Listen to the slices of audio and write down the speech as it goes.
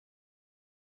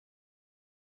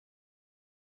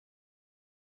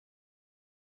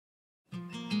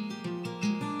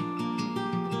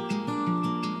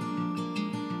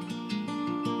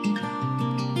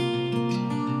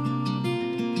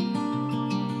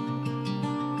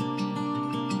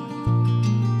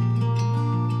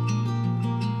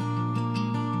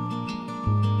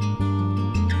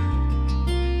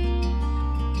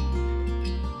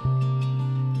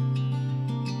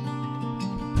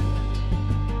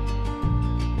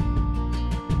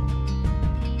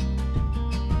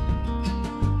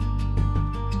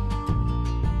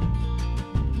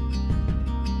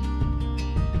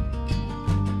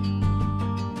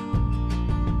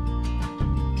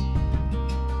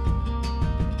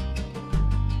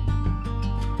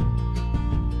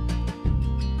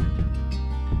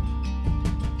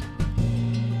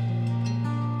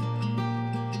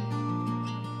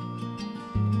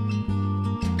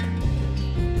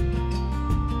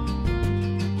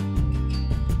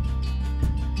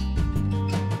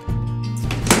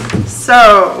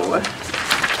So,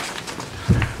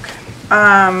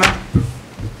 are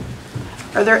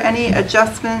there any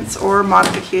adjustments or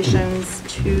modifications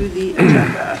to the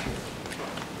agenda?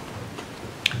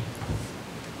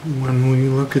 When we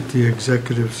look at the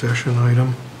executive session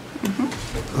item,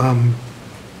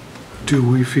 do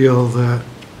we feel that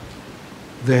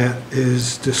that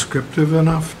is descriptive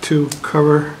enough to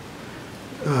cover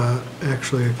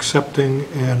actually accepting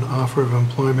an offer of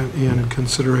employment and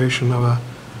consideration of a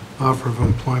offer of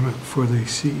employment for the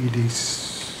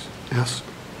CEDS?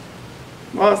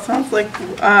 Well, it sounds like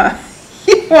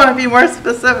you want to be more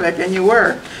specific, and you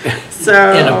were.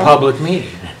 So in a public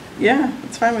meeting. Yeah,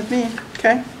 it's fine with me.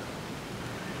 Okay.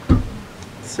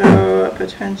 So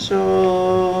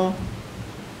potential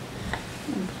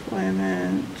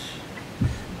employment.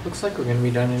 Looks like we're going to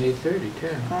be done at 8:30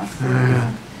 too. Awesome.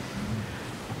 Yeah.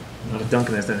 If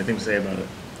Duncan has anything to say about it.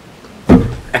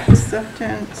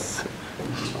 Acceptance.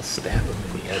 I'll stab him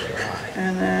in the other eye.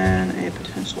 And then a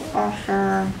potential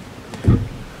offer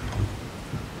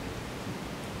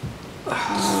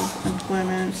of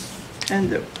employment. And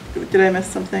did I miss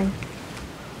something?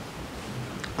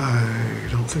 I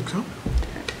don't think so.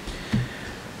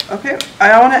 Okay,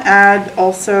 I want to add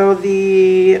also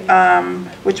the,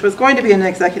 which was going to be an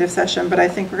executive session, but I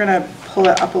think we're going to pull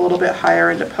it up a little bit higher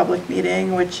into public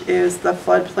meeting, which is the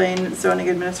floodplain zoning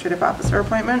administrative officer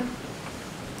appointment.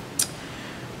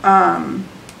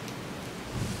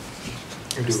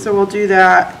 So we'll do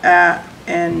that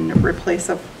in replace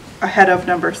of, ahead of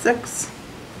number 6.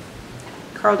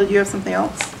 Carl, did you have something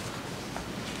else?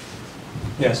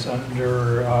 Yes,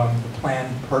 under the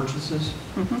planned purchases,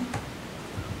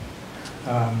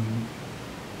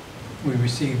 we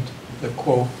received the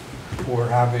quote for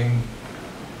having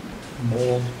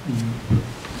mold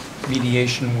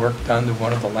mediation work done to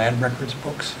one of the land records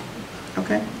books.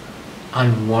 Okay.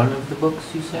 On one of the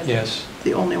books, you said? Yes.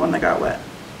 The only one that got wet.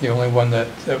 The only one that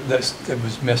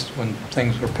was missed when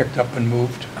things were picked up and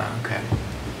moved. Okay.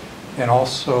 And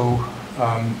also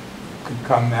could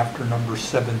come after number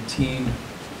 17,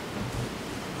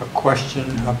 a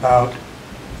question about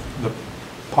the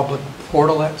public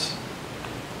portalets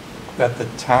that the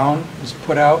town has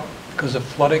put out because of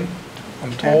flooding,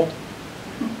 I'm told.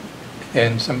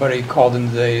 And somebody called in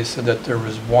today and said that there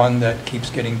was one that keeps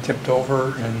getting tipped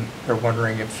over, and they're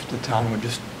wondering if the town would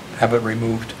just have it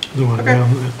removed. The one down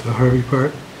at the Harvey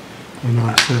Park. I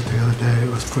noticed that the other day, it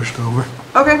was pushed over.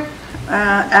 Okay,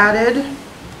 added.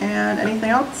 And anything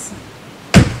else?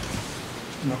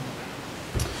 No.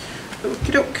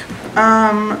 Okey-doke.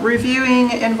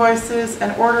 Reviewing invoices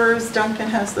and orders. Duncan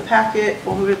has the packet.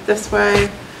 We'll move it this way.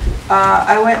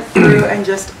 I went through and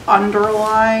just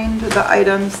underlined the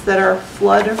items that are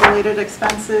flood-related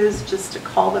expenses, just to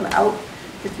call them out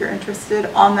if you're interested,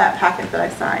 on that packet that I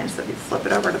signed. So if you flip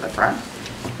it over to the front,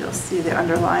 you'll see the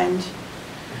underlined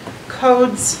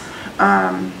codes.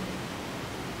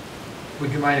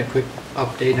 Would you mind a quick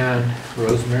update on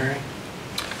Rosemary?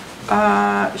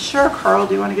 Sure, Carl,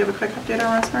 do you want to give a quick update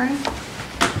on Rosemary?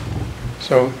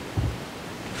 So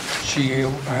she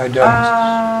had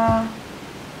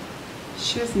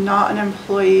she's not an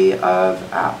employee of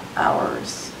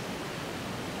ours.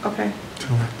 Okay. It's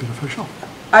an elected official.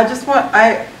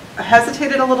 I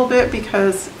hesitated a little bit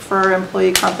because for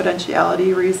employee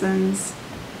confidentiality reasons,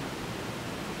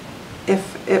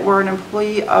 if it were an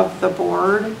employee of the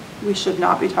board, we should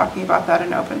not be talking about that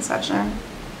in open session.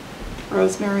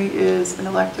 Rosemary is an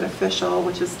elected official,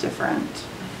 which is different.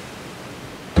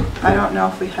 I don't know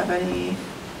if we have any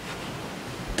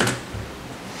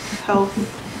health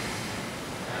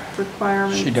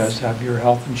requirements. She does have your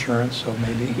health insurance, so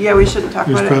maybe. Yeah, we shouldn't talk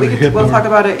about it. We'll talk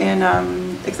about it in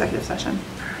executive session.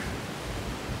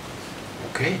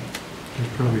 Okay. There's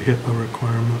probably HIPAA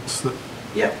requirements that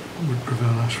would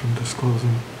prevent us from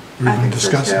disclosing or even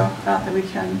discussing. I think so too. Not that we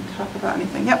can talk about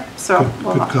anything. Yep. So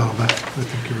good call back. I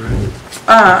think you're right.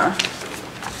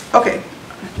 Okay.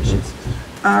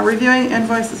 Reviewing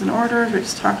invoices and orders, we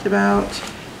just talked about.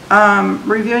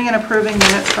 Reviewing and approving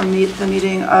minutes from the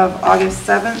meeting of August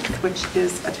 7th, which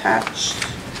is attached.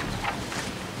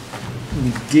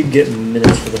 We did get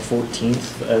minutes for the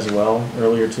 14th as well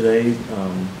earlier today.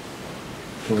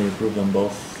 Can we approve them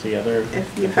both together?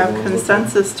 If you have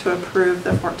consensus to approve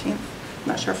the 14th. I'm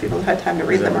not sure if people had time to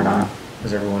read them or not.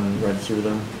 Has everyone read through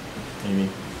them? Maybe.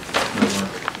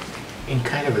 In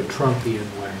kind of a Trumpian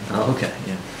way. Oh, okay,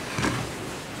 yeah.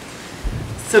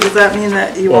 So does that mean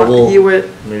that you would?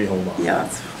 Maybe hold on. Yeah,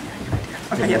 that's a good idea.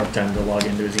 Okay, Give Mark time to log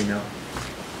into his email.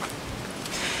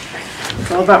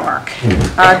 It's all about Mark.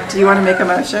 Do you want to make a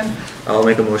motion? I'll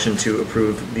make a motion to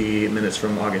approve the minutes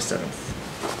from August 7th.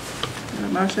 A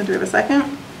motion, do we have a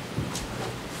second?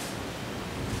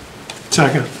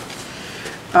 Second.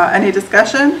 Any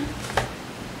discussion?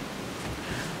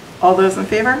 All those in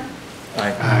favor?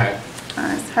 Aye.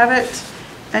 Ayes have it.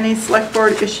 Any select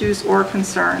board issues or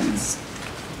concerns?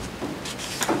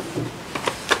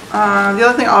 The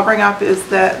other thing I'll bring up is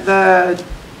that the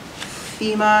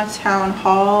FEMA town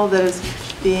hall that is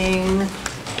being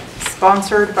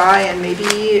sponsored by and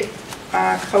maybe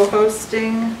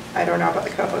co-hosting, I don't know about the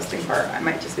co-hosting part, I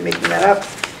might just be making that up,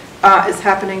 is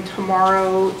happening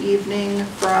tomorrow evening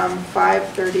from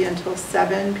 5:30 until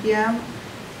 7 p.m.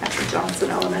 at the Johnson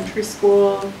Elementary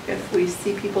School. If we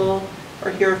see people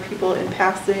or hear of people in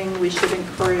passing, we should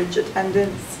encourage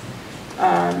attendance.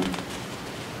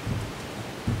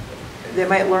 They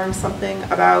might learn something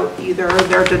about either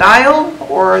their denial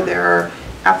or their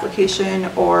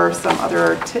application or some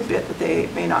other tidbit that they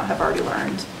may not have already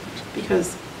learned,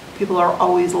 because people are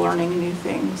always learning new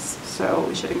things, so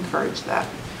we should encourage that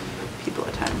people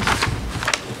attend.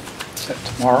 Is that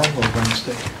tomorrow or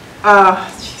Wednesday?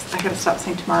 Geez, I gotta stop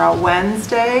saying tomorrow.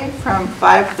 Wednesday from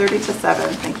 5:30 to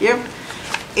 7, thank you.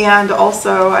 And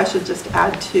also, I should just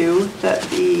add too, that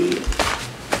the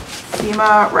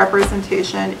FEMA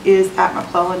representation is at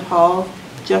McClelland Hall,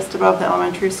 just above the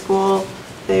elementary school.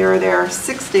 They are there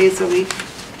 6 days a week,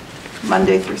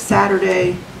 Monday through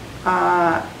Saturday,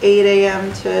 8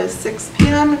 a.m. to 6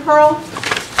 p.m., Carl?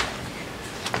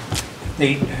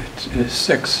 8 to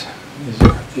 6 is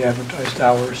the advertised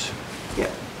hours. Yeah.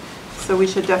 So we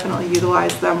should definitely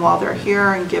utilize them while they're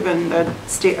here, and given the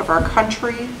state of our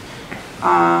country,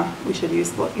 we should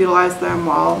utilize them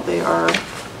while they are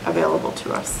available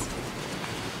to us.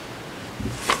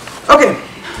 Okay.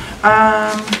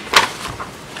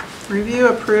 Review,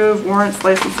 approve warrants,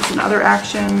 licenses, and other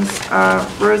actions.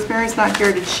 Rosemary's not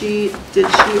here. Did she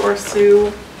or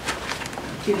Sue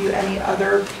give you any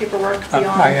other paperwork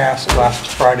beyond? I asked last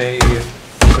Friday if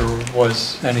there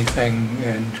was anything,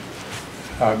 and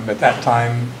at that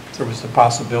time there was the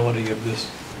possibility of this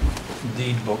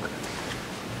deed book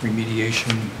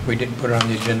remediation. We didn't put it on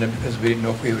the agenda because we didn't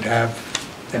know if we would have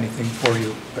anything for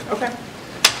you. But Okay.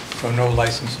 so no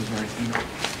licenses or anything.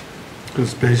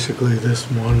 It's basically this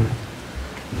one.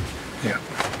 Yeah.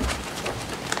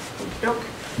 Okey-doke.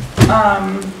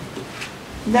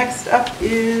 Next up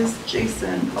is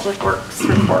Jason, Public Works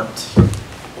report.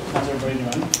 How's everybody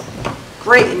doing?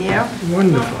 Great, and you?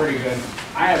 Wonderful. Pretty good.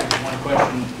 I have one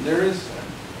question. I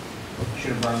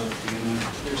should have brought it up to you.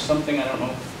 There's something, I don't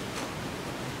know,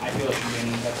 I feel it should be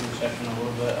an executive session a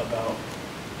little bit about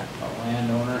a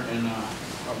landowner in a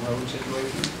road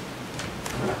situation.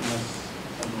 Unless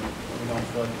we don't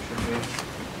feel like it should be.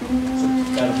 So is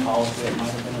that a policy that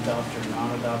might have been adopted or not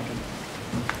adopted?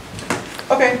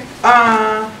 Okay.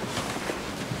 I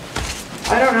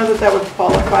don't know that that would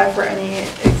qualify for any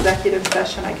executive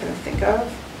session I can think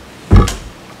of,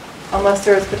 unless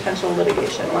there is potential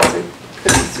litigation, unless it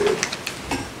could be sued.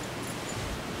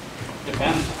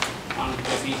 Depends on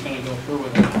if he's going to go through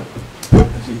with it.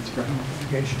 Is he threatening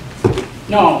litigation?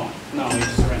 No,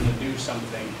 he's threatening to do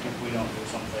something if we don't do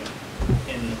something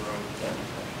in the road.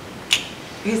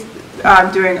 He's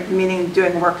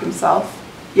doing work himself?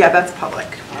 Yeah, that's public.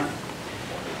 All right.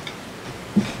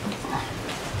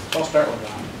 So I'll start with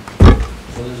that.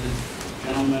 So there's a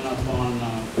gentleman up on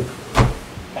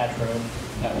Patch Road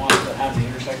that wants to have the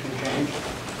intersection changed.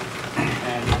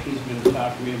 And he's been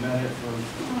talking to me about it for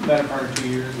the better part of 2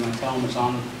 years, and I tell him it's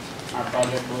on our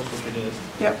project list, which it is.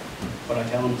 Yep. But I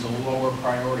tell him it's a lower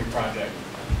priority project.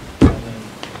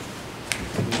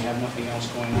 We have nothing else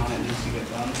going on, it needs to get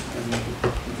done, and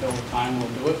until the time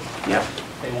we'll do it. Yep.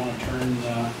 They want to turn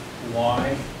the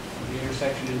Y of the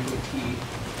intersection into a T,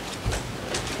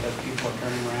 because people are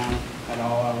turning around at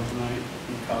all hours of the night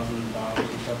and causing dogs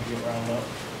and stuff to get riled up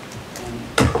and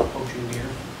poaching deer.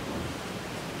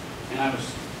 And I was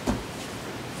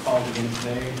called again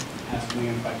today, asking me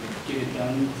if I could get it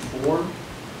done before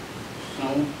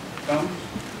snow comes,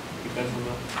 because of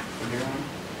the deer hunt.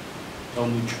 Told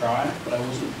me to try, but I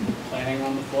wasn't planning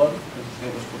on the flood, because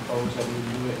it was proposed that we would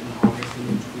do it in August in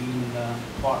between the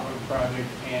plot road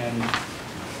project and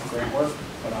grant work,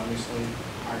 but obviously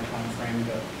our time frame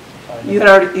got tied up.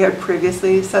 You had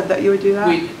previously said that you would do that?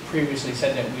 We previously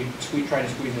said that we tried to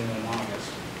squeeze it in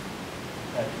August.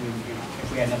 That we,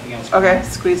 if we had nothing else. Okay,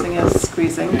 squeezing is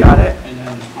squeezing, got it. And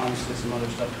then obviously some other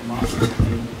stuff come up,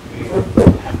 and we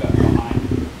have got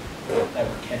behind, that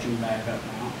we're catching back up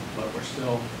now, but we're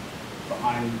still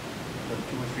behind the 2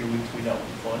 or 3 weeks we dealt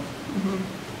with the flood.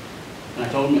 And I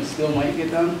told him it still might get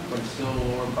done, but it's still a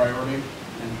lower priority.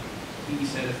 And he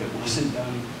said if it wasn't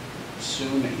done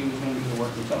soon, that he was going to do the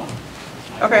work himself.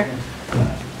 Okay.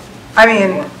 I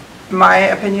mean, my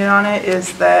opinion on it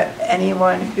is that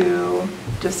anyone who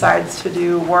decides to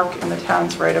do work in the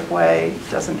town's right-of-way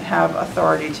doesn't have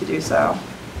authority to do so.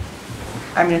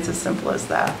 I mean, it's as simple as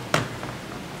that.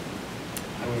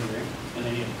 I would agree. And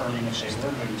they need a permit if they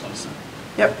were doing something.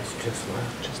 Yep. It's just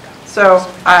out. So,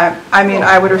 I mean,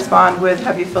 I would respond with,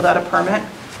 have you filled out a permit?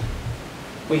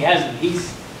 Well, he hasn't.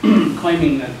 He's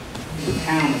claiming that the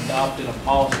town adopted a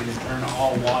policy to turn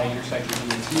all Y intersections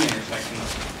into T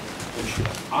intersections, which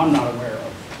I'm not aware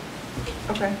of.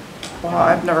 Okay. Well,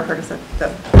 I've never heard of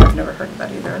that. I've never heard of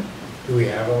that either. Do we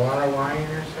have a lot of Y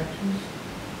intersections?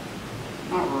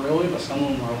 Not really, but some of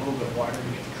them are a little bit wider to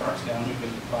get the trucks down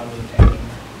because it's part of the tandem.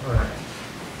 Right.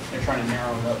 They're trying to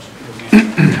narrow it up so people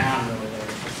can't go down really there.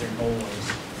 It's just their goal is.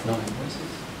 No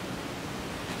invoices?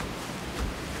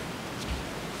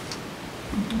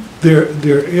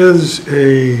 There is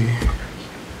a,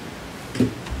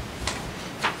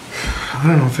 I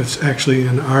don't know if it's actually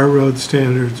in our road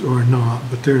standards or not,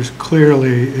 but there's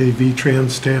clearly a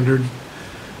V-Trans standard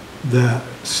that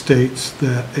states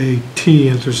that a T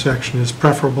intersection is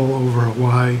preferable over a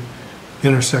Y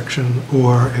intersection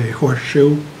or a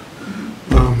horseshoe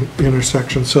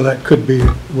intersection, so that could be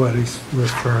what he's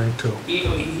referring to. He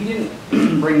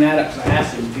didn't bring that up because I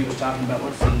asked him if he was talking about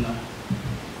what's in the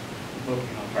book,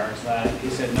 as far as that. He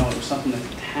said, no, it was something that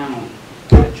the town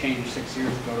had changed 6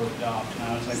 years ago to adopt. And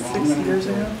I was like, well, I'm 6 going years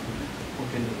to ago?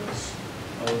 look into this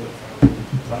a little bit further.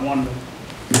 So I wanted to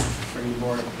bring the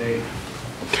board up to date.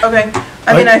 Okay.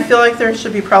 I mean, I feel like there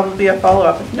should be probably a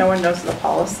follow-up if no one knows the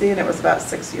policy and it was about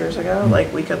 6 years ago.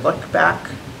 Like, we could look back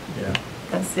Yeah.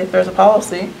 and see if there's a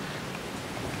policy.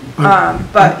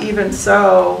 But even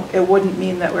so, it wouldn't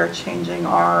mean that we're changing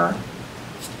our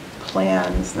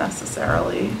plans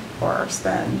necessarily or our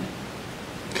spend.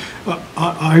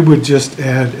 I would just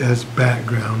add as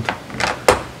background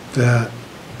that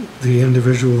the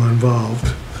individual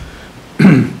involved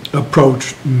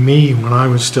approached me when I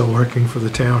was still working for the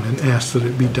town and asked that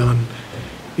it be done,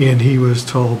 and he was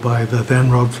told by the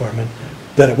then road foreman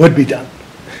that it would be done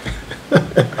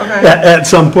at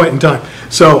some point in time.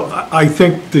 So I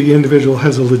think the individual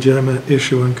has a legitimate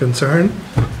issue and concern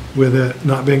with it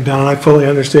not being done. I fully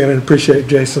understand and appreciate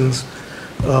Jason's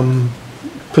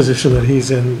position that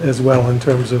he's in as well in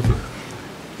terms of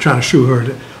trying to shoehorn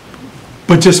it.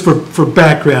 But just for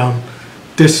background,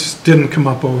 this didn't come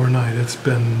up overnight. It's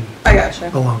been I gotcha.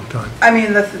 a long time. I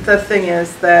mean, the thing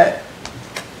is that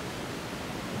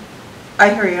I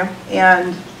hear you,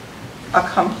 and a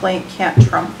complaint can't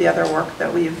trump the other work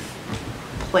that we've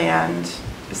planned,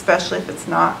 especially if there's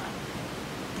not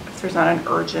an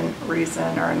urgent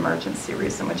reason or an emergency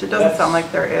reason, which it doesn't sound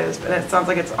like there is, but it sounds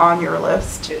like it's on your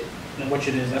list. Which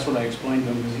it is, that's what I explained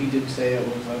to him, because he did say it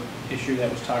was an issue that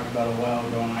was talked about a while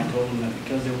ago, and I told him that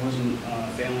because there wasn't a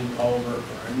failing culvert or a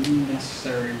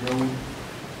unnecessary road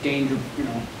danger,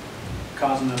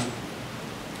 causing the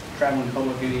traveling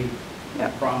public any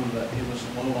problem, that it was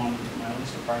low on my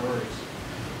list of priorities.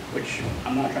 Which,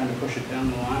 I'm not trying to push it down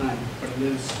the line, but it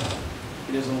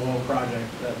is a low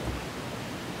project that.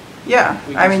 Yeah,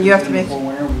 I mean, you have to make.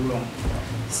 Where we will.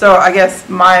 So I guess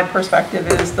my perspective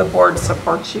is the board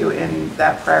supports you in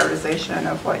that prioritization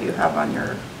of what you have on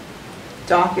your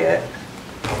docket.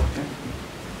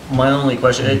 My only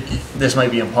question, this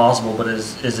might be impossible, but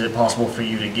is it possible for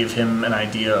you to give him an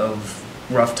idea of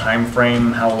rough time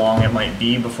frame, how long it might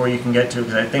be before you can get to?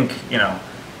 Because I think,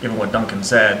 given what Duncan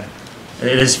said,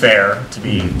 it is fair to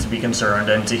be concerned,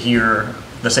 and to hear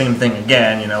the same thing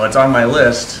again. It's on my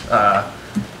list.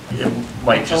 It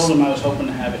might I told him I was hoping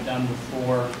to have it done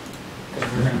before,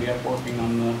 because we're going to be up working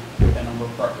on that number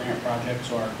of grant projects,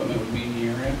 so our equipment would be in the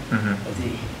area. Mm-hmm. But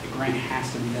the grant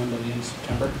has to be done by the end of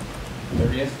September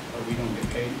 30th, or we don't get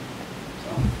paid.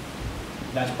 So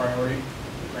that's priority,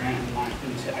 the grant. And I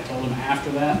told him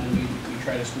after that, and then we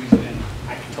try to squeeze it in.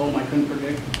 I told him I couldn't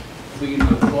predict if we can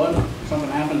do a flood. If something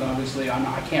happens, obviously,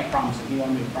 I can't promise it. He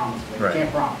wanted me to promise it. I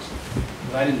can't promise.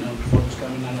 Because I didn't know the flood was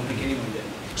coming. I don't think anyone did.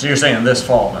 So you're saying this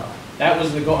fall now? That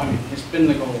was the goal. I mean, it's been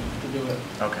the goal to do it.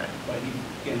 Okay. But he's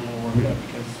getting a little worked up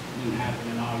because it didn't happen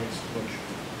in August, which.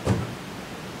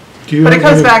 But it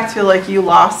comes back to, like, you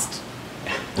lost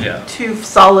Yeah. 2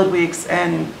 solid weeks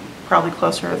and probably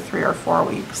closer to 3 or 4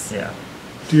 weeks. Yeah.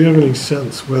 Do you have any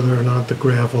sense whether or not the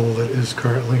gravel that is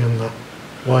currently in the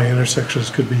Y intersections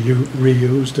could be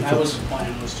reused? That was the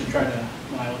plan, was to try to,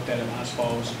 when I looked at it last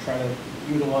fall, was to try to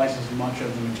utilize as much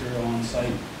of the material on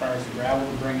site as far as the gravel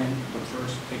to bring in, but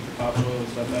first take the topsoil and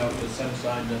stuff out, but set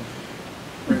aside to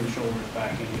bring the shoulders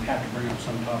back in. We'd have to bring up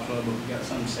some topsoil, but we got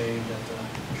some saved at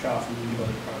the shop from the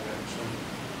other project,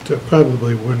 so. That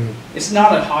probably wouldn't. It's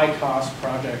not a high cost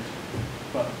project,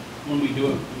 but when we do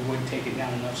it, we would take it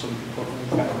down enough so we can put room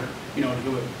cover, you know, to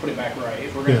do it, put it back right,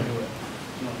 if we're gonna Yeah. do it.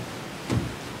 You know.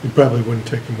 You probably wouldn't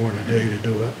take you more than a day to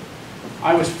do it.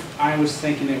 I was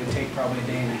thinking it would take probably a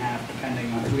day and a half,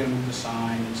 depending on, because we gotta move the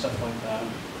sign and stuff like that.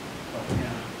 But,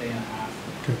 yeah, day and a half.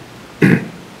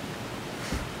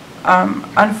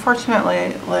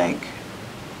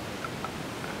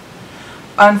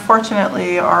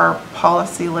 Unfortunately, our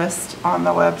policy list on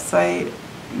the website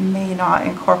may not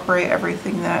incorporate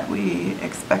everything that we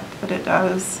expect that it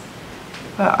does.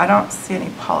 But I don't see any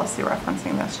policy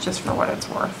referencing this, just for what it's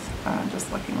worth.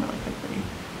 Just looking really quickly.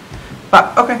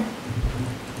 But, okay.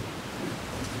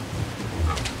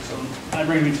 So that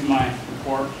brings me to my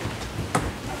report.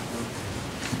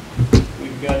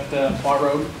 We've got Plot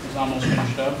Road is almost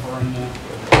finished up. We're in the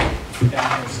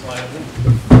downhill slide of it.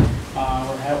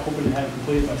 We're hoping to have it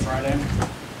completed by Friday.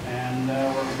 And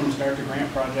we're going to start the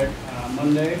grant project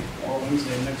Monday or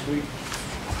Wednesday next week.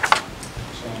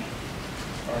 So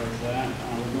as far as that,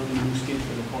 we're moving the new skid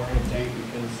for the 4-head tank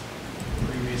because the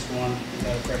previous one is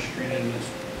out of pressure treated and it's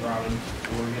rotted. So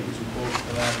we're getting some quotes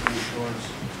for that to make sure it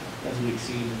doesn't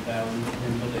exceed 1,000. We're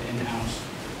going to build it in-house.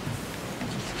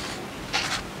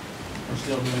 We're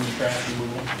still doing the trash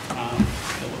removal.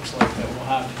 It looks like that we'll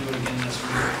have to do it again this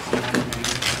week on Monday.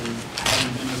 I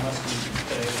haven't been to Weston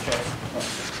today to check.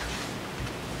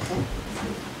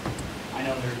 I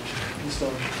know there's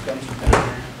still dumpsters down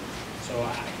there. So I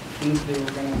think they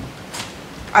were going to...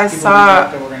 I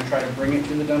saw... They were going to try to bring it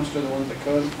to the dumpster, the ones that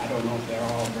could. I don't know if they're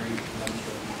all bringing it to the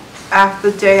dumpster or not.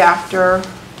 The day after,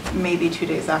 maybe 2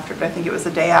 days after, but I think it was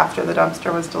the day after the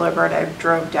dumpster was delivered, I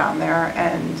drove down there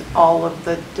and all of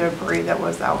the debris that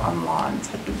was out on lawns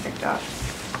had been picked up.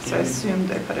 So I assumed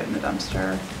they put it in the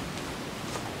dumpster.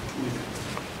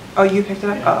 Oh, you picked it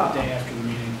up? Yeah, the day after the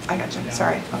meeting. I got you.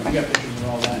 Sorry. We Okay. got pictures of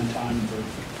all that in time for...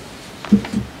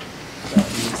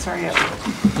 Sorry.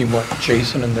 You want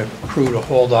Jason and the crew to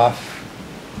hold off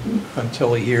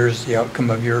until he hears the outcome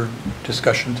of your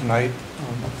discussion tonight.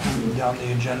 Down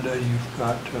the agenda, you've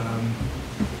got...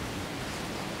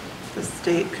 The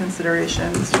state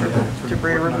considerations for for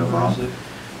debris what number removal. is it?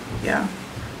 Yeah.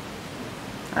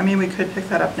 I mean, we could pick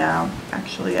that up now,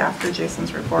 actually, after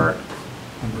Jason's report.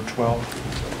 Number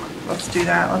 12. Let's do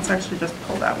that. Let's actually just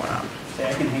pull that one up. Say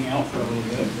I can hang out for a little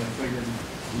bit, but I figured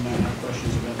you might have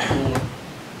questions about the cooler.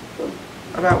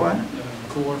 About what? The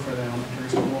cooler for the elementary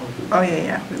school. Oh,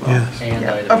 yeah, we will. Yes. And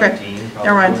Yeah, item okay. 18,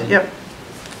 Never mind, probably. yep.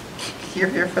 You're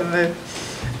here for the,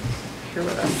 here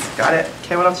with us. Got it.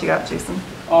 Okay, what else you got, Jason?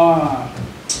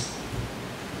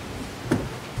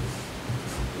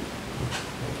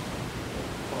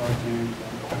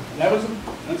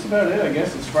 That's about it, I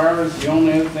guess. As far as the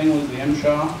only other thing was the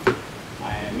MSHA.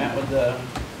 I met with the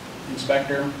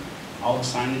inspector, all the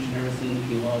signage and everything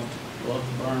he loved. He loved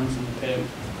the berms and the pit.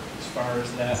 As far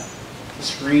as that, the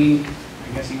screen,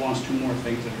 I guess he wants 2 more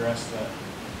things addressed. That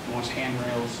he wants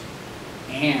handrails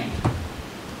and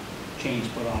chains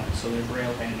put on it. So there's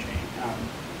rail and chain.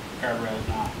 Guardrails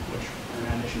not, which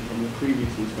are an addition from the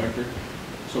previous inspector.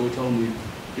 So we told him we'd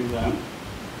do that.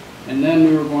 And then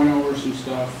we were going over some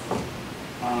stuff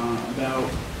about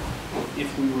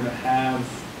if we were to have,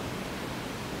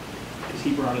 because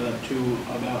he brought it up too,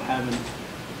 about having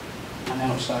an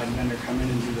outside vendor come in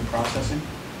and do the processing,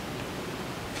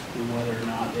 and whether or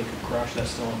not they could crush,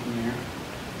 that's still up in the air.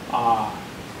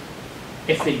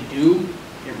 If they do,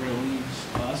 it relieves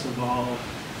us of all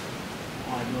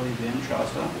liability of the MSHA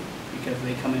stuff, because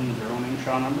they come in with their own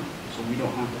MSHA number, so we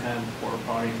don't have to have porta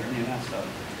potties or any of that stuff.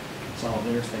 It's all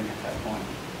their thing at that point.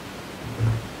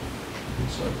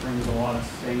 So it brings a lot of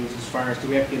things as far as,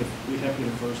 we'd have to get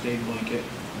a first aid blanket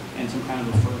and some kind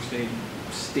of a first aid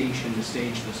station to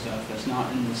stage the stuff that's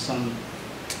not in the sun,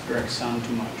 direct sun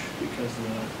too much, because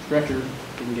the stretcher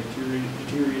didn't get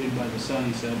deteriorated by the sun,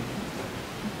 he said.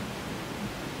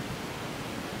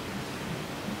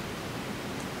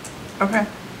 Okay.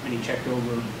 And he checked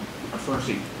over our first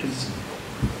aid, because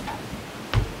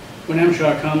when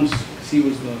MSHA comes, he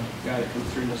was the guy that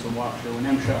comes through and does the walkthrough. When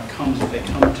MSHA comes, if they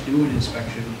come to do an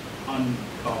inspection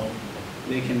uncalled,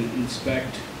 they can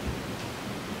inspect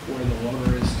where the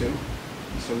loader is too.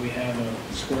 So we have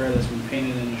a square that's been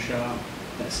painted in the shop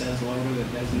that says loader,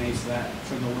 that designates that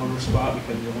for the loader spot,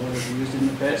 because the loader is used in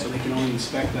the pit, so they can only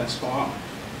inspect that spot.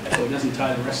 So it doesn't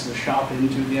tie the rest of the shop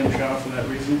into the MSHA for that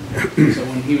reason. So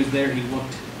when he was there, he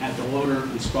looked at the loader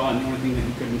and spot, and the only thing that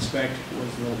he could inspect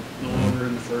was the loader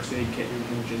and the first aid kit,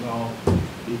 which is all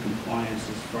in compliance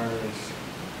as far as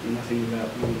nothing about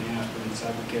moving the aspirin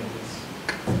inside the kit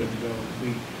was good to go.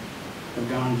 We have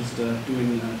gone just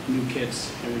doing the new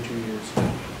kits every 2 years.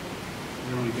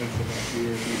 They're only good for about 2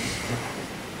 years.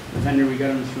 the vendor we got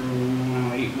them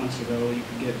through, 8 months ago, you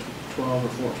could get 12 or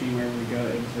 14 wherever we got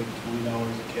it, it was like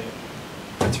 $20 a kit.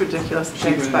 That's ridiculous. They Cheaper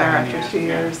than expire buying after the 2 actual-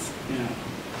 years.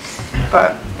 Yeah.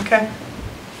 But, okay.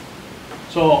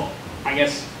 So, I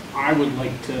guess I would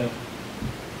like to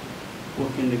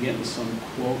look into getting some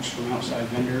quotes from outside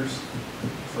vendors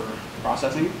for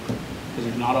processing, because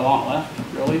there's not a lot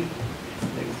left, really.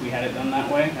 If we had it done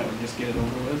that way, that would just get it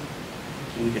over with,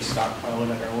 and we could stockpile it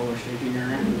at our roller staging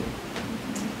area.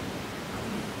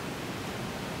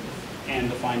 And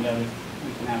to find out if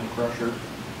we can have a crusher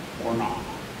or not.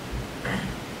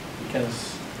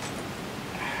 Because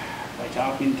by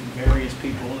talking to various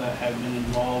people that have been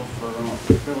involved for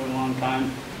a fairly long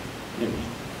time, it was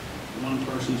one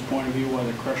person's point of view why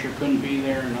the crusher couldn't be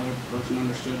there, another person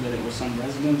understood that it was some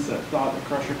residents that thought the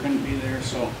crusher couldn't be there,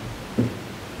 so.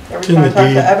 Every in time I the talk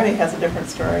deed. to Ebony has a different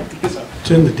story.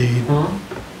 It's in the deed.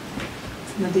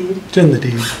 It's in the deed. It's in the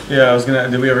deed. Yeah, I was gonna,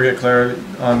 did we ever get clarity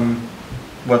on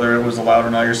whether it was allowed or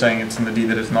not? You're saying it's in the deed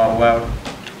that it's not allowed?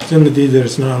 It's in the deed that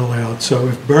it's not allowed. So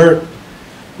if Bert,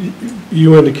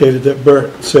 you indicated that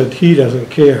Bert said he doesn't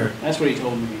care. That's what he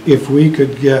told me. If we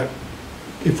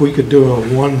could do a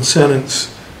one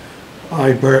sentence,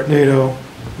 I, Bert Nato,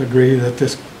 agree that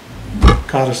this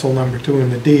codicil number 2 in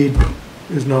the deed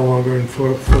is no longer in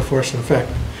full force and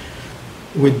effect,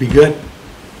 we'd be good.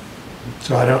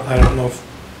 So I don't know if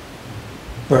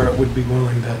Bert would be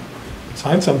willing to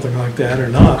sign something like that or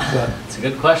not, but It's a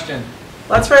good question.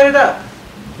 Let's write it up.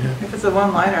 yeah, If it's a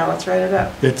one-liner, let's write it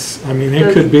up. it's, I mean,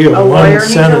 it could be a lawyer one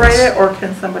need to write it, sentence. or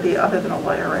can somebody other than a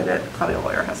lawyer write it? Probably a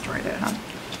lawyer has to write it, huh?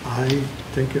 I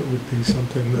think it would be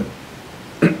something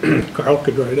that Carl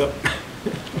could write up.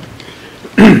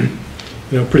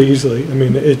 Pretty easily. I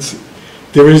mean,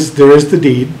 there is the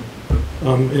deed,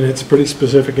 and it's pretty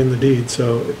specific in the deed,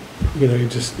 so, you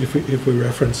just, if we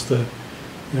reference the,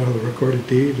 the recorded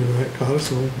deed and that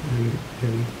codicil,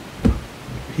 and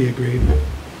he agreed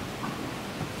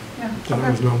Yeah. that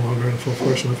it was no longer in full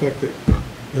force and effect,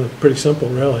 pretty simple,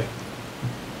 really.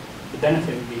 The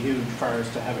benefit would be huge as far as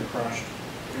to have it crushed.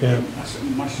 Yeah. That's a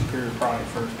much superior product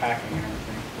for its packing and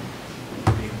everything. It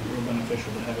would be real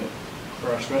beneficial to have it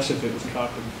crushed, especially if it was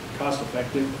cost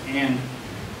effective and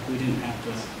we didn't have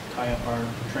to tie up our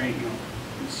train,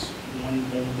 it's one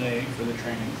whole day for the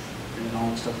training and then all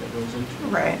the stuff that goes into it.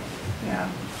 Right, yeah.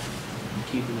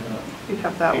 Keeping it up. You'd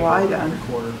have that Y done.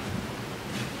 Recorder.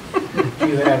 Do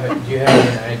you have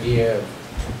an idea of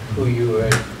who you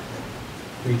would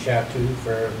reach out to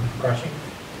for crushing?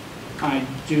 I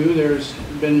do. There's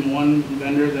been one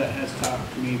vendor that has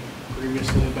talked to me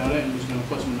previously about it and was going to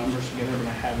put some numbers together, but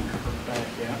I haven't heard back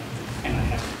yet. And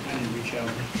I didn't reach out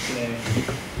today.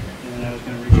 And then I was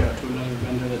going to reach out to another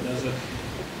vendor that does it,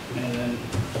 and then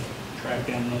track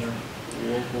down another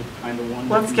local kind of one.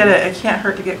 Let's get it. It can't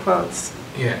hurt to get quotes.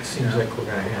 Yeah, it seems like we're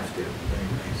gonna have to.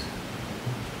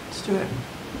 Let's do it.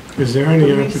 Is there any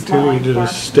Would be small opportunity to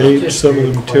for- stage some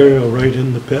of the material right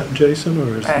in the pit, Jason,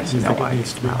 or is I do you know think why it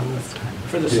needs to be it's not moved? this time.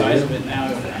 For the size of it now,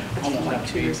 it would almost Like have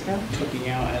to 2 be years ago? cooking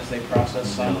out as they process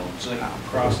some, so they can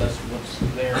process what's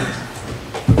there.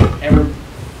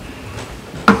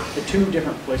 The two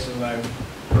different places I've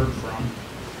heard from,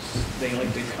 they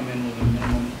like to come in with a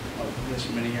minimum of this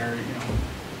many yard,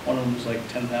 one of them's like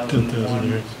 10,000. 10,000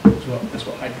 yards. That's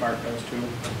what Hyde Park does too.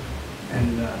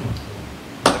 And the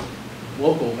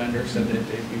local vendor said that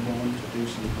they'd be willing to do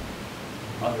some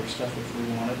other stuff if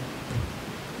we wanted.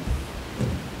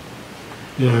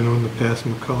 Yeah, I know in the past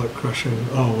McCulloch Crushing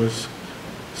always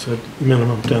said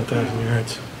minimum 10,000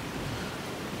 yards.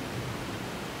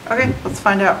 Okay, let's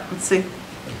find out. Let's see.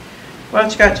 What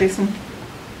else you got, Jason?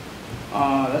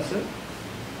 That's it.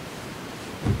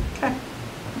 Okay.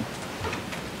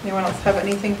 Anyone else have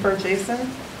anything for Jason?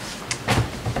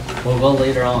 We'll go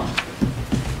later on.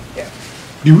 Yeah.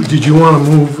 Did you want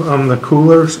to move the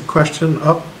coolers question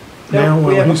up now Nope,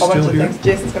 we while have a he's whole bunch still of here? things.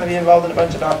 Jason's gonna be involved in a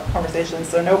bunch of conversations,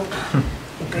 so nope.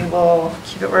 We will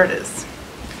keep it where it is.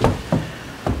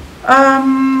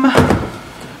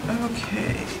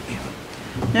 Okay.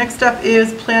 Next up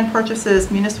is planned purchases,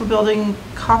 municipal building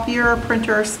copier,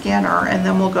 printer, scanner, and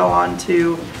then we'll go on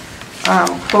to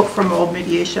quote from old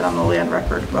mediation on the land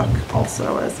record book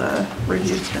also as a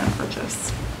review planned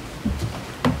purchase.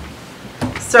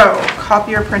 So,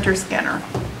 copier, printer, scanner.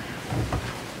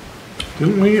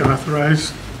 Didn't we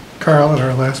authorize Carl at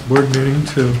our last board meeting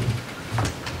to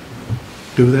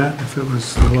do that if it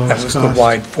was the That lowest was cost? the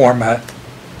wide format,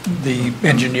 the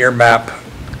engineer map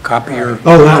copier.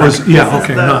 Oh, that was, yeah, This is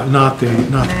okay, the- not the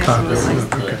This copier, was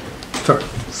okay, sorry.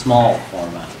 Small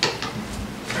format.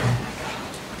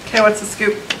 Okay, what's the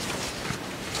scoop?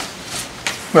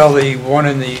 Well, the one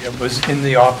was in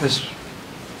the office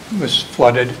was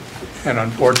flooded, and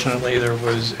unfortunately, there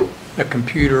was a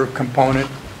computer component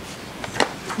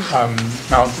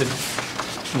mounted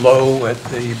low at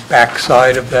the back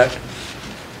side of that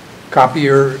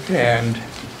copier and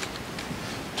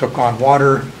took on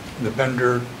water. The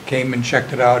vendor came and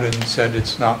checked it out and said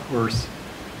it's not worth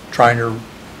trying to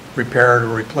repair it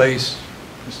or replace.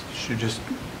 Should just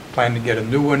plan to get a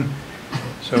new one.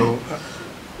 So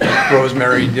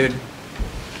Rosemary did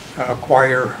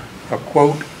acquire a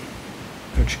quote,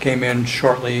 which came in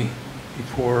shortly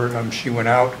before she went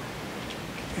out,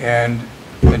 and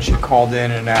then she called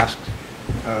in and asked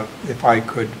if I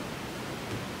could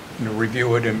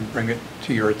review it and bring it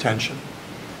to your attention.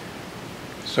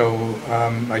 So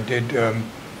I did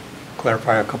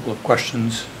clarify a couple of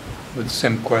questions with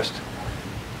SimQuest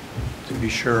to be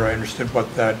sure I understood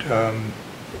what that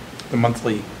the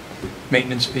monthly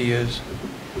maintenance fee is,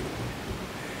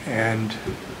 and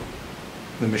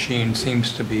the machine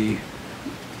seems to be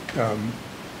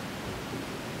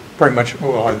pretty much,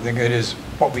 well, I think it is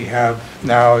what we have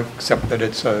now, except that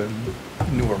it's a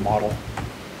newer model.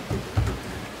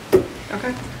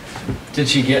 Okay. Did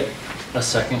she get a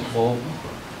second quote?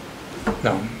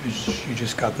 No, you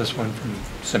just got this one from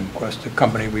SimQuest, the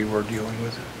company we were dealing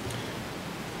with.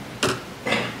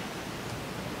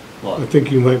 I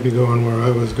think you might be going where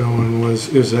I was going,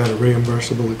 is that a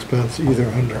reimbursable expense either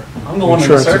under I'm going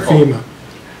in a insurance or circle. FEMA?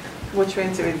 Which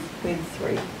means we need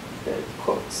three, the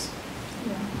quotes.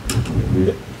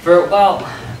 Yeah. Well,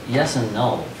 yes and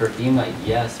no. For FEMA,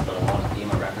 yes, but a lot of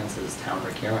FEMA references town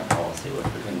procurement policy, which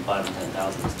between 5 and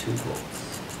 10,000 is 2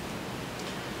 quotes.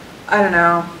 I don't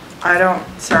know.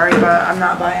 Sorry, but I'm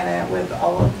not buying it with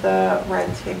all of the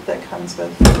red tape that comes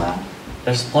with FEMA.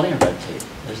 There's plenty of red tape.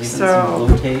 There's even some So,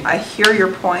 blue tape. I hear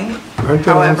your point. Aren't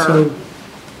there However, also,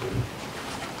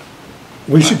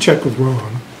 we should check with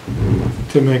Ron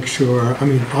to make sure, I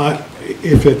mean,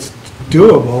 if it's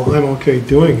doable, I'm okay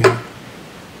doing it.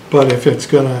 But if it's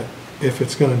gonna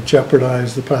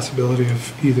jeopardize the possibility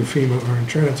of either FEMA or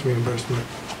insurance reimbursement,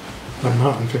 I'm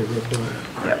not in favor of doing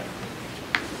it. yep.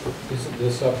 Isn't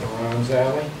this up Ron's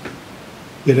alley?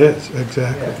 It is,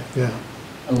 exactly, yeah.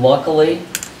 And luckily,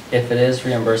 if it is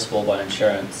reimbursable by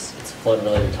insurance, it's a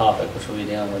flood-related topic, which we'll be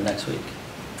dealing with next week.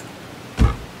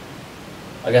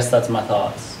 I guess that's my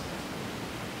thoughts.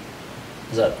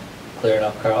 Is that clear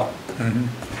enough, Carl?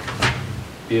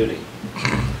 Mm-hmm. Beauty.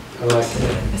 I like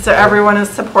it. So everyone is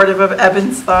supportive of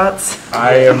Evan's thoughts?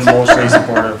 I am mostly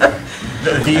supportive.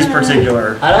 These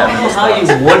particular. I don't know how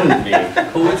you wouldn't be.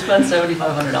 Who would spend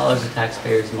 $7,500 of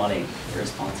taxpayers' money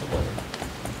irresponsibly?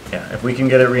 Yeah, if we can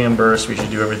get it reimbursed, we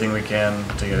should do everything we can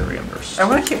to get it reimbursed. I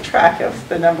want to keep track of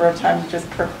the number of times you just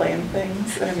proclaim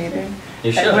things in a meeting.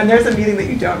 You should. And when there's a meeting that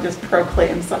you don't just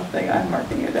proclaim something, I'm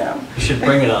marking it down. You should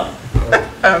bring it up.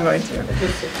 I'm going to.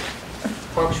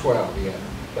 Punctuality, yeah.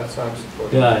 That's how I'm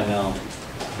supporting. Yeah, I know.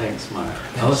 Thanks, Mark.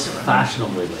 I was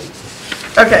fashionably late.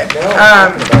 Okay. No,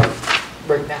 I'm talking about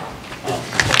right now.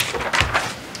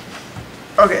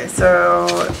 Okay, so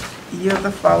you have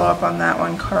the follow-up on that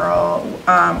one, Carl.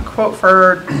 Quote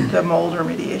for the mold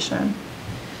remediation.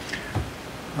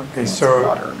 Okay, so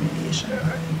Water remediation.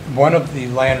 one of the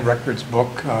land records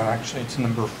book, actually it's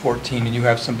number 14, and you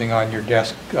have something on your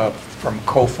desk from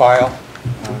CoFile,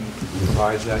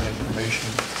 provides that information.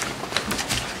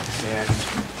 And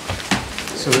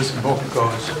so this book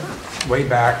goes way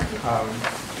back.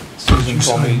 Susan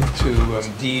told me to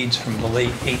deeds from the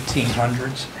late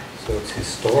 1800s. So it's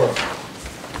historic.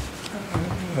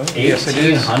 Yes, it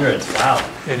is. 1800s, wow.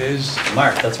 It is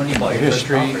Mark, that's when you bought your first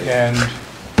history, property. and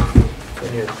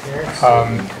When your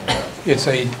parents.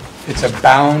 it's a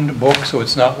bound book, so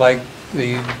it's not like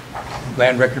the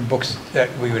land record books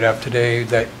that we would have today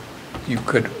that you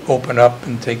could open up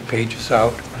and take pages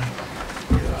out.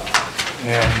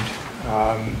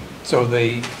 And so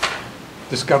they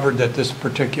discovered that this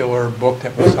particular book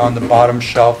that was on the bottom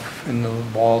shelf in the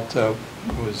vault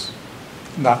was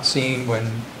not seen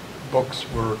when books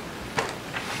were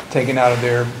taken out of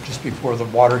there just before the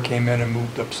water came in and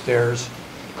moved upstairs.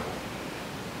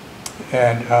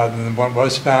 And then when it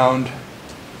was found,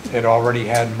 it already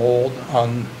had mold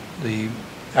on the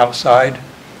outside,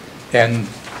 and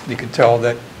you could tell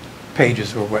that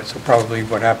pages were wet. So probably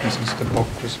what happened since the book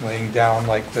was laying down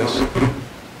like this,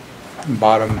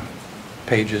 bottom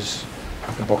pages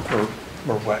of the book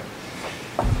were wet.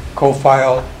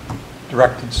 CoFile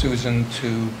directed Susan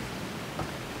to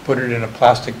put it in a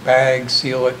plastic bag,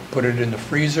 seal it, put it in the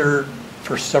freezer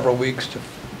for several weeks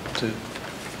to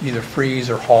either freeze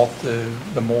or halt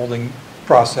the molding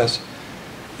process.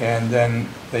 And then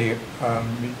they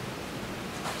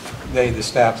the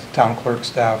staff, the town clerk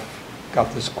staff,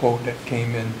 got this quote that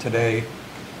came in today. It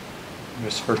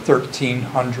was for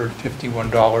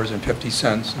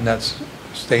 $1,351.50, and that's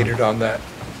stated on that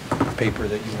paper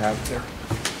that you have there.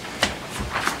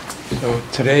 So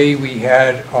today we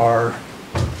had our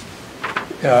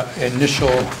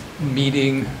initial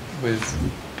meeting with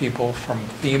people from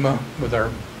FEMA, with our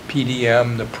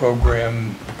PDM, the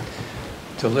program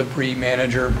delivery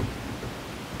manager.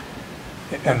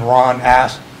 And Ron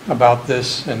asked about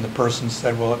this, and the person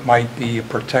said, well, it might be a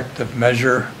protective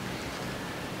measure.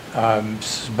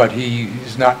 But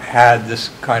he's not had this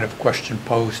kind of question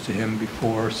posed to him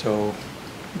before, so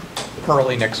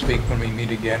early next week when we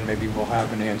meet again, maybe we'll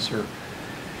have an answer.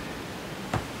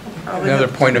 Another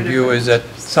point of view is that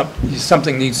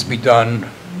something needs to be done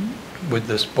with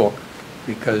this book,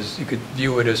 because you could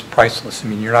view it as priceless. I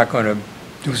mean, you're not going to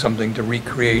do something to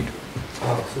recreate.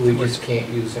 Oh, so we just can't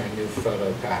use our new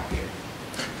photocopier?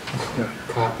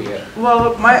 Copy it?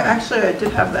 Well, actually, I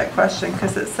did have that question,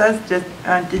 because it says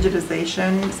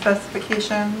digitization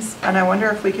specifications, and I wonder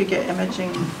if we could get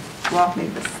imaging, well, maybe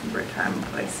this is the right time and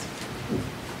place.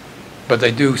 But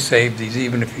they do save these,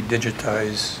 even if you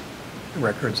digitize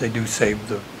records, they do save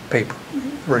the paper,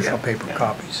 original paper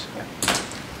copies.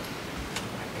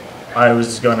 I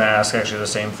was going to ask actually the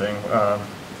same thing,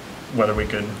 whether we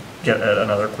could get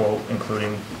another quote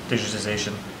including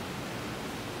digitization.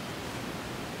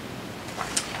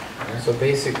 So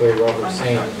basically what we're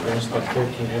saying is we're going to spend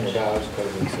 $1,300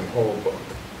 because it's an old book.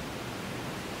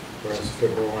 Whereas if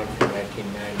it were one from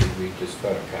 1990, we just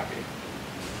photocopy it.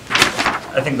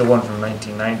 I think the one from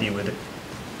 1990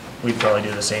 we'd probably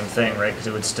do the same thing, right? Because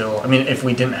it would still, I mean, if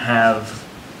we didn't have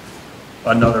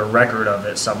another record of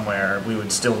it somewhere, we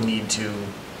would still need to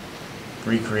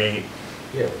recreate.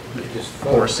 Yeah, we just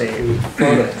Or save.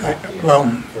 photocopy Well,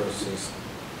 versus.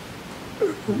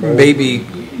 maybe,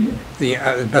 the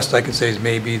best I could say is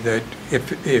maybe that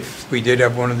if we did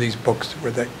have one of these books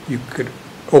where that you could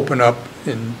open up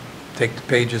and take the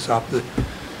pages off the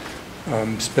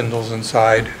spindles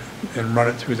inside and run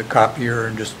it through the copier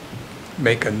and just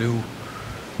make a new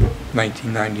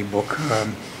 1990 book,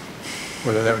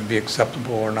 whether that would be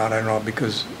acceptable or not, I don't know,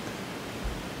 because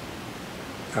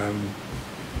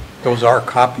those are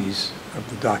copies of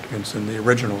the documents, and the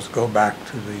originals go back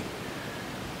to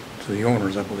the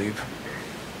owners, I believe.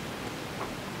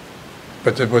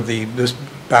 But with this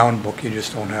bound book, you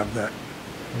just don't have that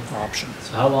option.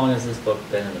 So how long has this book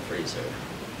been in the freezer?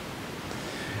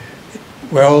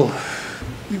 Well,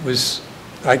 it was,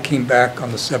 I came back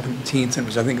on the 17th, and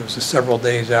I think it was several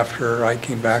days after I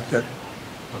came back that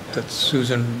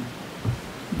Susan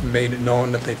made it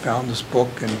known that they found this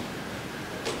book, and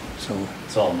so.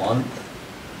 So a month,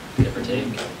 give or take?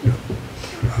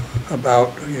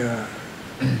 About, yeah.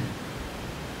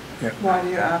 Yeah. Why do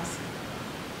you ask?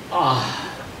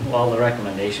 Well, the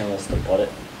recommendation was to put it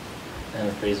in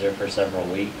the freezer for several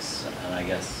weeks, and I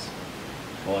guess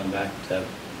going back to,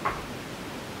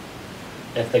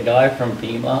 if the guy from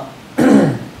FEMA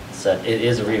said it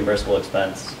is a reimbursable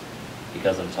expense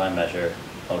because of the time measure,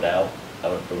 no doubt, I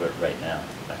would approve it right now.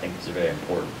 I think it's very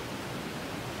important.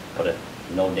 But if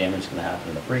no damage is going to happen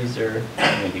in the freezer,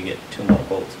 and we could get 2 more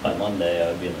quotes by Monday,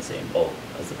 I would be in the same boat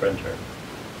as the printer.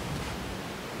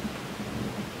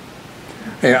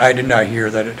 I did not hear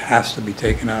that it has to be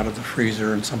taken out of the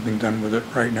freezer and something done with it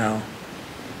right now.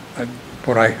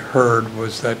 What I heard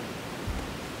was that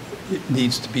it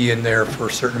needs to be in there for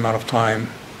a certain amount of time,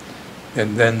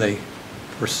 and then they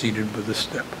proceeded with this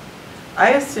step.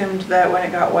 I assumed that when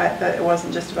it got wet that it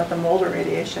wasn't just about the mold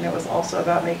remediation, it was also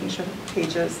about making sure the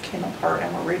pages came apart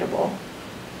and were readable.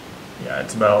 Yeah,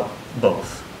 it's about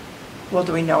both. Well,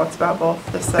 do we know it's about both?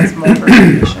 This says mold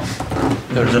remediation.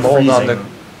 There's The mold on the freezing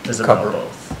is cover. about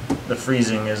both. The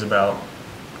freezing is about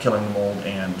killing the mold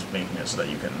and making it so that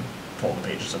you can pull the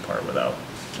pages apart without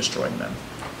destroying them.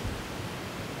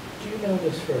 Do you know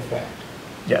this for a fact?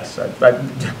 Yes,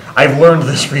 I've learned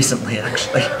this recently,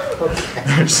 actually. Okay.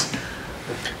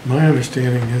 My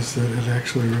understanding is that it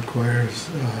actually requires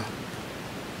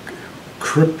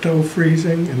crypto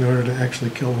freezing in order to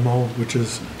actually kill the mold, which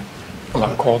is a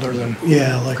lot colder than.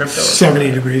 Yeah, like Crypto.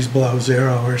 70 degrees below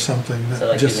zero or something. Is that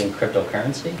like using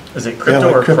cryptocurrency? Is it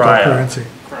crypto or cryo? Cryptocurrency.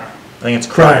 I think it's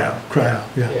cryo. Cryo,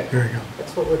 yeah, Yeah. there you go.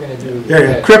 That's what we're going to do.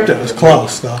 Yeah, crypto is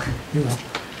close though, you know.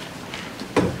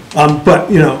 But,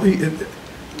 you know,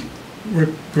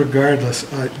 regardless,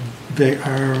 they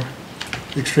are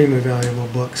extremely valuable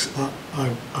books.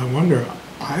 I wonder,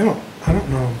 I don't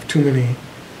know of too many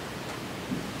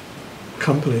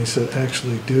companies that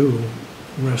actually do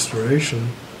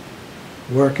restoration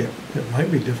work. It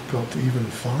might be difficult to even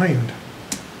find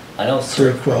I know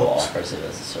Three Servpro quotes. offers it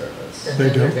as a service. And They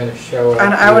then they're do? gonna show up.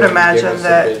 And I would here and imagine give us a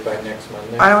that- bid by next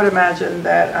Monday. I would imagine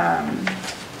that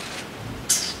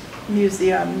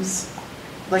museums,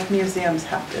 like museums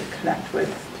have to connect with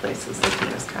places that do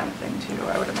this kind of thing too,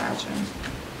 I would imagine.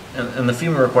 And the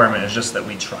FEMA requirement is just that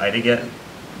we try to get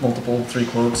multiple 3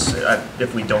 quotes.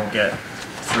 If we don't get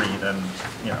 3, then,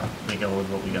 you know, we go with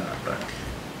what we got, but.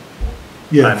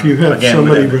 Yeah, if you have Again,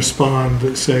 somebody within-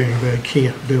 respond saying they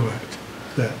can't do it,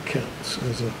 that counts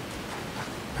as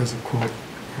a quote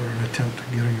or an attempt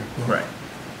at getting a quote. Right.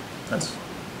 That's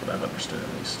what I've understood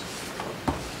at least.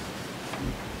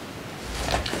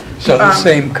 So the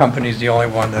same company's the only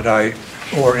one that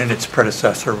or in its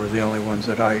predecessor were the only ones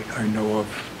that I know of.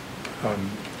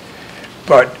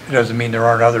 But it doesn't mean there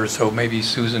aren't others, so maybe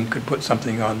Susan could put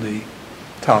something on the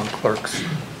town clerk's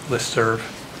listserv,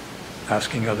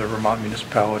 asking other Vermont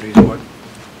municipalities what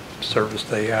service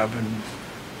they have,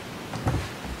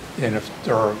 and if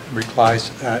there are replies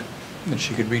to that, then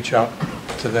she could reach out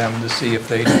to them to see if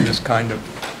they do this kind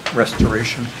of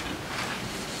restoration.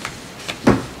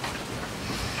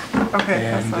 Okay.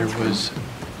 that And there sounds good. was,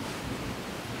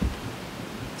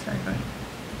 Sorry, go ahead.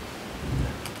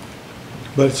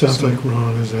 But it sounds like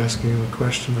Ron is asking the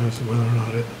question as to whether or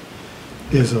not it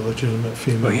is a legitimate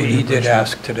FEMA well, he did reimbursement.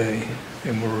 ask today,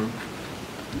 and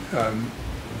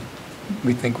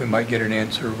we think we might get an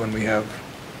answer when we have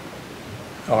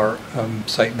our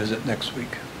site visit next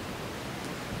week.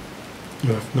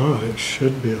 And if not, it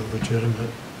should be a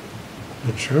legitimate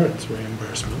insurance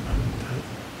reimbursement.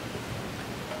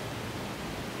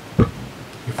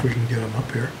 If we can get them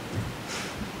up here.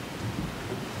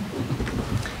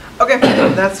 Okay,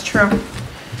 that's true.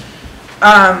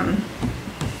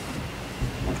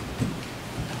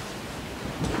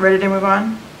 Ready to move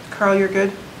on? Carl, you're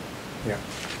good? Yeah.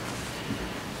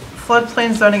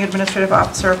 Floodplain zoning administrative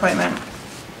officer appointment.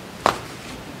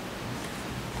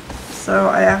 So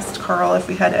I asked Carl if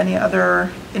we had any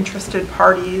other interested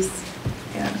parties,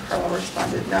 and Carl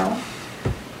responded no.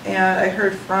 And I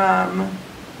heard from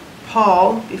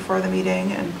Paul before the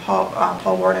meeting, and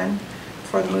Paul Warden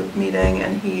before the meeting,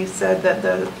 and he said that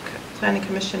the planning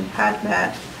commission had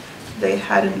met. They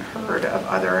hadn't heard of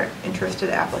other interested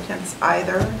applicants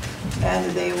either,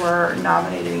 and they were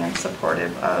nominating and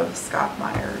supportive of Scott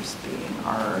Myers being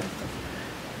our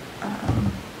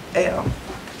AO.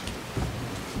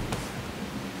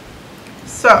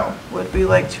 So, would we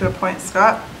like to appoint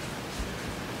Scott?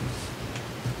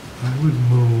 I would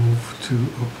move to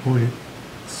appoint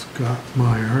Scott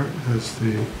Meyer as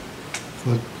the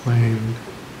floodplain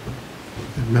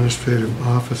administrative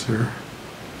officer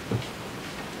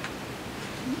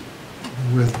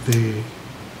with the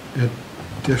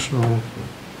additional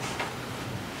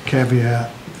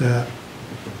caveat that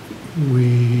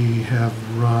we have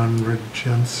Ron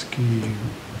Rajensky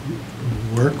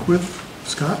work with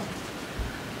Scott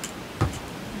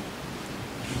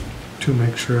to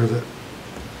make sure that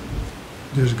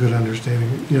there's a good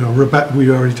understanding. You know, Rebecca, we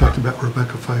already talked about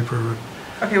Rebecca Pfeiffer.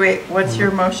 Okay, wait, what's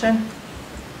your motion?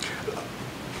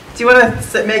 Do you want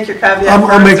to make your caveat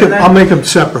I'll make first, it, and then- I'll make them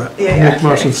separate. Yeah, I'll yeah, make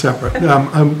motions okay. separate.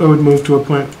 I would move to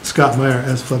appoint Scott Meyer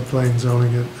as floodplain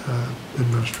zoning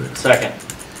administrator. Second.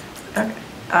 Okay,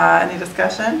 any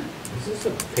discussion? Is this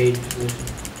a paid position?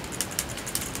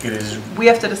 It is, We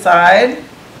have to decide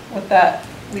what that,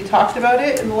 we talked about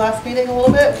it in the last meeting a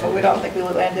little bit, but we don't think we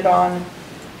landed on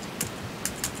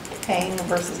paying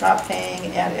versus not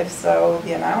paying, and if so,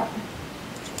 the amount.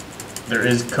 there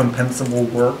is compensable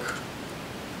work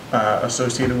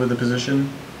associated with the position,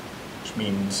 which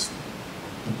means,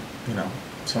 you know,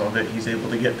 some of it he's able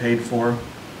to get paid for,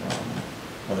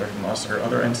 whether from us or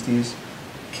other entities.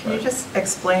 Can you just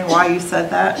explain why you said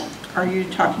that? Are you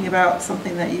talking about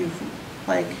something that you've,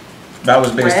 like, That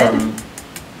was based Read? on,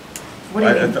 what do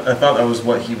you mean? I thought that was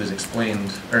what he was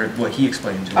explained, or what he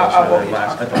explained to Oh, us what at we last,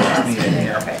 talked at the about last meeting,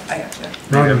 yeah. Okay, I got you.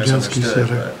 Maybe I Ron Rajensky misunderstood, said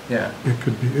but, yeah, it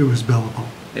could be, it was billable.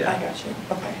 I yeah. got you,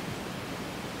 okay.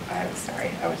 I was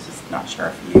sorry, I was just not sure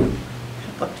if you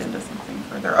had looked into something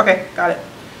further. Okay, got it.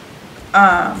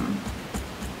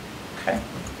 Okay.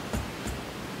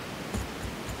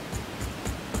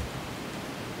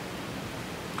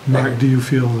 Mark, do you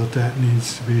feel that that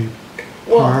needs to be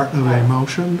Well, part of a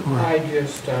motion, or? I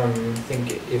just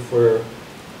think if we're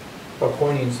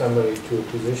appointing somebody to a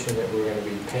position that we're gonna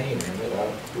be paying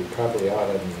them, we probably ought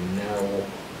to know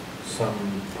some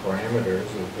parameters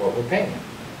of what we're paying them.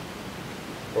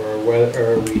 Or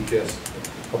whether, are we just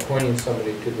appointing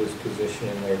somebody to this position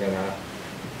and they're gonna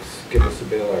give us a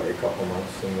bill every couple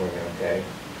months and we're gonna pay,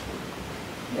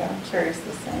 Yeah, I'm curious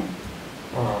the same.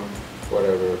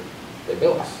 whatever they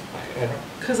bill us. I don't.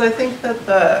 Because I think that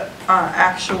the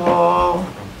actual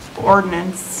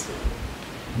ordinance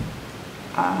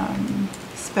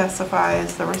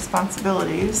specifies the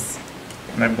responsibilities.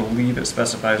 And I believe it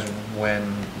specifies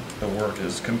when the work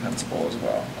is compensable as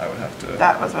well. I would have to.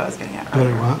 That was what I was getting at.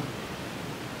 Better what?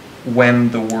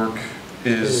 When the work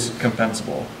is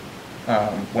compensable,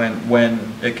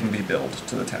 when it can be billed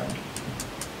to the town.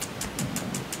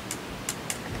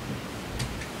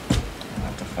 I'll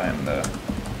have to find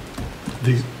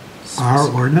Our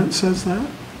ordinance says that?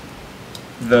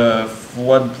 the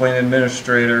floodplain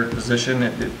administrator position.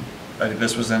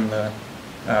 This was in the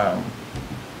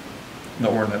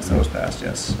ordinance that was passed.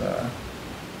 Yes. The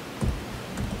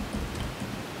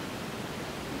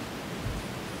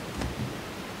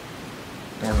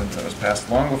ordinance that was passed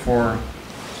long before.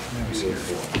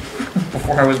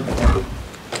 Before I was born.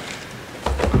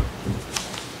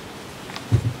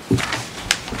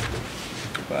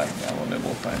 But yeah,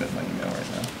 we'll find it in my email right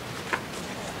now.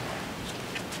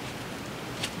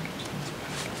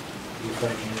 You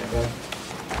finding it out?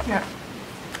 Yeah.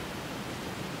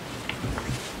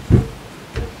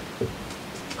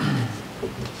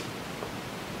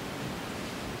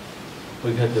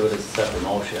 We could do it as a separate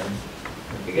motion.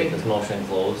 We could get this motion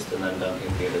closed and then Duncan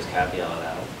can get his caveat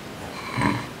out.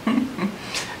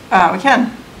 We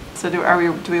can. So do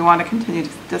we want to continue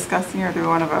discussing or do we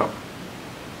want to vote?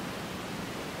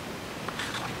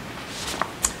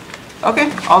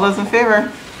 Okay, all those in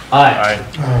favor? Aye.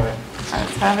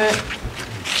 Let's have it.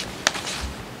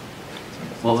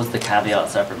 What was the caveat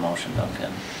separate motion,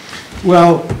 Duncan?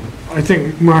 Well, I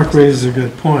think Mark raises a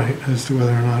good point as to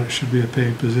whether or not it should be a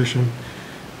paid position.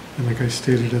 And like I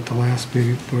stated at the last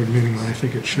board meeting, I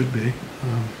think it should be.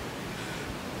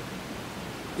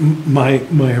 My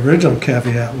original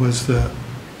caveat was that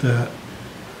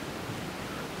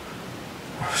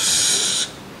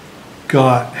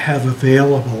Scott have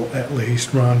available at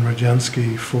least Ron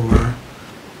Rajensky for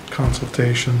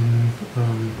consultation,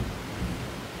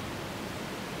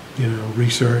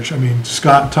 research. I mean,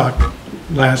 Scott talked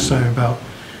last time about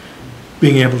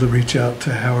being able to reach out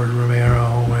to Howard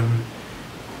Romero and,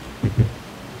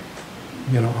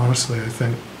 honestly, I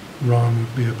think Ron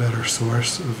would be a better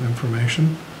source of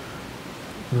information.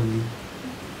 I'm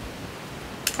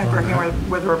working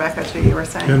with Rebecca too, you were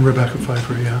saying. And Rebecca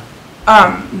Pfeiffer, yeah.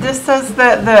 This says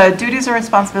that the duties and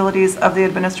responsibilities of the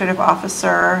administrative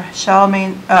officer shall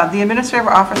maintain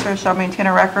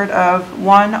a record of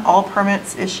 1, all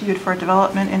permits issued for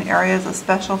development in areas of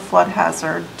special flood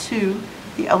hazard, 2,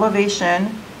 the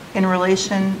elevation in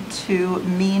relation to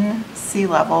mean sea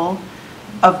level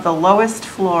of the lowest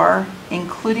floor,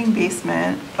 including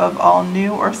basement, of all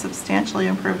new or substantially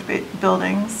improved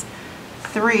buildings.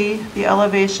 3, the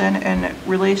elevation in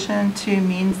relation to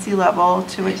mean sea level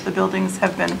to which the buildings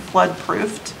have been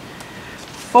flood-proofed.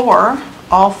 4,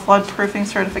 all flood-proofing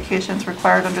certifications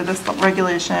required under this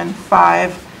regulation.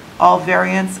 5, all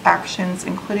variance actions,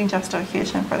 including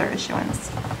justification for their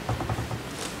issuance.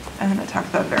 And then I talk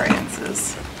about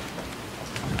variances.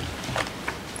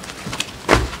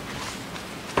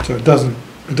 So it doesn't,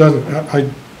 I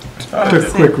took a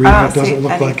quick read, it doesn't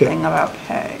look like it anything about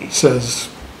pay. says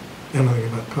anything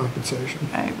about compensation.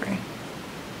 I agree.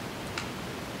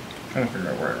 Trying to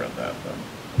figure out where I read that, but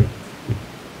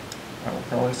I will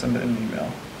probably send it in an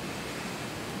email.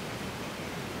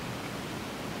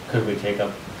 Could we take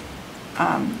up,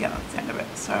 Yeah, that's the end of it.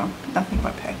 So nothing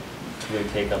but pay. could we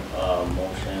take up a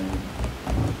motion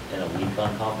in a week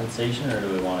on compensation, or do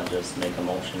we want to just make a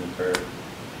motion for?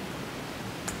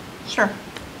 Sure.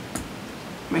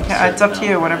 A It's up to certain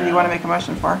you, amount whatever you now. want to make a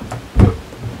motion for.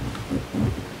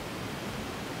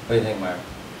 What do you think, Mark? A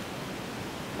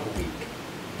week.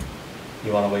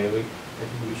 You want to wait a week? I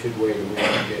think we should wait a week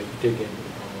and dig in a little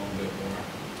bit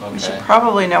more. We should Okay.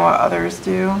 probably know what others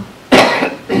do.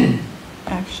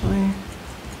 Actually,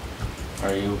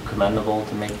 Are you commendable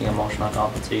to making a motion on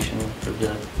compensation for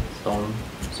the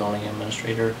zoning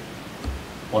administrator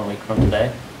 1 week from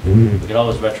today? We could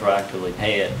always retroactively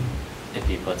pay it if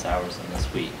he puts hours in this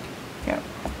week.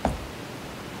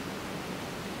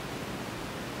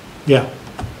 yeah.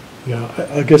 Yeah,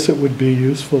 I guess it would be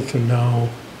useful to know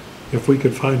if we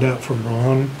could find out from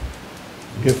Ron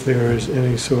if there is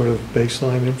any sort of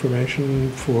baseline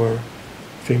information for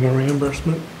FEMA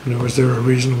reimbursement. Is there a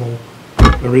reasonable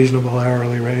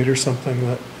hourly rate or something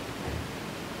that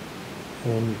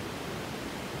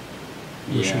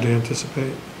we should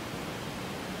anticipate?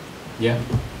 Yeah.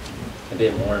 It'd be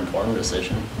a more informed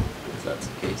decision, if that's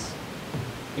the case.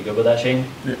 You good with that, Shane?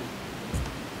 Yeah.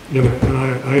 And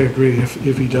I agree,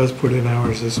 if he does put in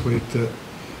hours this week, that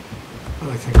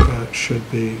I think that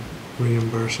should be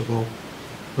reimbursable,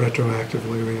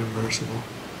 retroactively reimbursable.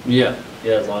 Yeah.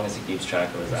 Yeah, as long as he keeps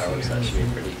track of his hours, that should be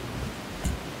pretty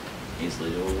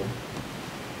easily doable.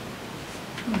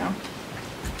 No.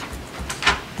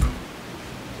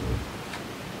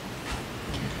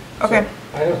 Okay. So,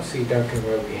 I don't see, Duncan,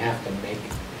 where we have to make,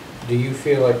 do you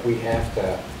feel like we have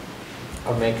to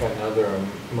make another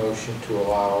motion to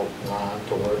allow Ron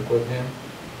to work with him?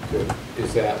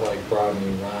 Is that like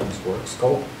broadening Ron's work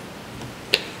scope?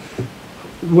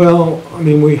 Well, I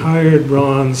mean, we hired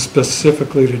Ron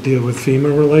specifically to deal with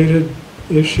FEMA-related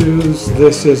issues.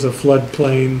 This is a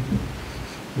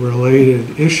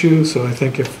floodplain-related issue, so I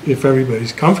think if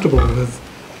everybody's comfortable with,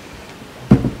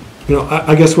 you know,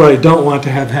 I guess what I don't want to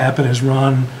have happen is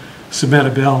Ron submit a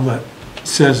bill that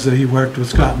says that he worked with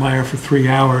Scott Meyer for 3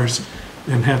 hours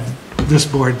and have this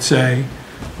board say,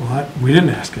 well, we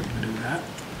didn't ask him to do that.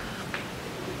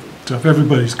 So if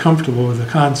everybody's comfortable with the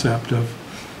concept of,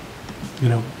 you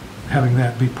know, having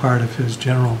that be part of his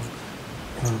general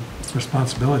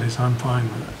responsibilities, I'm fine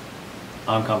with it.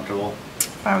 I'm comfortable.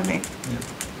 Fine with me. I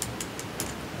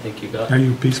think you got Are it.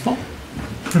 you peaceful?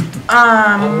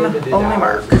 Unlimited Only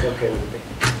hours Mark. is okay with me.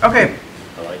 Okay,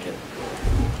 I like it.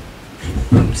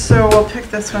 so we'll pick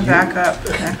this one back up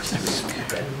next week.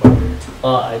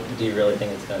 Well, do you really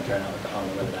think it's gonna turn out with the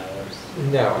unlimited hours?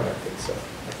 No, I don't think so. I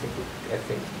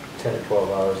think 10 or 12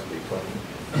 hours would be plenty.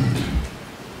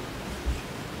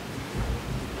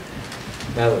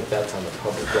 Now that that's on the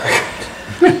public record.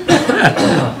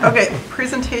 Okay,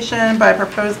 presentation by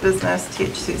proposed business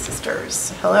THC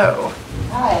Sisters. Hello.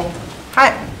 Hi,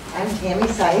 Hi. I'm Tammy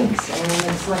Sykes, and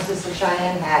this is my sister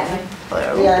Cheyenne Hatton.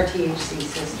 Hello. We are THC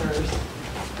Sisters,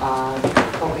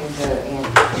 hoping to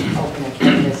open a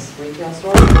cannabis retail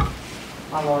store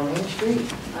on Lower Main Street.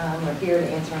 We're here to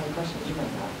answer any questions you might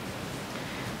have.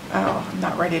 Oh, I'm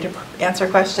not ready to answer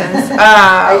questions.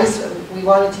 We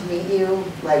wanted to meet you,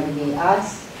 let you meet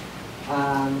us,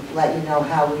 let you know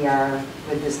how we are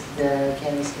with the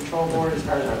Cannabis Control Board as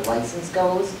far as our license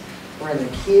goes. We're in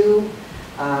the queue.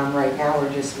 Right now,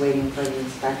 we're just waiting for the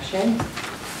inspection.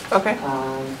 Okay.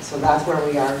 So that's where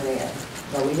we are there.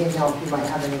 But we didn't know if you might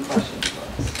have any questions for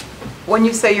us. When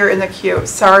you say you're in the queue,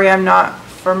 sorry, I'm not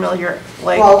familiar.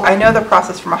 Like, Well- I know the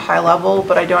process from a high level,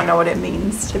 but I don't know what it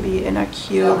means to be in a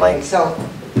queue. Okay, Like, so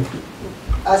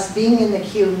us being in the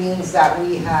queue means that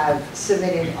we have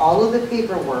submitted all of the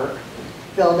paperwork,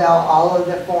 filled out all of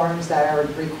the forms that are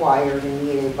required and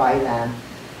needed by them.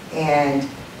 And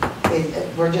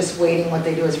we're just waiting, what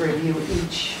they do is review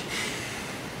each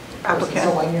person. applicant.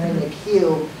 So when you're in the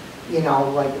queue, you know,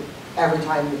 like every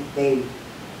time they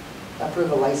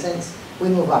approve a license, we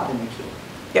move up in the queue.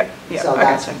 Yep, yep, So I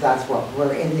gotcha. that's what,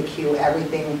 we're in the queue,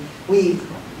 everything,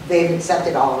 they've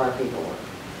accepted all of our paperwork.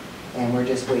 And we're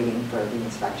just waiting for the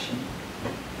inspection.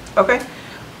 Okay.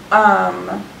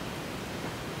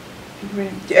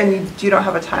 And you don't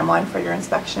have a timeline for your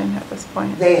inspection at this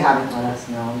point? They haven't let us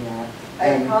know yet. It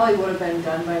And, probably would have been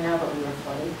done by now, but we were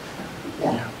flooded.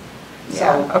 yeah. Yeah,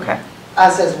 So, okay.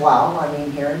 us as well, I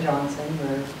mean, here in Johnson,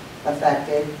 we're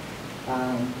affected,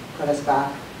 put us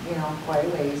back, you know, quite a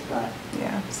ways, but.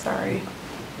 Yeah, sorry.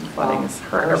 Flooding has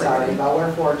hurt We're sorry, everybody. but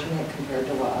we're fortunate compared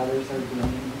to what others are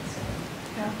dealing with, so.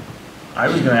 Yeah. I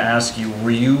was going to ask you, were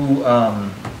you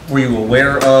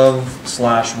aware of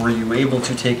 / were you able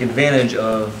to take advantage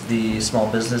of the Small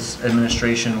Business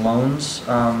Administration loans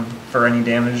for any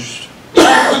damaged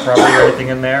property or anything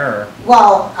in there? Or?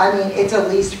 Well, I mean, it's a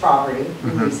leased property, we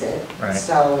Mhm. lease it. Right.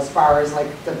 So as far as like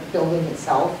the building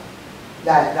itself,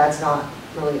 that's not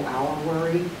really our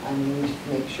worry. I mean, we just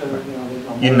make sure, you know, there's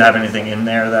no. You didn't have anything in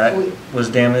there that was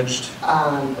damaged?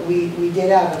 We did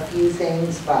have a few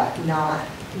things, but not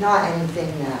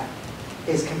anything that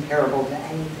is comparable to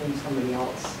anything somebody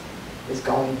else is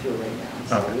going through right now.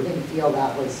 So Okay. we didn't feel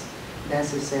that was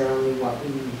necessarily what we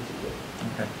needed to do.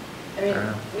 Okay. I mean, Fair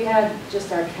enough. we had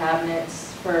just our cabinets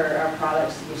for our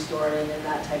products to be stored in and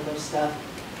that type of stuff.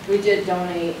 We did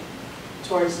donate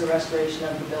towards the restoration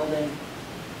of the building.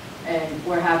 And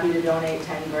we're happy to donate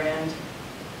 10 grand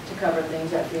to cover things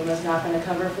that FEMA's not gonna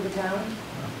cover for the town.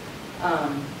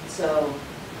 So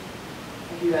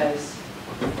if you guys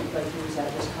would like to use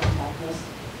that, just contact us.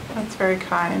 That's very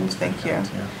kind, thank you.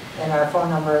 Yeah. And our phone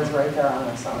number is right there on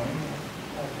the sign.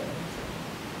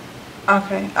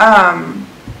 Okay,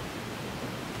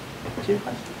 do you have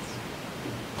questions?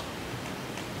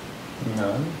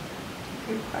 None?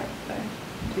 You're quiet today.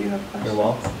 Do you have questions? You're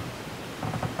welcome.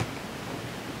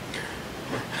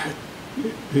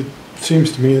 It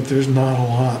seems to me that there's not a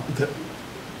lot that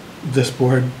this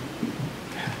board,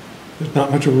 there's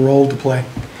not much of a role to play.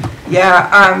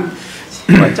 Yeah,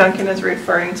 what Duncan is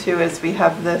referring to is we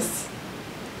have this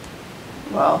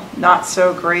well, not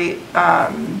so great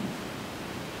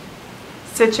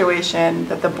situation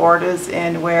that the board is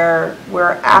in where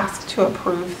we're asked to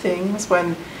approve things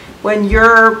when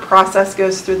your process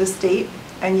goes through the state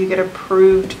and you get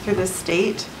approved through the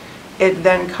state, it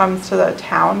then comes to the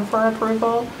town for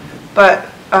approval. But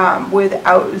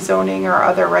without zoning or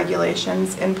other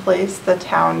regulations in place, the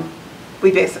town,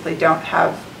 we basically don't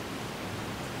have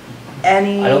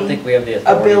any I don't think we have the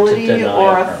ability authority to deny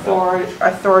or a permit.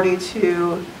 authority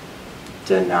to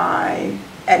deny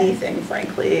anything,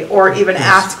 frankly, or even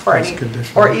ask for any,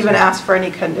 conditions. or even ask for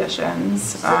any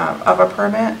conditions of a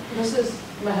permit. This is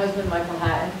my husband, Michael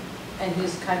Hatton, and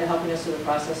he's kind of helping us through the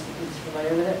process because he's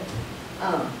familiar with it.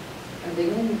 Are they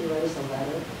going to need to write us a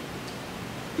letter?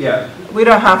 Yeah. We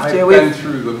don't have to. I've We've- been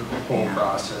through the whole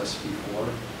process before,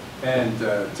 and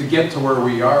to get to where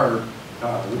we are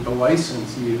with the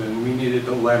license even, we needed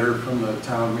a letter from the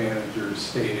town manager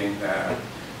stating that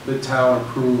the town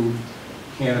approved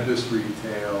cannabis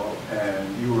retail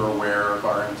and you were aware of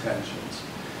our intentions.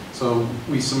 So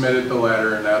we submitted the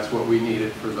letter, and that's what we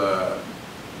needed for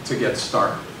to get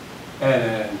started.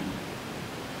 And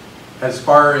as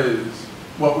far as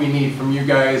what we need from you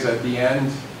guys at the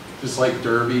end, just like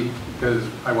Derby, because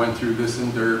I went through this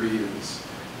in Derby, is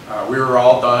we were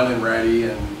all done and ready,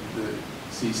 and the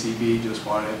CCB just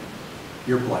wanted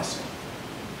your blessing,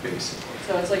 basically.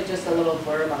 So it's like just a little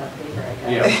blurb on a paper,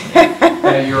 I Yeah, guess.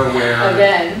 that you're aware.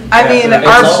 Again. I mean, that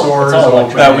our, the stores all open.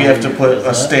 electronic. That we have to put Isn't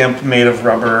a it? stamp made of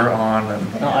rubber on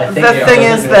and. No, I the think it thing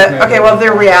doesn't- is that, okay, well,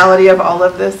 the reality of all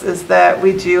of this is that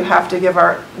we do have to give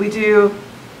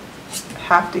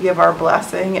our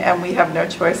blessing, and we have no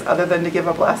choice other than to give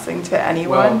a blessing to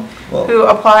anyone Well- who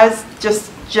applies.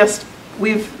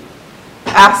 We've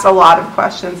asked a lot of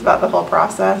questions about the whole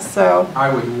process, so.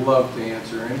 I would love to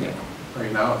answer any of them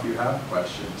right now if you have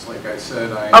questions. Like I said,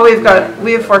 Oh,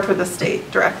 we've worked with the state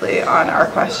directly on our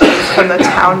questions from the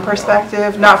town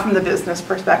perspective, not from the business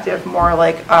perspective, more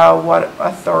like what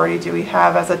authority do we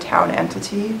have as a town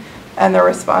entity? And the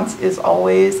response is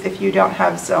always, if you don't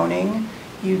have zoning,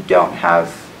 you don't have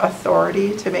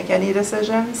authority to make any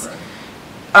decisions.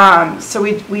 So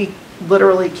we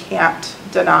literally can't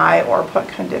deny or put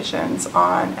conditions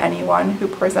on anyone who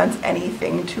presents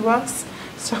anything to us.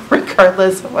 So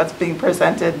regardless of what's being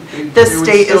presented, the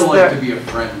state is They would still like to the, be a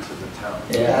friend to the town.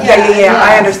 Yeah. yeah, I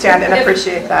Yes. understand and If-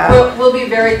 appreciate that. We'll be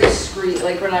very discreet,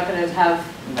 like we're not gonna have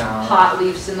pot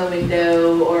leaves in the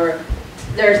window, or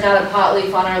there's not a pot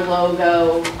leaf on our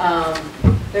logo.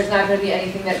 There's not gonna be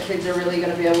anything that kids are really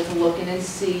gonna be able to look in and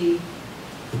see.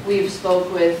 We've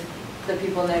spoke with the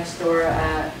people next door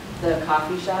at the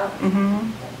coffee shop,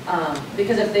 Mhm.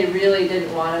 because if they really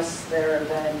didn't want us there,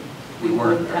 then we We weren't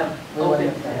wouldn't there. have We wouldn't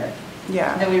opened have there.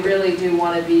 Yeah, And we really do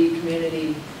want to be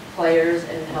community players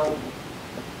and help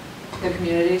the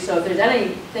community. So if there's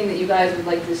anything that you guys would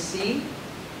like to see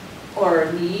or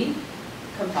need,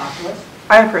 come talk to us.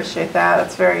 I appreciate that.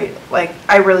 It's very,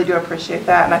 I really do appreciate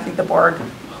that, and I think the board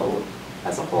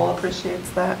as a whole appreciates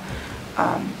that.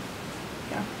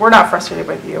 Yeah, we're not frustrated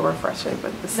with you, we're frustrated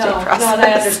with the state No, process. no, and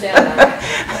I understand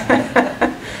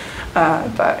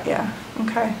that. But, yeah,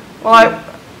 okay. Well,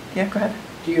 yeah, go ahead.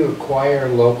 Do you acquire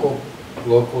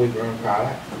locally grown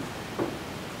product?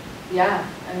 Yeah,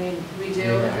 I mean, we do.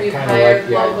 I We've kinda hired like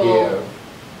the idea local,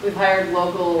 of, we've hired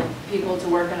local people to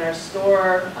work in our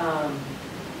store.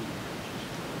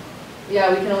 Yeah,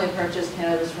 we can only purchase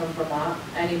cannabis from Vermont.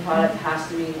 Any product has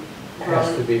to be has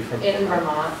to grown be from. in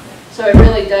Vermont. So it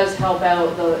really does help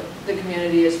out the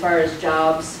community as far as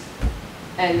jobs,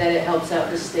 and then it helps out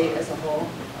the state as a whole.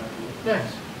 Nice.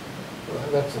 Well,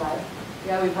 that's,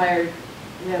 Yeah, we have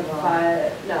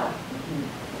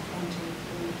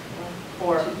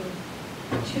 4.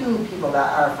 Two people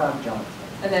that are from Johnson,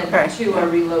 And then Okay. 2 are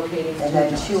relocating to and then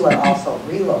Johnson. 2 are also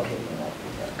relocating over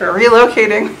there. They're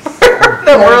relocating.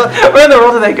 Where in the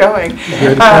world are they going? Where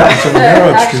the parents on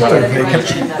Railroad Street Actually, are they're vacant.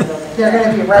 renting in that building. They're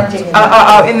gonna be renting in In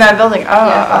that. that building,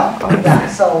 oh. Yeah,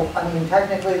 so, I mean,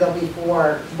 technically there'll be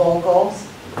 4 locals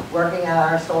working at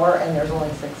our store, and there's only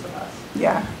 6 of us.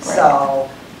 Yeah, right. So,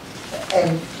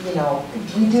 and, you know,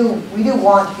 we do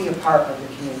want to be a part of the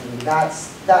community.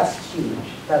 That's huge,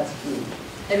 that's huge.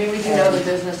 I mean, we do know the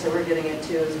business that we're getting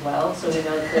into as well, so we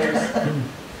know that there's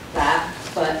that,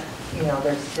 but You know,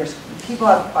 there's, people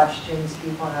have questions,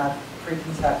 people have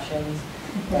preconceptions,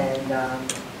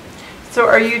 and, So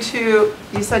are you two,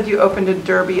 you said you opened in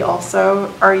Derby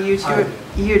also, are you I two,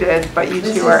 did. you did, but you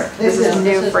This two is- are, this this is is-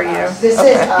 new this for is you? us. This is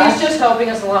Okay. us. he's just helping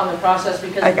us along the process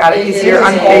because I got it. He's is your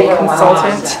an unpaid overwhelming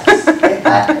consultant.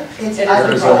 process. It's, It is I've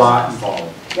there's been- a lot involved.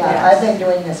 Yeah, I've been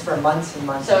doing this for months and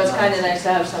months. So and it's kind of months. nice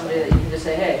to have somebody that you can just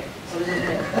say, hey, What does it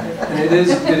mean? And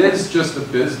it is just a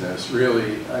business,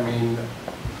 really. I mean,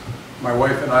 my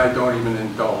wife and I don't even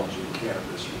indulge in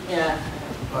cannabis use. Yeah.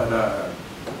 But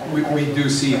we do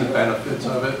see the benefits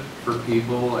of it for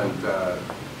people, and the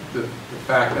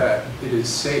fact that it is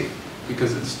safe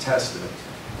because it's tested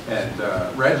and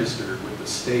registered with the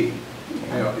state, you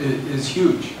know, is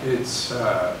huge. It's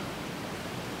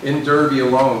in Derby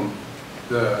alone,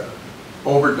 the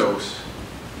overdose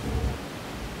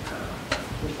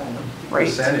Right,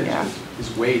 percentage yeah.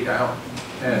 is way down,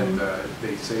 and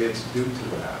they say it's due to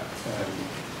that. And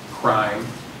crime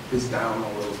is down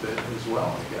a little bit as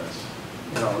well, I guess.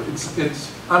 You know,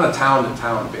 it's on a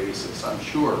town-to-town basis, I'm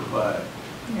sure, but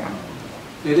Yeah.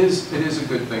 it is a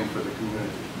good thing for the community.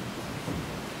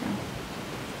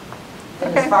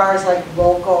 And as far as like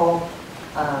local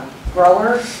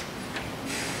growers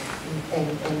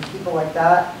and people like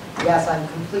that, yes, I'm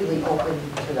completely open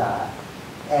to that.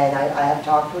 And I have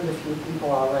talked with a few people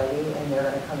already, and they're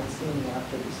gonna come and see me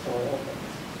after the store opens.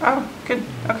 Oh, good,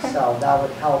 okay. So that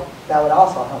would help, that would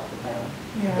also help the town,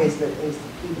 Yeah. is the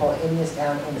people in this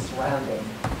town and the surrounding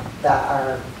that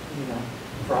are, you know,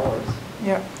 growers,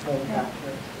 Yep.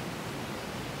 manufacturers.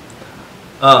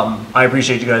 I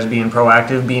appreciate you guys being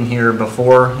proactive, being here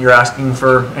before you're asking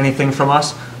for anything from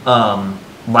us.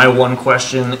 My one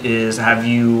question is, have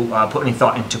you put any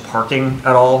thought into parking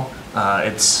at all?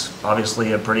 It's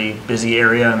obviously a pretty busy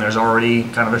area, and there's already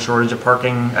kind of a shortage of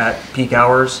parking at peak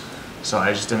hours. So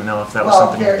I just didn't know if that was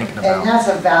something you're thinking And about. that's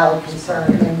a valid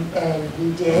concern, and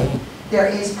we did. There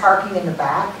is parking in the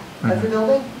back of the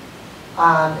building,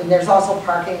 and there's also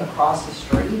parking across the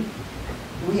street.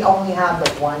 We only have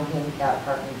the one handicap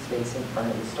parking space in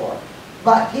front of the store.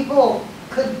 But people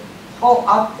could pull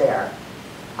up there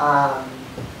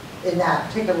in that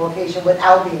particular location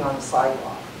without being on the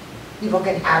sidewalk. People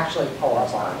can actually pull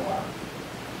up on it,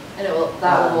 And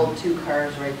that will hold 2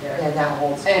 cars right there. and that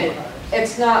holds 2 And cars.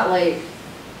 it's not like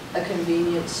a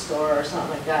convenience store or something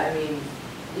like that. I mean,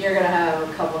 you're gonna have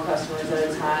a couple customers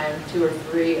at a time, 2 or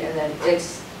 3, and then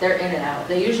they're in and out.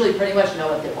 They usually pretty much know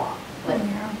what they want. Like,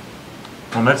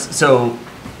 So,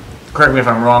 correct me if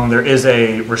I'm wrong, there is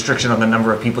a restriction on the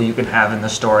number of people you can have in the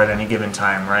store at any given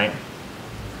time, right?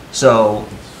 So,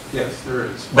 Yes, there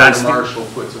is. Fire That's the- marshal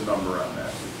puts a number on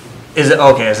that. is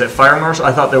it fire marshal?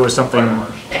 I thought there was something. Fire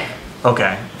marshal.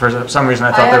 Okay, for some reason I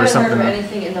I thought there was haven't something. heard of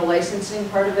anything in the licensing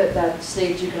part of it that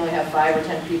states you can only have 5 or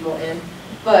 10 people in,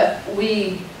 but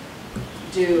we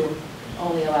do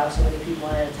only allow so many people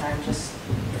in at a time, just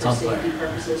for Sounds safety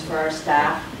purposes for our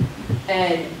staff.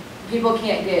 And people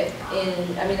can't get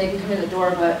in, I mean, they can come in the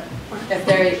door, but if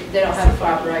they don't have a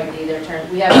proper ID, they're turned,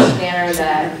 we have a scanner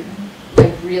that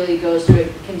like really goes through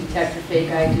it, can detect a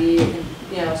fake ID, it can,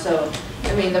 you know, so,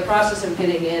 I mean, the process of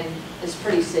getting in is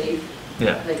pretty safe.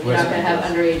 Yeah. Like, you're not gonna have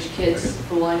underage kids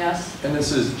fooling us. And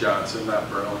this is Johnson, not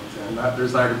Burlington.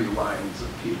 There's not going to be lines of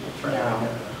people trying to No. get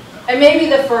it. And maybe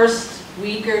the first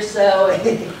week or so,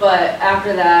 but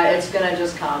after that, it's gonna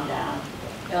just calm down.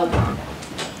 It'll calm down.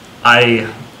 I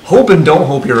hope and don't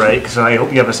hope you're right, because I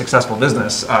hope you have a successful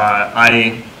business.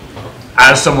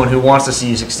 As someone who wants to see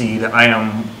you succeed, I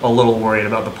am a little worried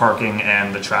about the parking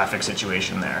and the traffic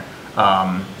situation there.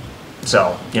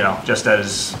 So, you know, just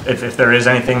as if there is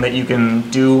anything that you can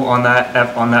do on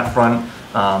that front,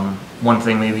 one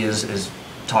thing maybe is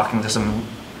talking to some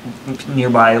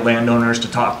nearby landowners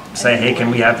to say, hey, can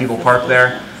we have people park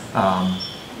there?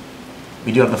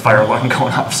 We do have the fire alarm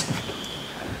going off.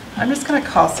 I'm just gonna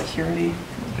call security.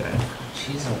 Okay.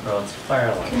 Jeez, bro, it's fire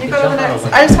alarm. Can you go to the next?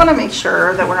 I just wanna make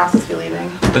sure that we're not supposed to be leaving.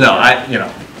 But no,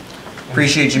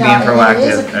 appreciate you No, being and it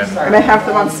is a proactive. concern. And I have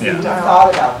them on We speed dial.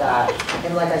 thought about that,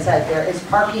 and like I said, there is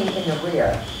parking in the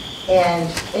rear. And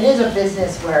it is a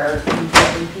business where we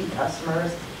get repeat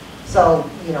customers, so,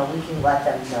 you know, we can let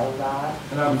them know that.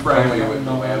 And I'm friendly with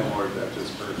the landlord that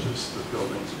just purchased the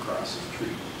buildings across the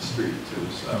street too,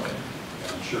 so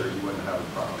I'm sure you wouldn't have a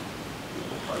problem with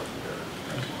people parking there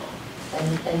as well.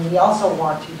 And we also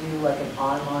want to do like an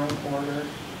online order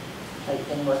type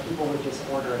thing where people would just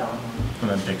order it online. And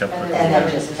then picked up. And quickly. then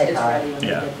it's just pick up. ready when they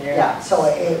Yeah. get there. Yeah, so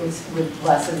it would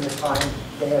lessen the time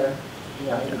there, you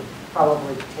know, you'd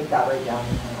probably take that right down.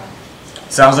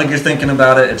 Sounds like you're thinking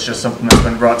about it. It's just something that's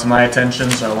been brought to my attention,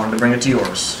 so I wanted to bring it to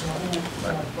yours.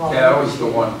 Well, Yeah, that was the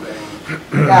one thing.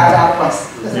 that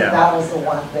Yeah. was the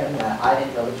one thing that I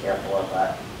didn't really care for,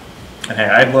 but. And hey,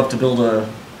 I'd love to build a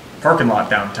parking lot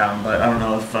downtown, but I don't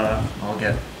know if I'll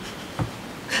get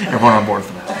everyone on board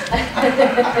for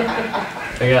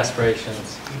that. Big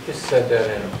aspirations. You just said that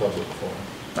in a public forum.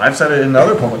 I've said it in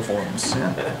other public forums.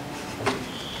 Yeah.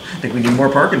 I think we need more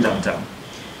parking downtown.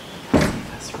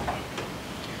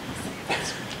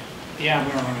 Yeah,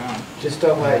 we were running on. Just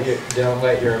don't let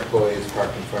your employees park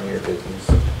in front of your business.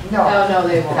 No, No,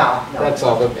 they won't. no, no. That's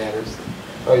all that matters.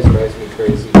 Always drives me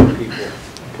crazy when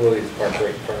employees park right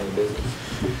in front of the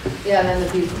business. Yeah, and then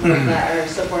the people that are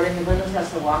supporting the business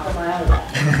has to walk a mile of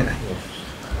that. Yeah.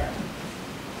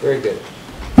 Very good.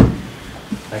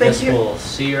 I Thank guess you. we'll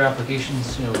see your application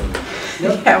soon.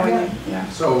 Yeah, yeah.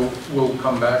 So we'll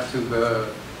come back to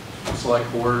the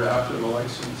select board after the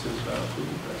license is approved.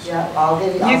 Yeah, I'll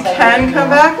give you. I'll You send can you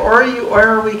come an back,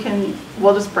 or we can,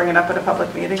 we'll just bring it up at a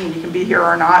public meeting, and you can be here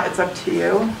or not, it's up to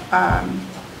you. Up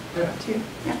to you,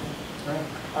 yeah. email.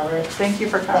 All right, Thank you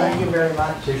for thank you coming. very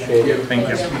much. Appreciate it. Thank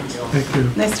you. Thank you.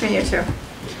 Nice to meet you too.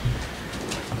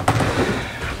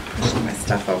 Pushing my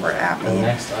stuff over at The me.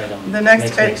 next item The next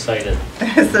makes me i- excited.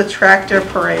 Is the tractor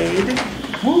parade.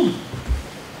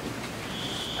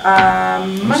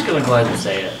 I'm just gonna go ahead and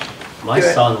say it. My Do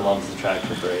it. son loves the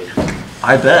tractor parade.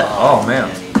 I bet. Oh, man.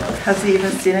 And he does. Has he even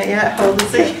seen it yet? How old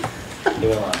is he? He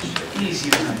went last year. Easy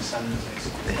with my son in high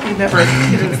school.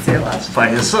 He didn't see it last By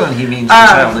his son, he means Um, the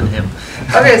child in him.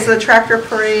 Okay, so the tractor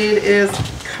parade is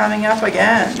coming up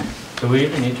again. Do we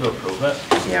even need to approve it?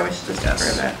 Yeah, we should just Yes.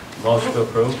 approve it. Motion to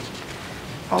approve?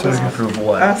 All those, Approve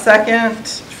what? second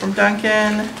from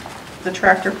Duncan, the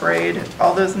tractor parade.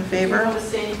 All those in Do you favor? want to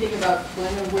say anything about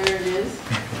when or where it is?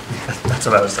 That's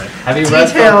what I was saying. Have you read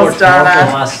Details, Front Porch Forum for Donna.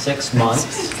 the last 6 months?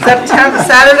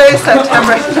 Saturday,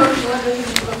 September,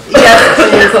 yes,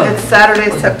 please, it's Saturday,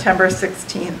 September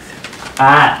 16th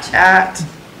at,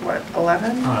 what,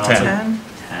 11? Oh, 10?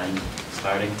 10,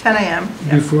 starting. 10 a.m.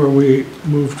 Yeah. Before we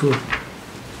move to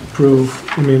approve,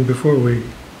 before we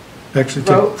actually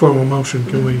take Vote. formal motion,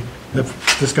 can we have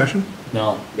discussion?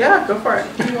 No. Yeah, go for it.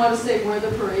 Do you want to say where the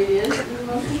parade is in the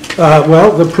motion?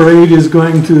 Well, the parade is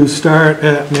going to start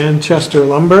at Manchester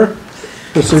Lumber,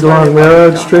 proceed along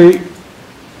Railroad Street,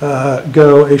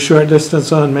 go a short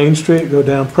distance on Main Street, go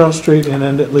down Pearl Street, and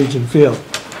end at Legion Field.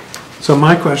 So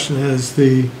my question is,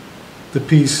 the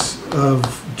piece of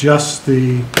just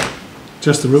the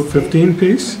Route 15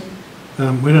 piece?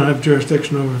 We don't have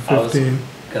jurisdiction over I was 15.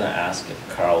 gonna ask if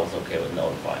Carl was okay with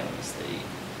notifying us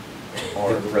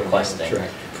or requesting.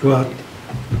 Well,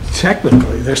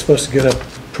 technically, they're supposed to get a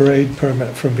parade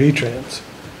permit from V-Trans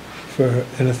for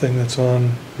anything that's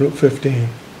on Route 15.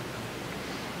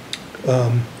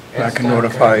 I can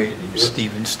notify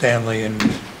Stephen Stanley and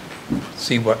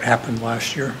see what happened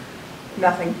last year.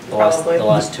 Nothing, The last, probably. the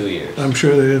last 2 years. I'm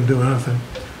sure they didn't do anything.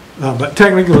 But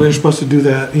technically, they're supposed to do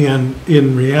that, and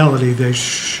in reality, there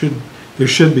should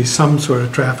be some sort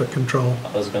of traffic control.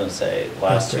 I was gonna say,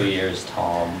 last Okay. 2 years,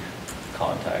 Tom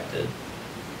contacted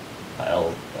I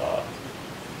don't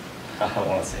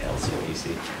wanna say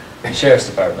LCPC, Sheriff's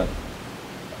Department,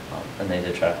 and they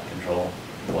did traffic control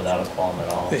without a qualm at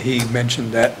all. He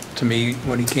mentioned that to me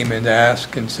when he came in to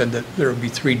ask and said that there would be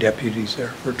 3 deputies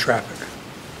there for traffic.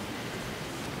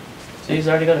 So he's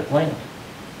already got it planned.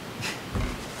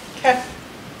 Okay.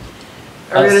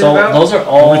 Are we ready to So vote? those are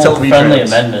all Only till we friendly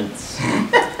trans. amendments.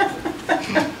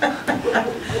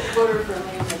 Voter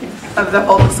friendly amendments. Of the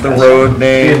whole The discussion. road The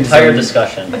names. entire and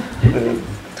discussion. the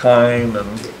time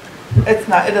and. It's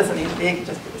not, it doesn't need to be, it can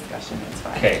just be discussion, it's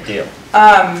fine. Okay, deal.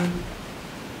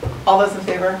 All those in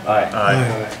favor? Alright,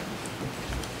 Aye.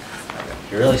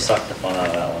 you really sucked the fun out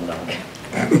of that one, though.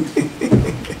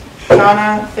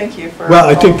 Donna, thank you for. Well,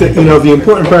 I think that, the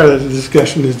important part of the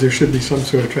discussion is there should be some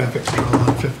sort of traffic control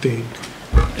on 15.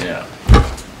 Yeah.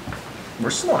 We're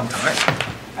still on time.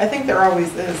 I think there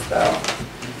always is, though.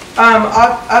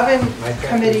 Oven My tractor's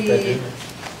committee bedroom.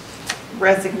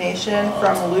 resignation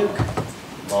from Luke.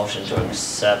 Motion to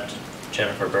accept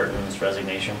Jennifer Burton's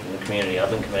resignation from the Community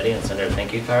Oven Committee and send her a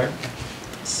thank you card.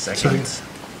 Second.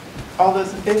 All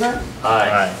those in favor?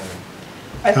 Aye.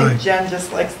 I Aye. think Jen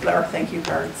just likes our thank you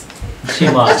cards. She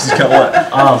must. She's got what?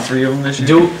 3 of them this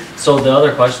year? So the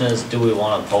other question is, do we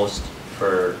want to post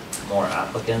for more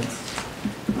applicants?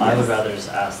 I would rather just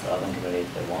ask the Oven Committee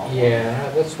if they want one. Yeah,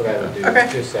 that's what I would do, Okay.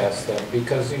 just ask them,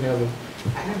 because, I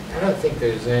don't think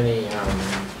there's any,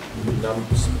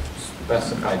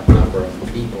 specified number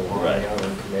of people on Right. the other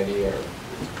committee or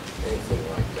anything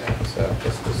like that, so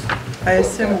just. I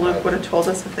assume Luke would have told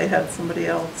us if they had somebody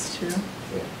else too.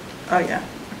 Yeah. Oh, yeah,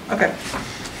 okay.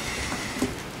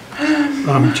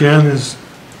 Jen has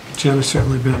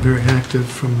certainly been very active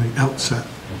from the outset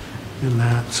in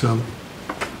that, so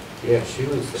Yeah, she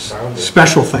was the founder.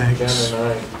 special thanks, Jen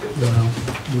and I did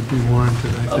that. would be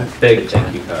warranted, I A think. big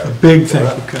thank you A card. big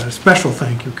thank you card, a special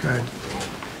thank you card.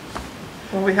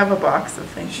 Well, we have a box of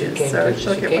thank She yous, came so to,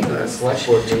 she'll she get came one to of the those. select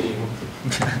board meeting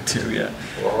Too, yeah.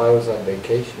 while I was on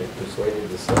vacation and persuaded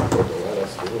the select board to let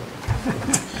us do it.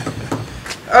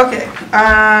 Okay,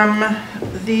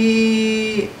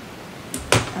 these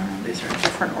are in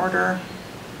different order.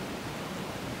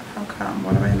 How come?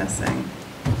 What am I missing?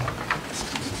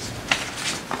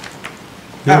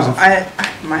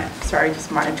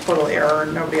 Just my total error,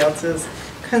 nobody else's.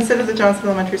 Consider the Johnson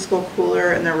Elementary School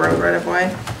cooler in the road right of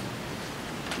way.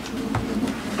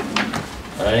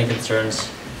 Are there any concerns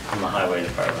from the highway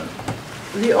department?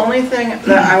 The only thing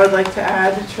that I would like to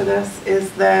add to this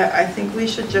is that I think we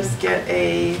should just get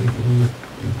a,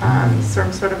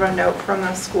 some sort of a note from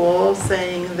the school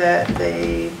saying that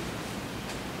they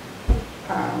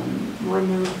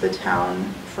remove the town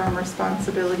from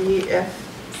responsibility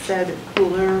if said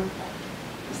cooler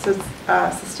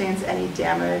sustains any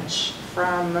damage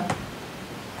from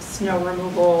snow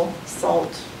removal,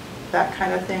 salt, that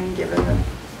kind of thing,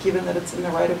 given that it's in the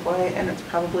right of way and it's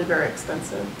probably very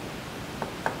expensive.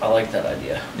 I like that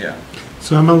idea. Yeah.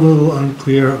 So I'm a little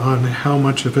unclear on how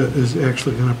much of it is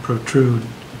actually going to protrude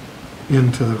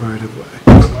into the right of way.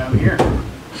 That's why I'm here.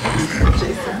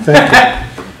 Jason? Thank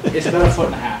you. It's about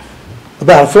 1.5 feet.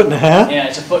 About 1.5 feet? Yeah,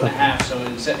 it's 1.5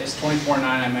 feet, so it's 24.9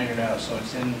 I measured out, so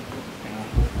it's in,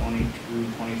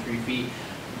 22, 23 feet.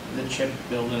 The chip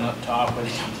building up top where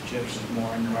they dump the chips is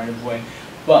more in the right of way.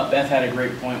 But Beth had a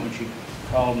great point when she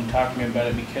called and talked to me about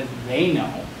it, because they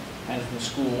know, as the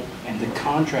school, and the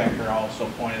contractor also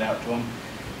pointed out to them,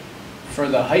 for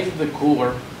the height of the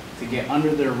cooler, to get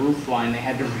under their roof line, they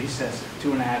had to recess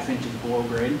 2.5 inches below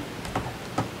grade.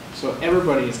 So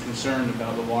everybody is concerned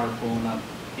about the water pooling up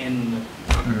in the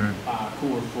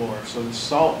cooler floor. So the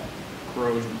salt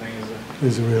corrosion thing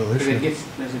Is a real because issue.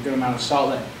 there's a good amount of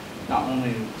salt that not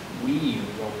only we use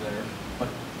over there, but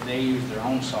they use their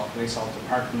own salt. They salt the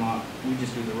parking lot. We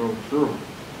just do the road through,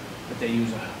 but they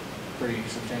use a pretty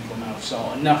substantial amount of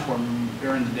salt. Enough where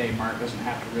during the day, Mark doesn't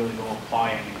have to really go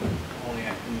apply anything. Only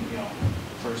at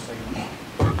first thing in the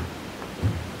morning.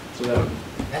 So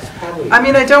That's probably. I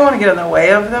mean, I don't want to get in the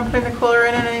way of them putting the cooler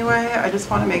in any way. I just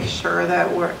want to make sure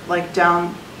that we're like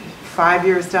 5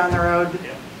 years down the road,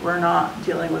 we're not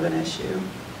dealing with an issue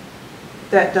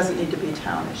that doesn't need to be a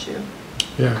town issue.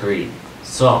 Yeah. Agreed.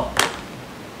 So,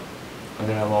 I'm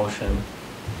gonna motion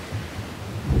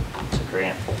to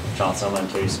grant Johnson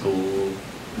Elementary School,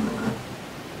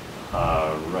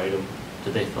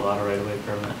 did they fill out a right-of-way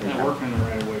permit? they're working on the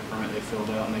right-of-way permit they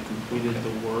filled out, and they completed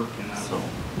the work, and So,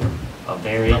 a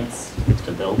variance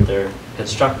to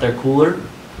construct their cooler,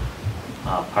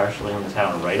 partially in the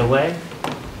town right-of-way,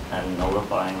 and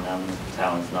notifying them the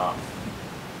town is not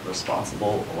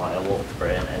responsible, liable, or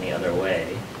in any other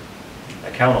way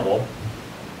accountable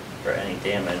for any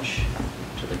damage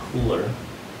to the cooler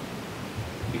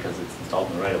because it's installed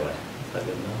in the right-of-way. Is that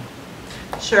good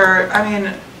enough? Sure, I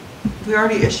mean, we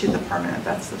already issued the permit,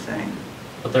 that's the thing.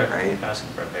 But they're Right. asking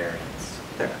for a variance.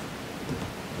 There.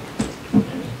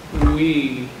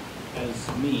 we, as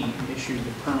me, issued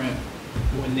the permit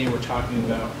when they were talking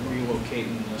about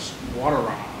relocating this water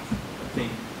runoff. They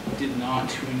did not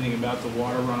do anything about the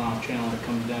water runoff channel that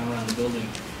comes down around the building,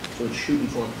 so it's shooting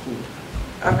for the pool.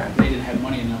 Okay. They didn't have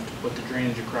money enough to put the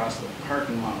drainage across the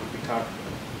parking lot like we talked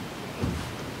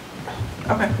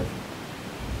about. Okay.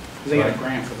 They got a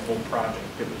grant for the whole project.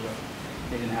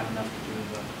 They didn't have enough to do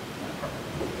that part.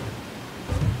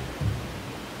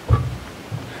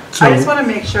 I just want to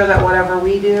make sure that whatever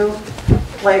we do,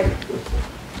 like,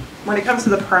 when it comes to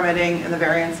the permitting and the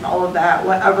variance and all of that,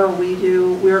 whatever we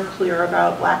do, we're clear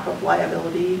about lack of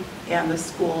liability, and the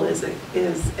school is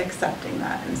accepting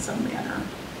that in some manner.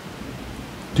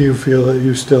 Do you feel that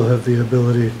you still have the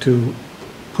ability to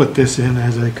put this in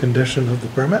as a condition of the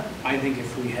permit? I think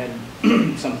if we had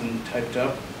something typed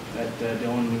up, that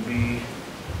Dylan would be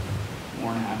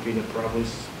more than happy to probably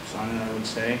sign it, I would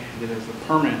say. Because the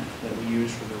permit that we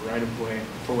use for the right-of-way,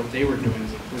 for what they were doing,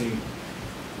 is a pretty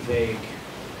vague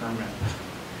permit.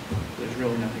 There's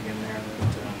really nothing in there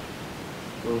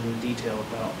that goes into detail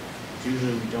about.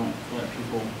 Usually we don't let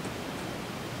people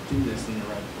do this in the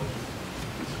right-of-way.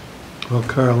 Well,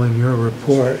 Carl, in your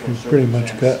report, you've pretty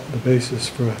much got the basis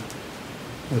for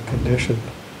a condition.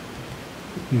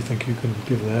 You think you can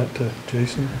give that to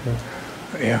Jason?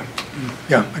 Yeah,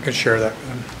 I could share that with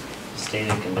them.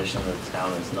 Stated condition that the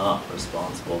town is not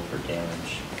responsible for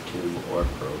damage to or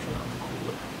corrosion on the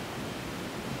cooler.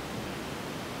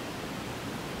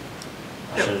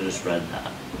 I should have just read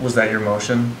that. Was that your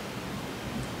motion?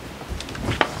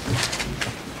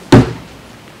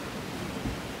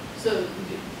 So,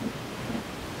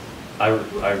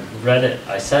 I read it,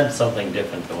 I said something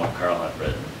different than what Carl had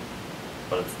written,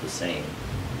 but it's the same.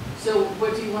 so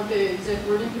what do you want the exact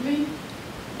wording to be?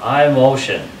 I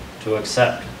motion to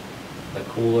accept the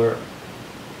cooler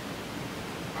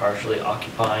partially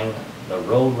occupying the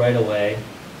road right away.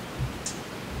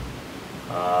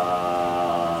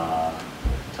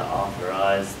 To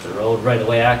authorize the road right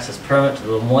away access permit to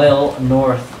the Moyle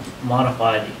North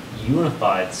Modified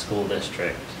Unified School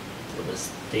District with a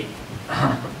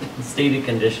stated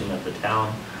condition that the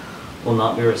town will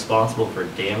not be responsible for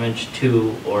damage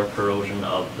to or corrosion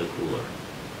of the cooler.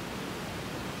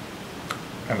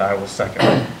 And I will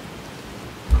second.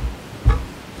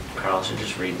 Carl should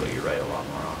just read what you write a lot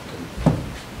more often.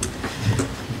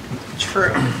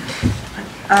 True.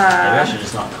 Maybe I should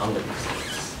just not come to these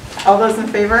things. All those in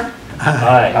favor?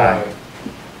 Aye. I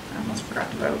almost forgot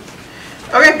to vote.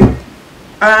 Okay.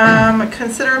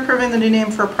 Consider approving the new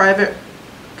name for a private,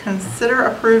 consider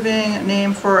approving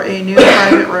name for a new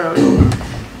private road.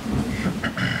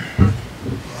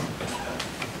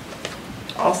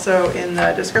 Also in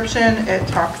the description, it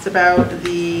talks about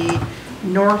the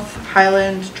North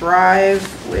Highland Drive,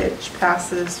 which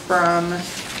passes from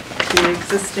the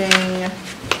existing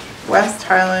West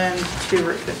Highland to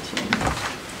Route 15.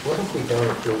 What if we don't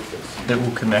approve this? It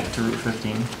will connect to Route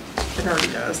 15. It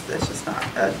already does, it's just not,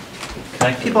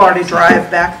 Connected. people already drive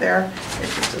back there, it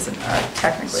just isn't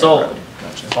technically a So, road.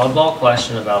 oddball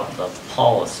question about the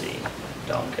policy,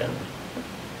 Duncan.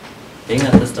 Being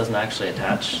that this doesn't actually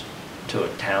attach to a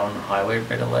town highway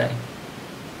right away,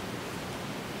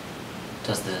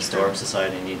 does the Historic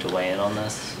Society need to weigh in on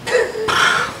this?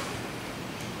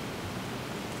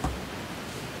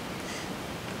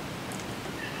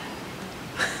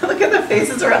 Look at the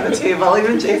faces around the table,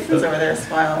 even Jason's over there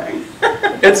smiling.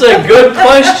 It's a good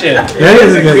question. That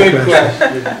is a good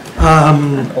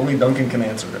question. Only Duncan can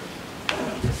answer it.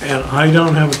 And I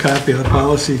don't have a copy of the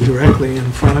policy directly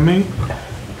in front of me.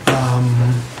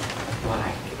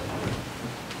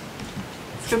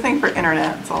 It's a good thing for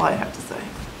internet, that's all I have to say.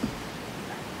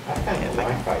 I find the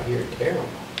Wi-Fi here terrible.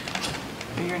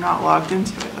 But you're not logged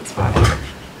into it, that's why.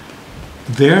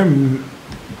 They're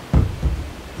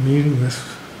meeting this,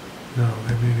 no,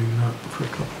 they're meeting not for a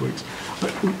couple of weeks.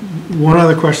 But one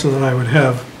other question that I would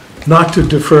have, not to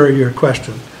defer your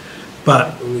question,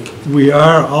 but we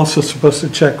are also supposed to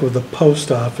check with the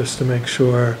post office to make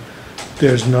sure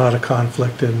there's not a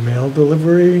conflict in mail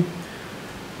delivery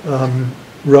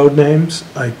road names.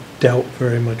 I doubt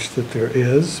very much that there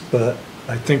is, but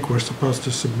I think we're supposed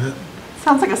to submit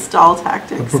Sounds like a stall a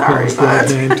tactic, sorry, proposed road but.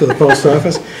 name to the post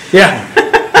office. Yeah,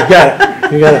 you got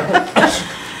it, you got it.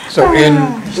 So in,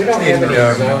 We don't have any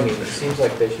in, zoning, it seems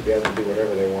like they should be able to do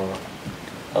whatever they want.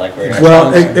 I like where you're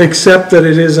Well, except that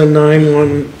it is a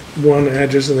 911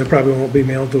 address and there probably won't be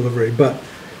mail delivery, but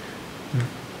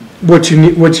what you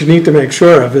need to make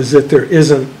sure of is that there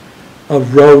isn't a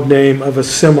road name of a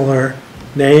similar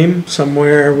name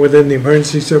somewhere within the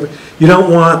emergency service. You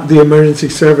don't want the emergency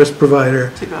service provider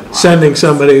To go to the sending office.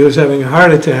 somebody who's having a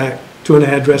heart attack to an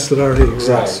address that already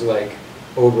exists. Right, like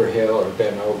Oberhill or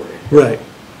Ben Oberhill, Right.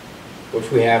 which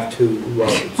we have two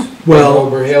roads. Well-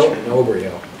 Ben Oberhill and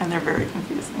Oberhill. And they're very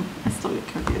confusing, I still get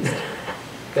confused.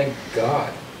 Thank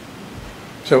God.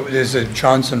 so does the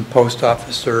Johnson Post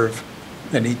Office serve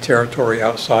any territory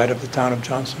outside of the town of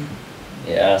Johnson?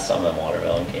 Yeah, some in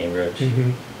Waterville and Cambridge.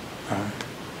 Mhm.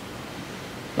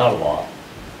 Not a lot.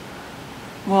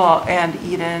 Well, and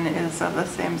Eden is of the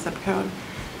same zip code.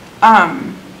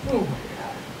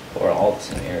 Or all the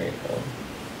same area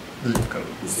code. Zip code.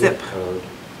 Zip. Code,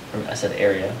 I said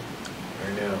area.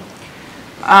 I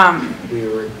know. We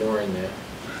were ignoring that.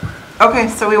 Okay,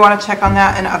 so we want to check on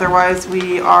that, and otherwise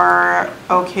we are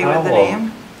okay with the I will.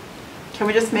 name? Can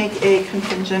we just make a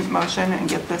contingent motion and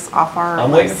get this off our list?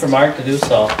 I'm waiting for Mark to do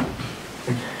so.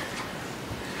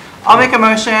 I'll make a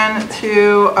motion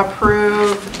to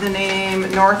approve the name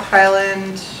North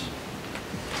Highland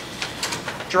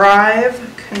Drive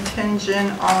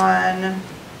contingent on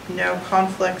no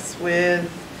conflicts with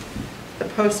the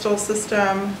postal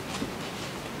system,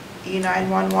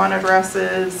 E911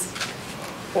 addresses,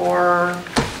 or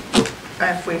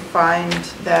if we find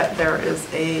that there is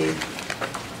a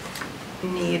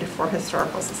need for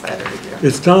historical society review.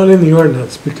 It's not in the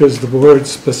ordinance because the board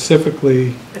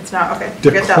specifically It's not, okay,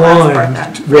 forget that last part then.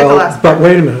 declined, Forget the well, last but part.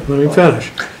 wait a minute, let me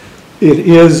finish.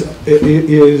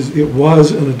 It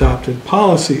was an adopted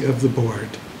policy of the board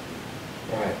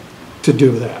Right. to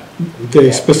do that. They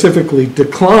Yeah. specifically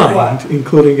declined,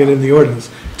 including it in the ordinance,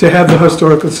 to have the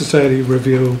Historical Society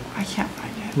review I can't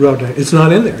find it. road name. It's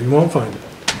not in there, you won't find it.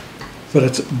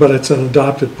 But it's an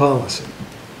adopted policy.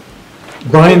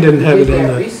 Brian didn't have We it did in that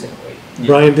there. recently.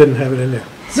 Brian didn't have it in there.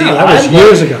 See, No, that was I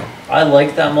years like- ago. I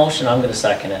like that motion, I'm gonna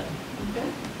second it.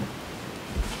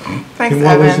 Thanks, And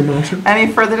what was the Evan. motion?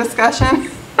 Any further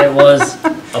discussion? It was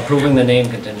approving the name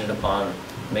contingent upon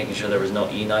making sure there was no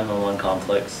E911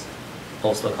 conflicts,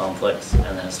 postal conflicts,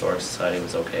 and the Historic Society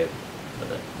was okay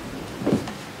with it.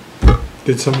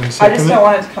 Did someone I second just it? don't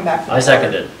want it to come back to the I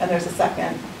seconded board, it. and there's a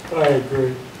second. I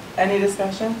agree. Any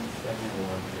discussion? Second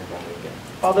one, hear about it again.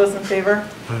 All those in favor?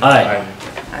 Aye.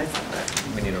 I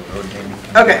said We need a road name.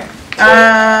 it. Okay.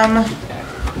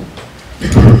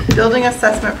 Building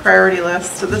assessment priority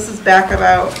list. So this is back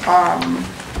about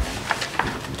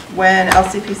when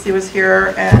LCPC was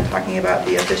here and talking about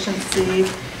the efficiency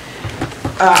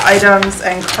items,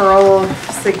 and Carl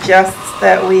suggests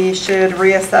that we should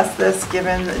reassess this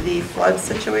given the flood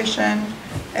situation.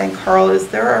 And Carl, is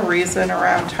there a reason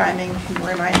around timing? Can you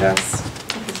remind us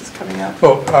if this is coming up?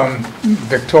 Well,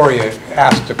 Victoria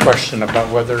asked a question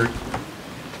about whether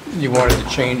you wanted to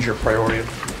change your priority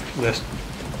list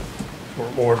or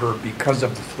order because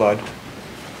of the flood.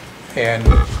 And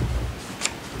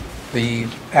the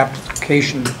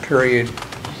application period,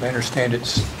 as I understand it,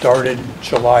 started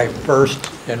July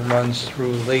 1st and runs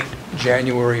through late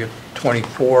January of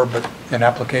 '24, and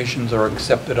applications are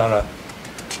accepted on a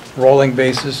rolling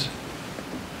basis.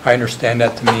 I understand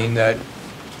that to mean that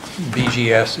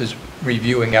BGS is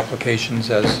reviewing applications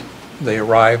as they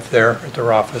arrive there at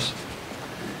their office.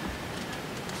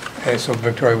 And so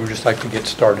Victoria would just like to get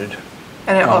started.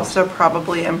 And it also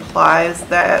probably implies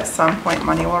that at some point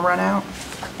money will run out.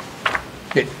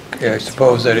 I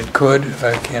suppose that it could.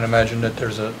 I can't imagine that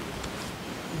there's a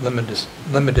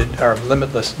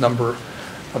limitless number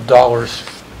of dollars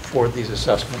for these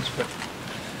assessments, but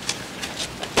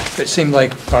it seemed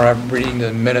like, when I'm reading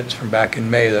the minutes from back in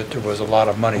May, that there was a lot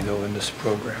of money though in this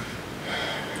program.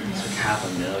 It's like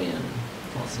 $500,000,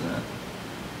 wasn't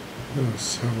it? It was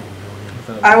several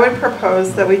million. I would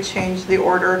propose that we change the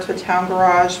order to Town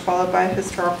Garage followed by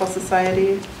Historical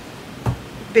Society.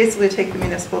 Basically take the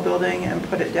municipal building and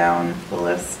put it down the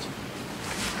list,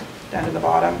 down to the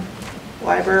bottom.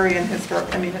 Library and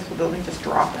municipal building just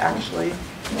drop actually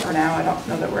for now. I don't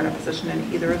know that we're in a position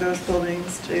in either of those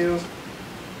buildings to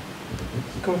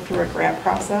go through a grant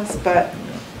process, but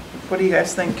what do you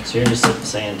guys think? So you're just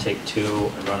saying take 2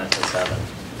 and run it to 7?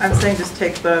 I'm saying just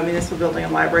take the municipal building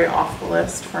and library off the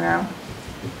list for now.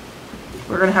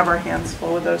 We're gonna have our hands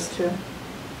full with those two.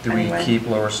 Do Anyway. we keep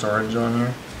lower storage on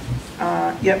here?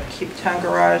 Yep, keep Town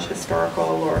Garage, Historical,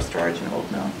 Lower Storage, and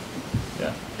Old Mill.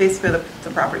 Yeah. Basically the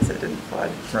properties that didn't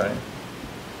flood. Right.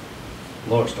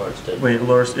 Lower storage did. Wait,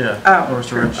 lower, yeah. Oh, Lower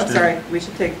storage. oh, did- sorry, we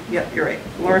should take, yep, you're right.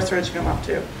 Lower Storage can come up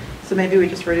too. So maybe we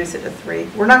just reduce it to 3.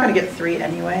 We're not gonna get 3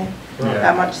 anyway. Yeah.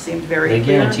 That much seemed very They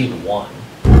clear. guaranteed 1.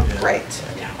 Yeah. Right.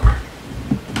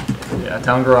 Yeah,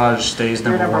 Town Garage stays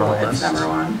You're number 1 on the It's list. number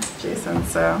 1, Jason,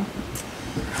 so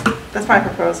that's my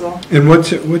proposal. And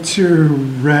what's your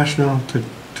rationale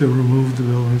to remove the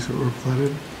buildings that were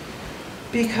flooded?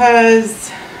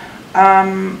 Because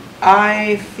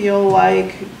I feel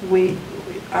like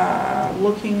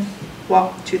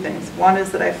well, 2 things. One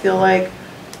is that I feel like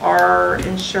our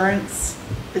insurance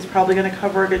is probably going to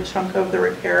cover a good chunk of the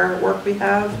repair work we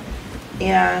have.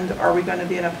 And are we going to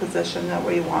be in a position that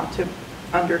we want to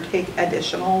undertake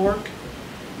additional work?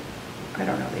 I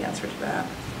don't know the answer to that.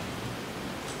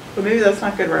 But maybe that's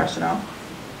not good rationale.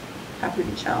 Happy to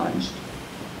be challenged.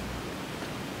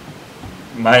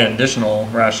 My additional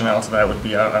rationale to that would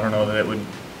be, I don't know that it would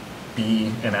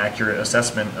be an accurate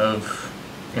assessment of,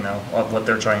 of what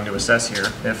they're trying to assess here.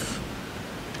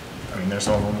 There's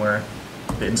some of them where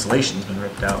the insulation's been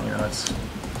ripped out,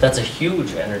 That's a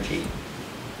huge energy.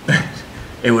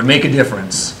 it would make a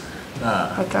difference.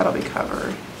 But that'll be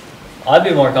covered. I'd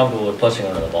be more comfortable with pushing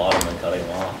them to the bottom and cutting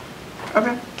them off.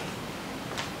 Okay.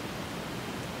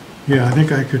 Yeah, I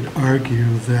think I could argue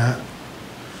that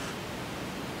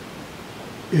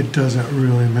it doesn't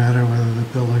really matter whether the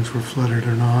buildings were flooded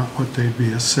or not. What they'd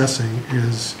be assessing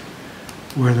is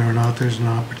whether or not there's an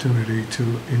opportunity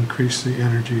to increase the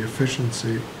energy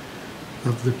efficiency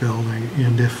of the building.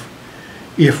 And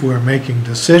if we're making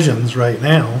decisions right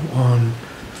now on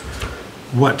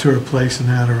what to replace and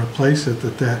how to replace it,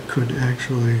 that could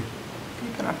actually Be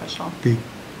beneficial. be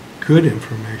good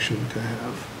information to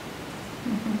have.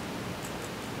 Mm-hmm.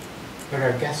 But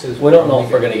our guess is. We don't know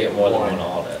if we're gonna get more than one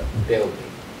audit. Building.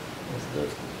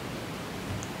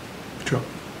 Sure.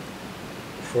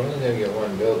 If we're only gonna get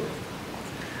one building,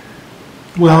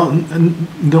 Well,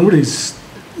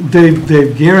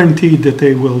 they've guaranteed that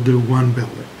they will do one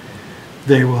building.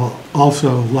 They will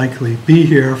also likely be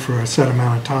here for a set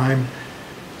amount of time.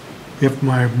 If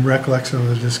my recollection of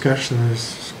the discussion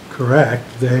is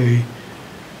correct, they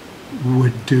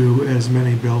would do as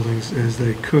many buildings as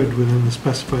they could within the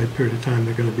specified period of time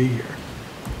they're going to be here.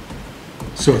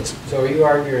 So so are you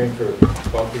arguing for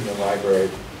bumping the library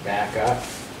back up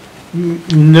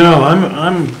No,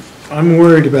 I'm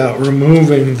worried about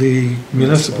removing the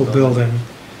municipal building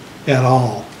at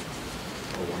all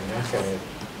Well, we're not gonna,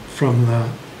 from the,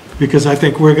 because I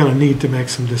think we're gonna need to make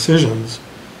some decisions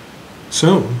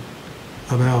soon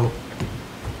about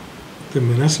the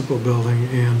municipal building,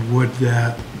 and would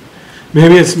that,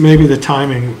 maybe the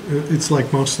timing, it's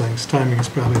like most things, timing is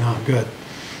probably not good.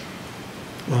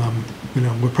 You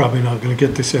know, we're probably not gonna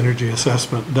get this energy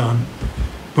assessment done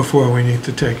before we need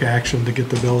to take action to get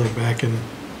the building back in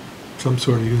some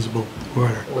sort of usable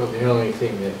order. well, the only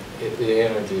thing that the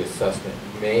energy assessment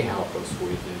may help us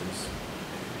with is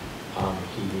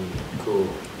heating and cooling.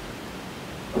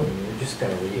 I mean, you're just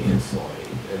gonna re-insulate,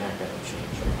 they're not gonna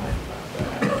change their mind about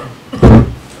that.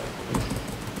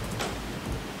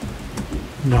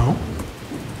 No?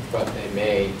 But they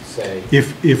may say,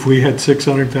 If we had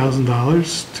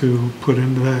 $600,000 to put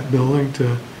into that building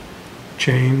to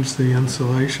change the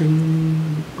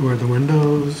insulation or the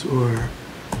windows or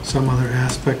some other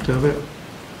aspect of it,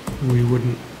 we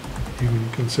wouldn't even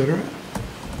consider it.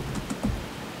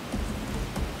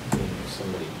 if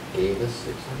somebody gave us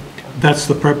 600. That's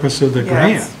the purpose of the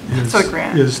grant. Yes, it's a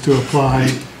grant. Is to apply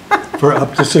for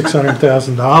up to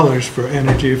 $600,000 for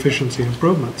energy efficiency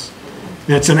improvements.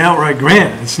 It's an outright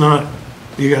grant. It's not,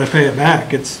 you gotta pay it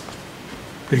back. It's,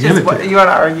 they give it Just what, to you. you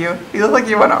wanna argue? You look like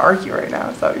you wanna argue right now,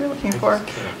 is that what you're looking I for? just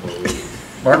can't believe.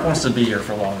 Mark wants to be here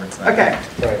for longer tonight. Okay,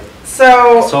 Right.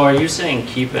 so, So are you saying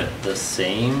keep it the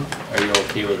same? Are you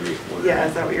okay with reordering? yeah,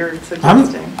 is that what you're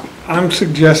suggesting? I'm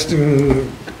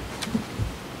suggesting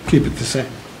keep it the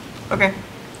same. Okay,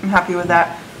 I'm happy with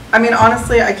that. I mean,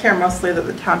 honestly, I care mostly that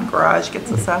the town garage gets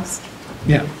assessed.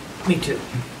 Yeah. Me too.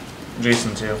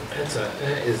 Jason too. That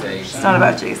is a, It's not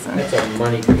about Jason. that's a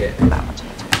money pit. That much.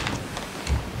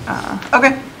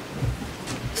 Okay,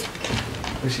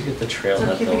 We should get the so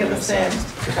trailhead keeping it building the same,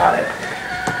 assessed. got it.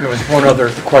 There was one other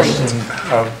question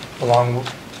along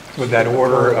with that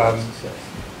order.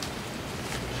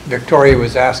 Victoria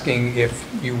was asking if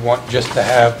you want just to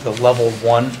have the level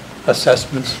 1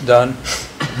 assessments done.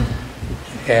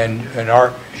 And in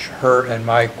her and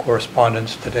my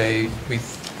correspondence today, we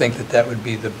think that that would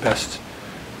be the best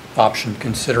option,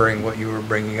 considering what you were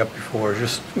bringing up before,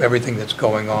 just everything that's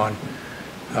going on.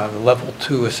 The level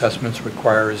 2 assessments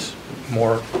requires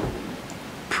more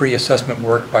pre-assessment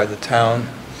work by the town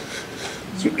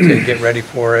to get ready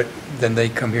for it. Then they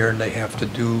come here and they have to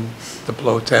do the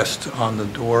blow test on the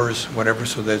doors, whatever,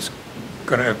 so that's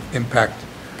going to impact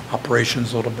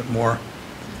operations a little bit more.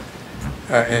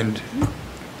 And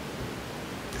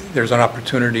there's an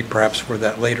opportunity perhaps for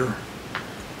that later.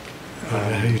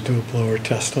 You do a blower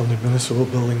test on the municipal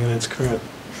building in its current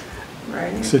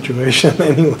Right. situation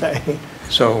anyway.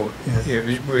 So Yeah.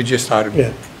 yeah, we just thought Yeah.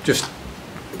 of just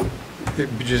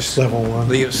Level 1.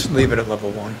 leave it at level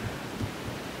 1.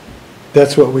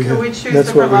 That's what we had, Could we choose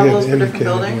that's what different we had levels for different indicated,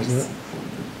 buildings? wasn't it?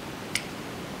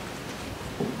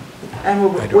 And I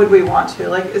would don't- we want to?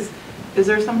 Like, is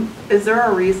there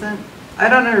a reason? I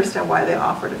don't understand why they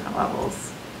offer different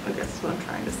levels, I guess is what I'm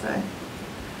trying to say.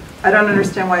 I don't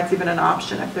understand why it's even an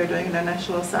option if they're doing an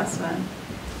initial assessment.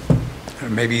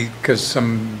 Maybe because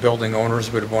some building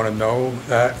owners would want to know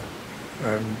that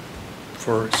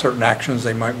for certain actions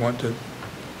they might want to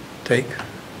take.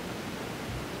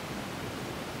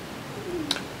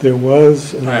 There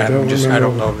was, and I don't remember. I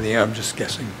don't know, yeah, I'm just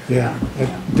guessing. Yeah,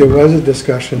 there was a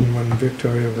discussion when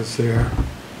Victoria was there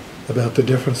about the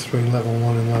difference between level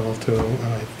 1 and level 2,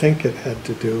 and I think it had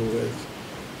to do with,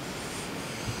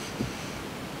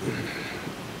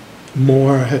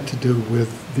 more had to do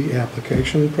with the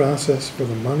application process for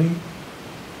the money.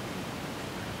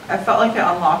 I felt like it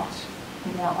unlocked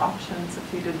more options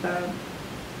if you did the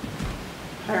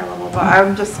higher level, but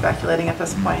I'm just speculating at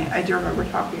this point. I do remember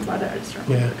talking about it, I just don't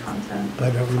remember Yeah. the content. I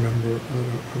don't remember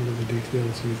the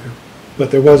details either.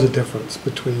 But there was a difference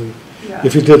between, Yeah.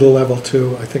 if you did a level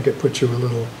 2, I think it put you a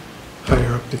little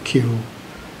higher up the queue.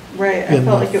 Right, I in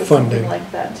felt the like it was funding. something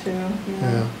like that too,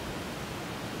 Yeah.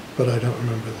 But I don't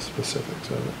remember the specifics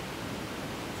of it.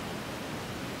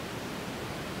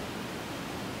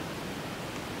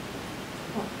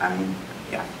 I mean,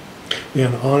 yeah.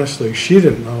 And honestly, she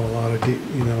didn't know a lot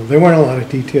of, there weren't a lot of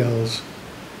details.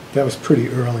 That was pretty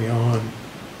early on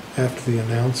after the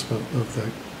announcement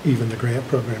of even the grant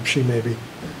program. She maybe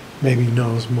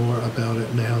knows more about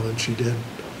it now than she did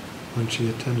when she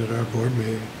attended our board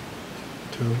meeting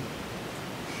too.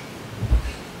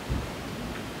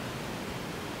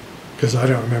 Because I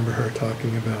don't remember her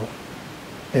talking about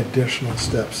additional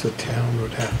steps the town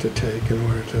would have to take in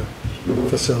order to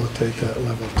facilitate that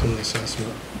level 2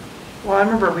 assessment. Well, I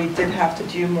remember we did have to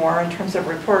do more in terms of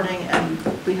reporting, and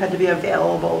we had to be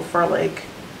available for like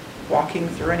walking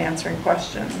through and answering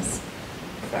questions,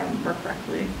 if I remember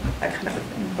correctly, that kind of a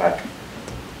thing, but.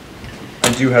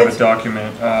 I do have a It's-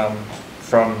 document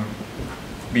from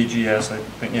BGS, I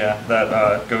think, yeah,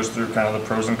 that goes through kind of the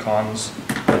pros and cons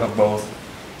of both.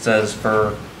 It says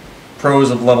for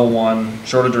pros of level 1,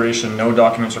 shorter duration, no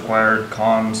documents required.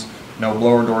 Cons, no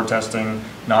blower door testing,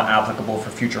 not applicable for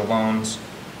future loans.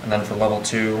 And then for level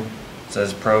 2, it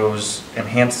says pros,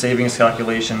 enhanced savings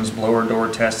calculations, blower door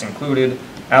test included,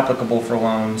 applicable for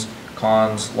loans.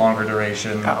 Cons, longer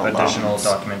duration, Oh, additional loans.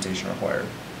 documentation required.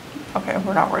 Okay,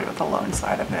 we're not worried about the loan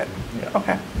side of it. Yeah.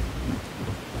 Okay.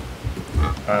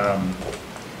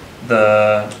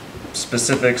 The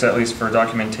specifics, at least for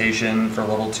documentation for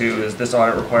level 2, is this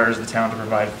audit requires the town to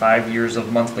provide 5 years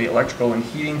of monthly electrical and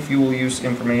heating fuel use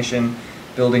information,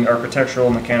 building architectural,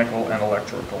 mechanical, and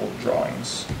electrical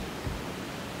drawings.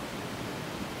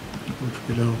 Which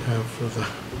we don't have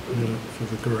for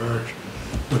the garage.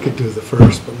 We could do the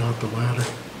first, but not the latter.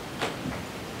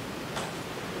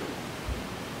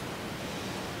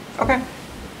 Okay.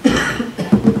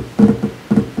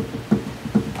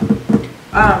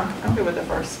 I'm good with the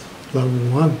first. Level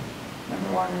 1.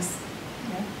 Number 1 is,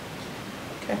 yeah,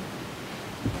 okay.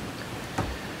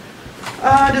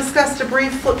 Discuss debris,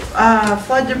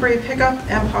 flood debris pickup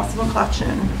and possible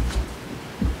collection.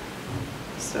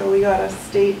 So we got a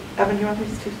state, Evan, do you want me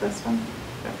to do this one?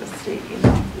 Got the state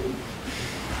email.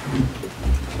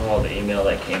 Oh, the email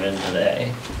that came in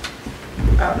today,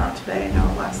 Oh, not today, no,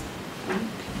 last week.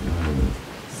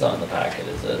 it's not in the packet,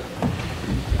 is it?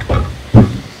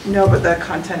 No, but the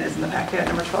content is in the packet,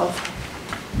 number 12.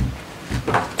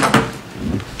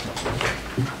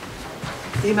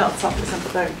 The email itself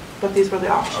isn't, but these were the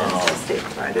options the state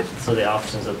provided. So the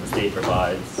options that the state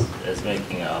provides is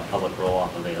making a public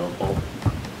roll-off available.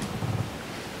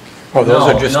 Oh, those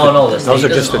are just, No, the those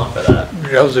state are just, doesn't offer that.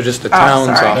 those are just the Oh,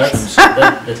 town's sorry. options.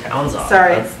 That's the town's option.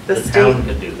 Sorry, That's- the The state- town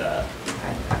could do that.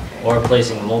 Okay. Or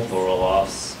placing multiple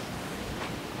roll-offs.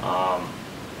 We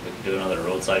could do another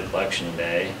roadside collection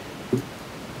day. We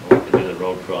could do the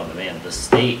road crew on demand. The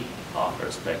state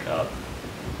offers pickup.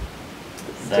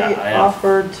 That State I have,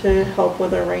 offered to help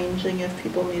with arranging if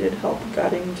people needed help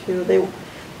gutting too.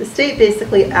 The state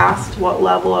basically asked what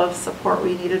level of support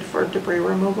we needed for debris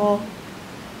removal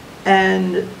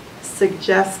and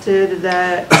suggested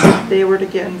that if they were to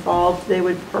get involved, they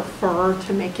would prefer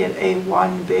to make it a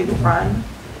one big run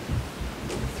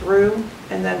through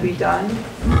and then be done.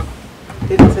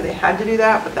 They didn't say they had to do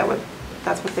that, but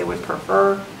that's what they would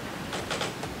prefer.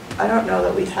 I don't know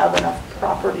that we have enough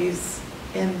properties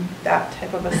in that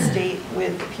type of a state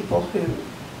with people who,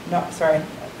 no, sorry,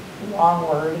 wrong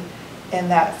word, in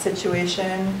that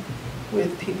situation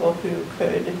with people who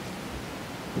could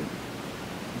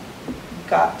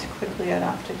gut quickly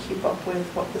enough to keep up with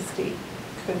what the state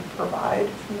could provide,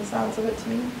 from the sounds of it to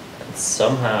me.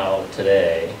 somehow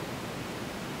today,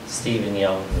 Stephen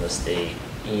Young from the state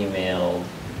emailed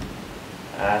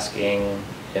asking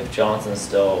if Johnson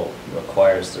still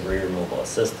requires debris removal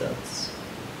assistance.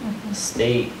 The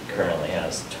state currently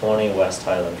has 20 West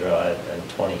Highland Drive and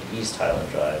 20 East Highland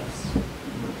Drives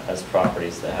as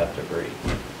properties that have debris.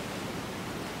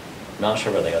 Not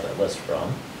sure where they got that list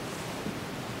from.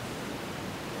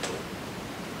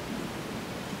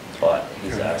 But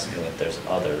he's asking if there's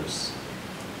others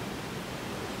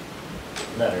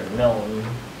that are known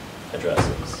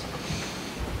addresses.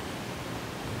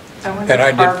 wonder And I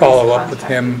if did Harvey's follow up with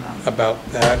him contacted them. about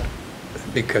that,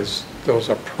 because those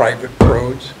are private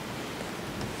roads.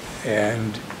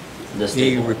 And The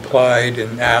state he won't. replied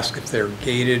and asked if they're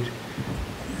gated,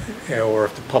 or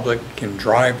if the public can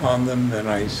drive on them, and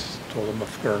I told him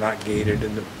if they're not gated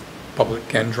and the public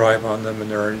can drive on them,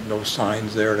 and there are no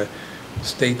signs there to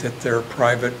state that they're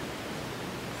private.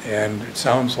 And it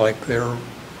sounds like they're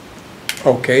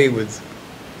okay with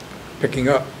picking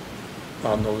up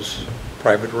on those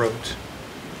private roads.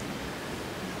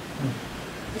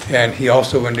 And he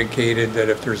also indicated that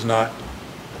if there's not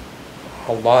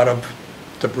a lot of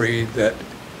debris, that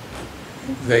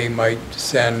they might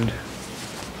send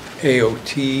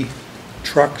AOT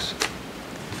trucks.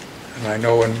 And I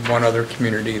know in one other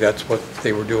community, that's what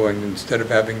they were doing. Instead of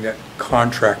having that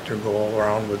contractor go all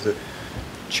around with the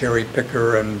cherry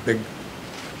picker and big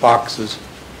boxes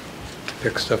to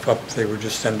pick stuff up, they were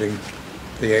just sending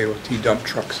the AOT dump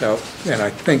trucks out. And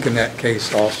I think in that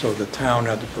case also, the town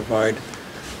had to provide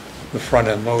the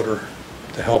front-end loader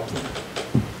to help them.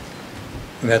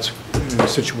 And that's in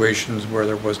situations where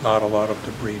there was not a lot of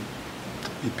debris to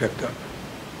be picked up.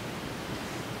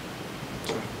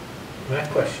 My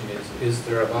question is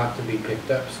there a lot to be picked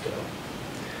up still?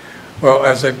 Well,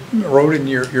 as I wrote in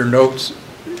your notes,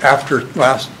 after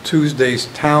last Tuesday's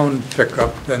town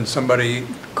pickup, then somebody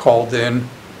called in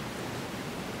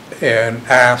and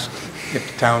asked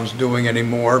if the town's doing any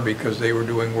more because they were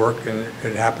doing work and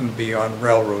it happened to be on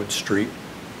Railroad Street.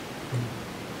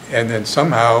 And then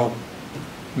somehow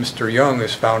Mr. Young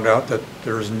has found out that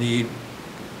there's need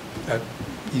at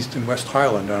East and West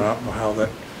Highland. I don't know how that,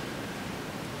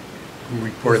 who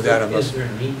reported that unless. Is there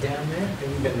a need down there? Have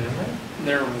you been down there?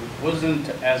 There wasn't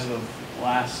as of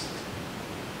last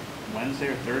Wednesday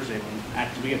or Thursday when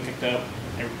actually we got picked up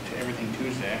everything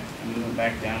Tuesday, and we went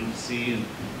back down to see, and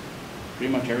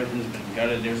pretty much everything's been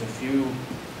gutted. There's a few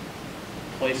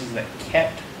places that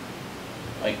kept,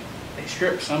 like, they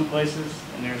stripped some places,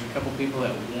 and there's a couple people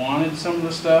that wanted some of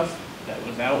the stuff that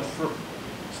was out for,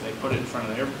 so they put it in front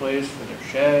of their place for their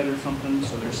shed or something.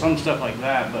 So there's some stuff like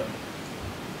that, but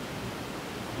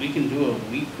we can do a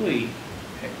weekly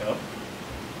pickup.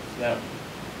 So that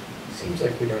Seems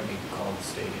like we don't need to call the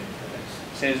state in for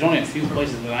this. say there's only a few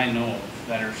places that I know of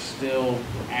that are still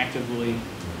actively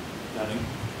gutting,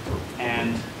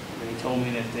 and they told me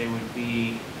that they would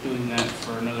be doing that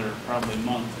for another probably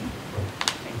month. And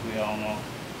I think we all know.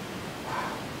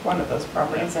 One of those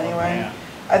properties Yeah, anyway. yeah.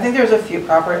 I think there's a few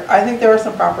properties, I think there are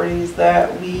some properties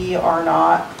that we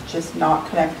are just not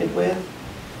connected with.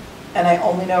 And I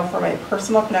only know from a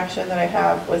personal connection that I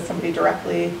have with somebody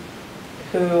directly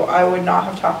who I would not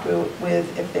have talked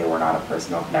with if they were not a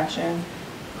personal connection,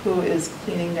 who is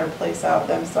cleaning their place out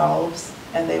themselves,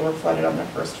 and they were flooded on their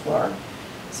first floor.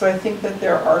 So I think that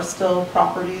there are still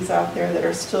properties out there that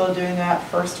are still doing that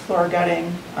first floor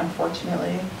gutting,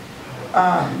 unfortunately.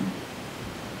 I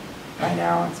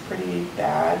know it's pretty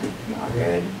bad, not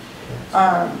good.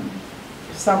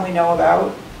 Some we know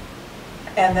about.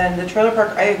 And then the trailer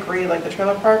park, I agree, like the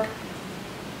trailer park,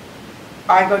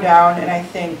 I go down and I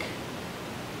think,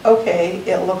 okay,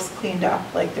 it looks cleaned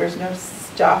up. Like there's no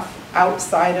stuff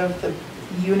outside of the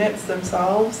units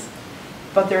themselves,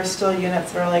 but there's still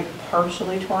units that are like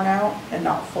partially torn out and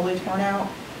not fully torn out.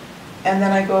 And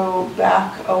then I go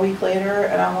back a week later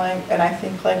and I'm like, and I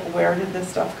think like, where did this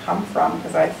stuff come from?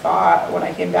 Because I thought when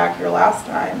I came back here last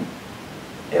time,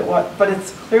 it was, but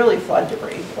it's clearly flood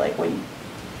debris. Like when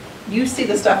you see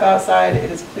the stuff outside,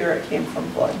 it is clear it came from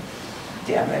flood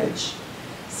damage.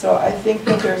 So I think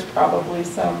that there's probably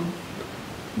some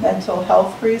mental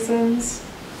health reasons.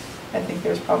 I think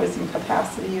there's probably some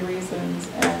capacity reasons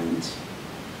and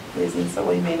reasons that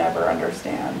we may never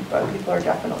understand, but people are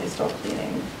definitely still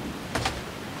cleaning.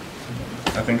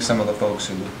 I think some of the folks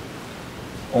who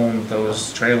owned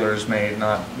those trailers may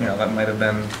not, you know, that might have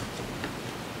been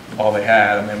all they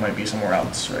had, and they might be somewhere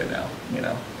else right now, you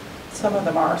know. Some of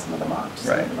them are, some of them aren't.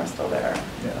 Some Right. of them are still there.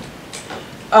 Yeah.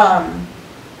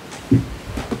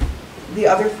 The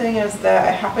other thing is that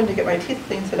I happened to get my teeth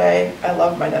cleaned today. I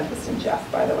love my dentist in Jeff,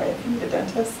 by the way, if you need a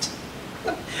dentist.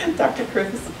 Dr.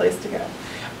 Cruz is the place to go.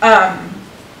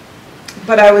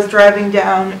 But I was driving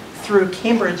down through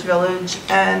Cambridge Village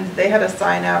and they had a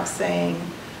sign out saying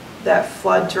that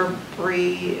flood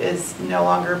debris is no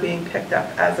longer being picked up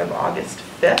as of August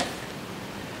 5th,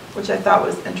 which I thought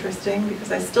was interesting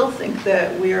because I still think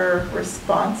that we're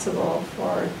responsible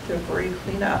for debris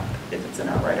cleanup if it's in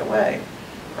our right of way,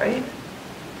 right?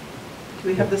 Do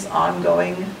we have this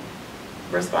ongoing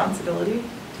responsibility?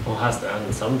 Well, it has to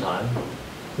end sometime.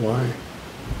 Why?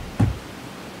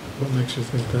 What makes you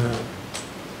think that?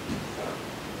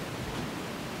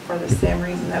 For the same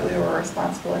reason that we were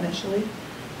responsible initially?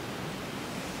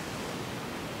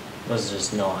 Was it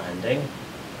just not ending?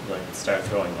 Like, start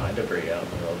throwing my debris out in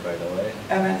the road right away?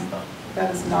 Evan, It's not-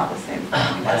 that is not the same thing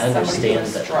I as somebody who understand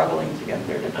is that. struggling to get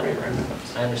their debris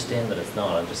removed. I understand that it's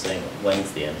not, I'm just saying,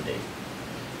 when's the end date?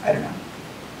 I don't know.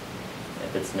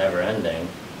 If it's never ending,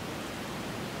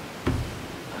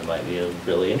 I might be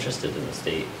really interested in the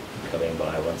state coming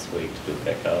by once a week to do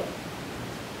pickup.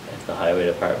 If the highway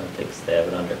department thinks they have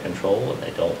it under control and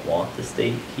they don't want the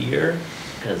state here,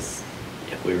 because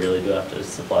if we really do have to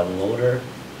supply the loader,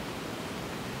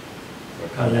 we're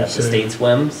kind of at the state's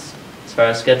whims as far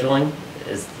as scheduling,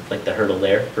 is like the hurdle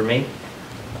there for me.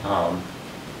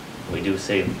 We do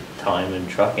save time in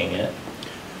trucking it,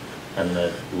 and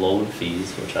the load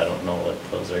fees, which I don't know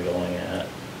what those are going at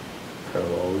per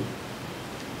load.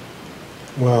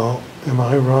 Well, am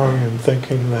I wrong in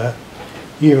thinking that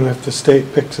even if the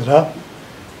state picks it up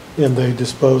and they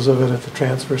dispose of it at the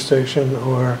transfer station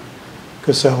or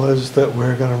Casella's, that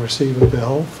we're going to receive a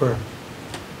bill for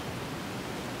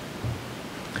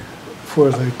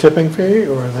the tipping fee,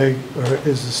 or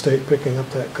is the state picking up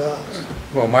that cost?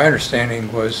 Well, my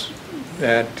understanding was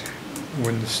that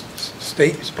when the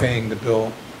state is paying the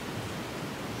bill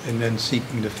and then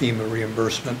seeking the FEMA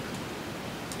reimbursement,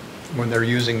 when they're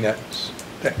using that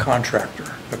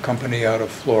contractor, a company out of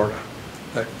Florida,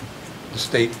 that the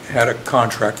state had a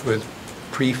contract with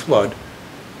pre-flood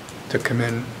to come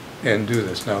in and do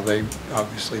this. Now,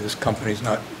 obviously, this company's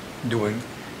not doing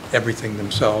everything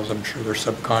themselves. I'm sure they're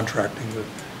subcontracting with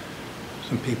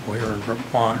some people here in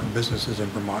Vermont, or businesses in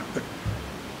Vermont, but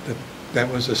that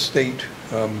was a state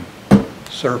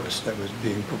service that was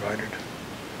being provided.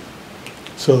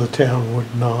 So the town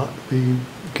would not be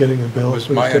getting a bill? It was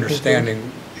my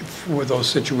understanding for those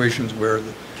situations where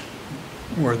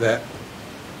that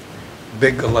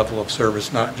big a level of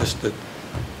service, not just the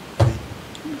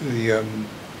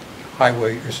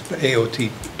highway, or the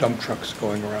AOT dump trucks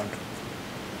going around.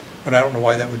 But I don't know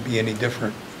why that would be any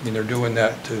different. I mean, they're doing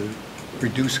that to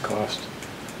reduce cost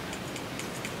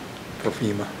for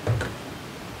FEMA.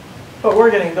 But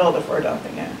we're getting billed if we're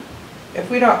dumping it. If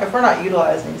we're not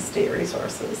utilizing state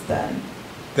resources, then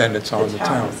it's on the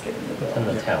town. is getting the bill.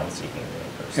 And the town seeking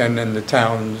reimbursement. And then the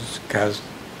town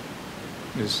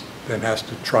then has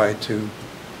to try to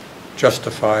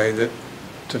justify that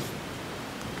to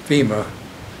FEMA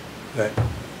that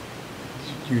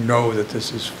you know that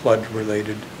this is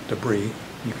flood-related debris.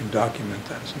 You can document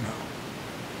that somehow.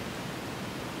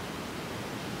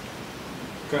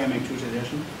 Can I make two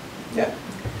suggestions? Yeah.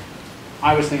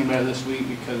 I was thinking about it this week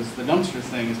because the dumpster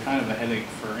thing is kind of a headache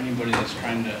for anybody that's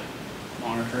trying to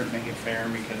monitor it, make it fair,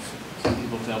 because some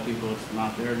people tell people it's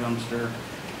not their dumpster,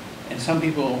 and some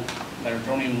people that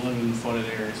don't even live in the flooded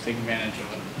areas take advantage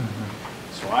of it.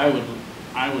 So I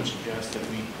would suggest that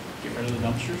we get rid of the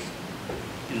dumpsters,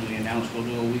 and we announce we'll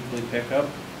do a weekly pickup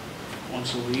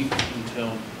once a week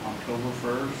until October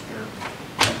 1st or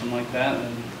something like that,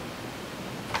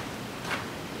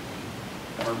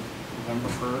 or November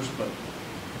 1st, but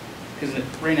because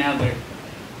right now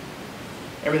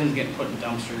everything's getting put in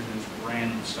dumpsters and it's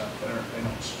random stuff. They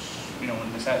don't,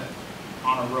 when it's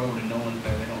on a road and no one's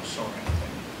there, they don't sort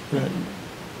anything. Right.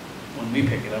 When we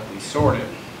pick it up, we sort it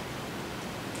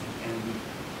and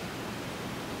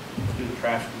we do the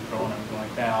traffic control and everything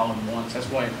like that all at once. That's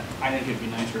why I think it'd be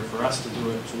nicer for us to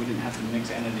do it so we didn't have to mix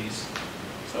entities.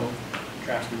 So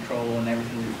traffic control and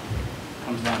everything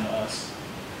comes down to us.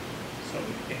 So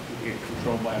it can get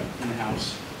controlled by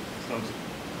in-house. So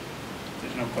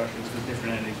there's no questions because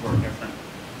different entities work different.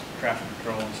 Traffic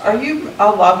control and stuff. Are you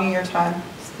logging your time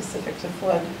specific to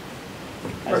flood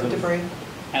or debris?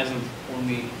 As of when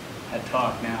we had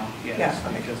talked now, yes. Yeah,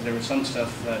 okay. Because there was some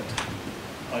stuff that,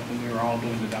 like when we were all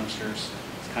doing the dumpsters,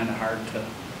 it's kind of hard to,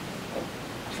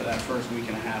 for that first week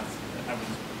and a half, I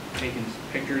was taking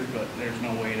pictures, but there's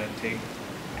no way to take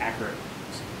accurate.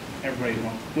 Everybody,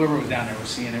 whoever was down there was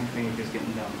seeing everything that was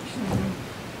getting done.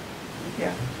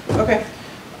 Yeah, okay.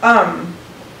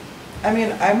 I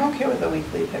mean, I'm okay with a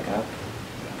weekly pickup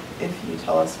if you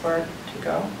tell us where to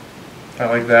go. I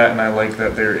like that, and I like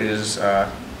that there is the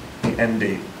end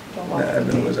date that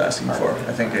Evan was asking for.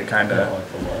 I think it kind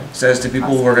of says to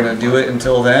people, we're going to do it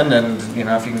until then, and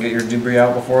if you can get your debris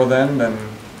out before then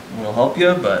we'll help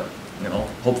you, but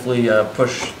hopefully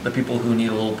push the people who need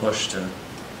a little push to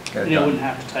get it done. You wouldn't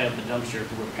have to tie up the dumpster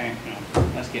because we're paying,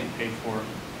 that's getting paid for.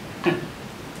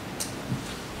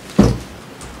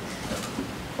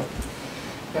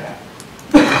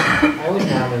 I would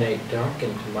nominate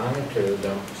Duncan to monitor the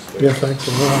dumpsters. Yeah, thanks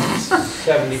a lot.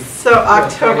 70. So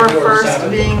October 1st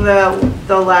 24/7. being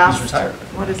the last, He's retired.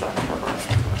 what is October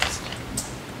 1st?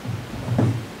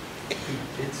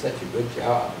 You did such a good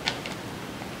job.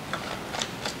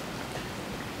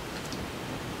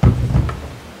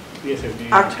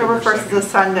 October 1st is a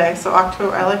Sunday, so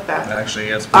October, I like that. Actually,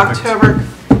 yes, perfect.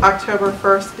 October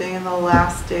 1st being the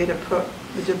last day to put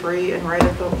the debris in right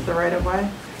at the right of way,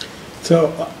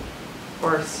 So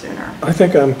or sooner? I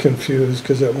think I'm confused,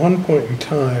 because at one point in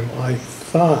time, I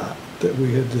thought that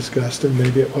we had discussed, and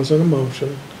maybe it wasn't a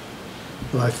motion,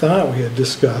 but I thought we had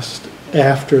discussed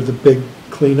after the big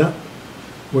cleanup,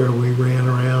 where we ran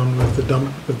around with the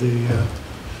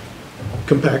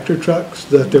compactor trucks,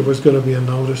 that there was going to be a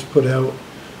notice put out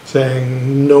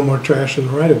saying no more trash in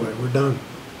the right of way, we're done.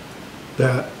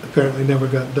 That apparently never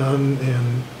got done,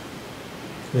 and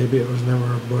maybe it was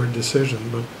never a board decision,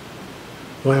 but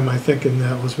why am I thinking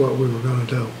that was what we were going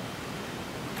to do?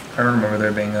 I don't remember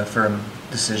there being a firm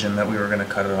decision that we were going to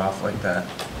cut it off like that.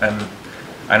 And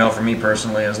I know for me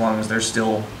personally, as long as there's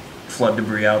still flood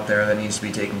debris out there that needs to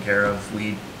be taken care of,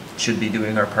 we should be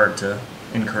doing our part to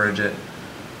encourage it.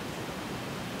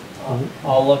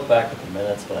 I'll look back at the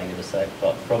minutes when I get a sec,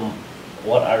 but from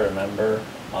what I remember,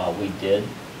 we did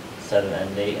set an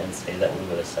end date and say that we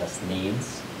would assess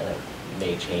needs, and it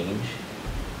may change.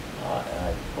 And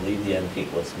I believe the end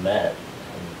peak was met,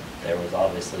 and there was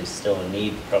obviously still a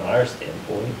need from our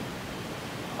standpoint.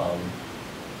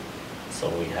 So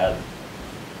we had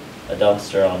a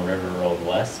dumpster on River Road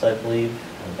West, I believe,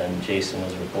 and then Jason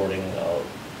was reporting,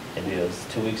 maybe it was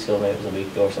 2 weeks ago, maybe it was a week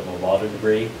ago or something, a lot of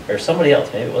debris, or somebody else,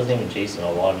 maybe it wasn't even Jason,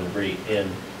 a lot of debris in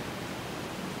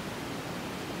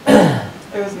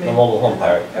It was me. the mobile home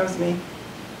park. It was me.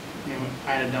 Yeah,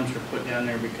 I had a dumpster put down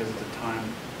there because at the time,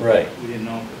 Right, we didn't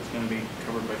know if it was gonna be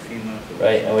covered by FEMA. if it was-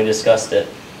 right, and we discussed it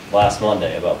last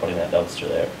Monday about putting that dumpster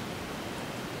there.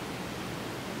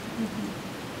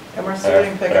 And we're At our-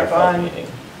 starting at our pickup flood on meeting.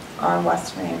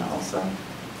 West Main also.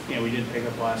 Yeah, we did pick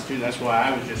up last Tuesday, that's why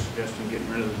I was just suggesting getting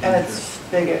rid of the And dumpster. it's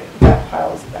big, that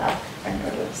pile's back, I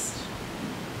noticed.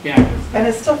 Yeah, 'cause And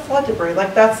it's still flood debris,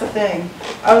 like, that's the thing.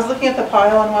 I was looking at the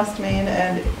pile on West Main,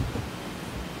 and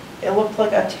it looked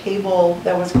like a table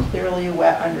that was clearly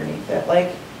wet underneath it,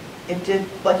 like, it did,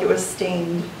 like it was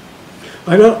stained.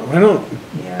 I don't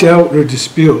Yeah. doubt or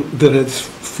dispute that it's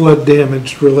flood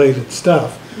damage related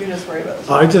stuff. You're just worried about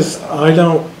the.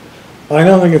 I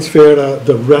don't think it's fair to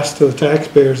the rest of the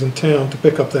taxpayers in town to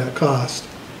pick up that cost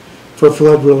for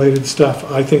flood related stuff.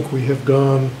 I think we've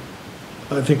done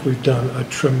a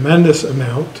tremendous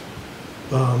amount,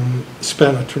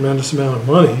 spent a tremendous amount of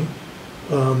money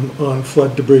on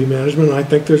flood debris management. I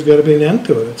think there's gotta be an end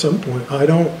to it at some point. I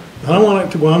don't want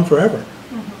it to go on forever.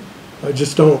 I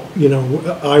just don't,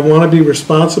 I wanna be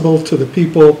responsible to the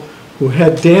people who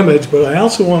had damage, but I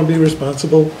also wanna be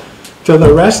responsible to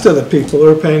the rest of the people who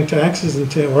are paying taxes in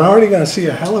town. We're already gonna see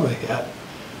a hell of a hit,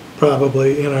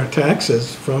 probably, in our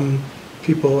taxes from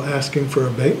people asking for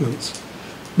abatements.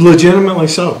 Legitimately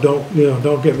so,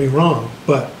 don't get me wrong,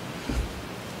 but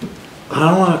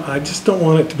I just don't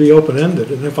want it to be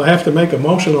open-ended, and if I have to make a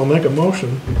motion, I'll make a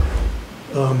motion.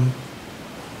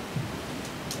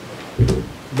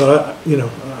 But,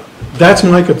 that's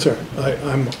my concern.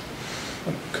 I'm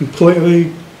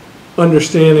completely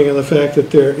understanding of the fact that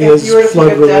there If is you were to pick a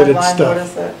flood-related deadline, stuff. what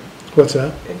is it? What's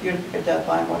that? If you were to pick a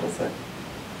deadline, what is it?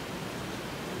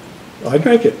 I'd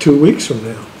make it 2 weeks from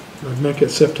now. I'd make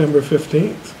it September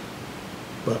 15th.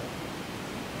 But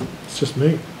it's just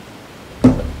me.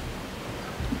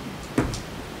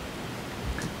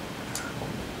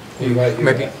 You got your,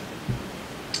 Maybe-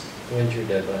 when's your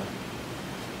deadline?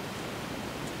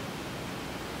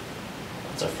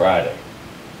 It's a Friday.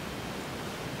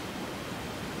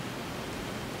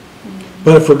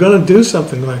 But if we're gonna do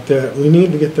something like that, we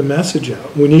need to get the message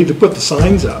out. We need to put the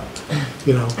signs up.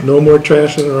 No more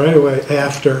trash in the right of way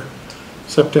after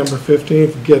September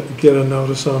 15th. Get a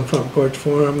notice on Front Porch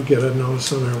Forum, get a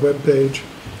notice on our webpage.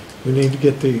 We need to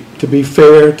get to be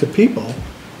fair to people,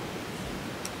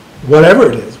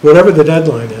 whatever it is, whatever the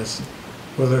deadline is,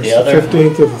 whether it's The the other-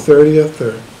 15th or the 30th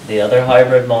or, The other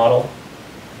hybrid model,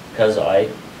 because I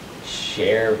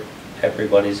share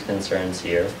everybody's concerns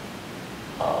here,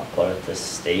 but if the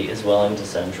state is willing to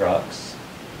send trucks,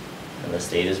 and the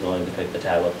state is willing to pick the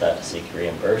tab up that to seek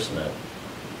reimbursement,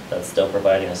 that's still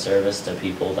providing a service to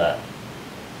people that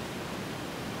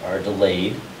are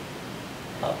delayed,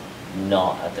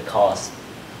 not at the cost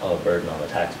of a burden on the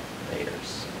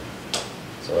taxpayers.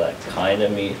 So that kind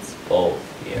of meets both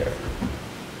here.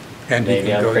 And you Maybe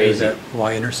can I'm go to crazy. that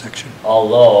Y intersection.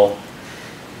 Although,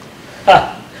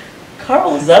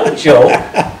 Carl, is that a joke?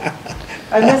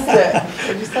 I missed it.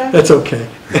 What'd you say? that's okay.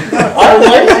 I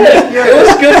liked it. It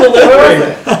was good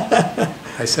delivery.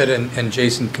 I said, and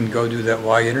Jason can go do that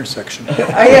Y intersection.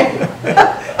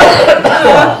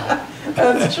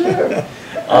 That's true.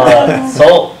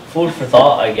 So, food for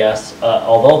thought, I guess.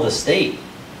 Although the state,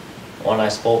 when I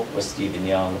spoke with Stephen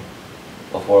Young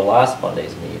before last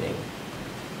Monday's meeting,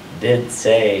 did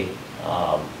say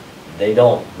they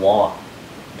don't want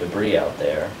debris out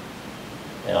there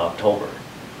in October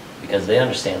because they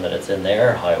understand that it's in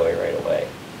their highway right away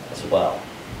as well.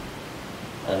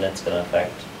 And it's going to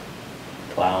affect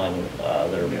plowing,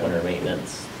 their winter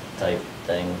maintenance type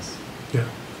things. Yeah.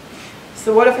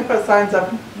 So what if we put signs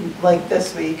up like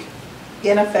this week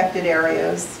in affected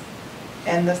areas,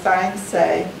 and the signs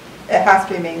say, it has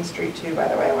to be Main Street too, by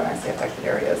the way, when I say affected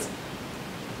areas.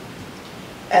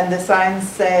 And the signs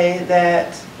say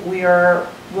that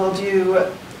we'll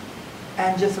do,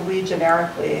 and just we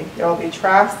generically, there will be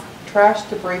trash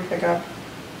debris pickup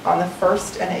on the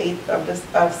 1st and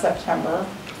 8th of September.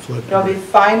 Flood There'll be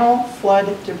final flood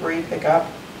debris pickup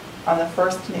on the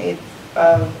 1st and 8th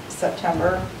of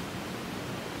September.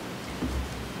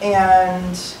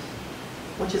 And,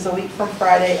 which is a week from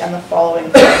Friday and the following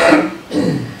Friday.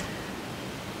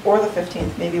 or the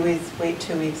 15th, maybe we wait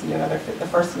 2 weeks and do another, the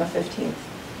 1st and the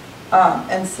 15th,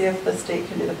 and see if the state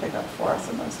can do the pickup for us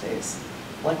in those days.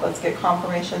 Like, let's get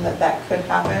confirmation that that could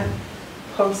happen,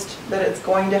 post that it's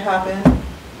going to happen,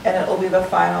 and it'll be the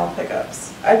final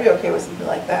pickups. I'd be okay with something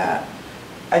like that.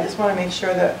 I just want to make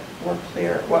sure that we're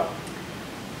clear. What?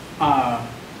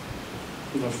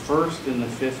 The 1st and the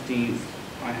 15th,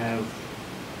 I have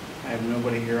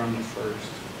nobody here on the 1st,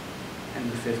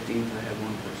 and the 15th, I have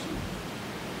one person.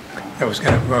 That was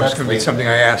gonna be something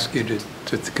I asked you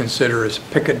to consider as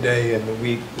pick a day in the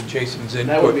week with Jason's input.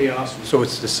 That would be awesome. So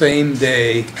it's the same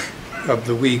day of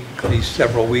the week, these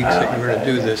several weeks that you're gonna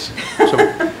do this. So,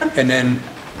 and then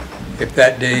if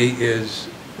that day is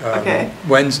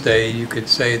Wednesday, you could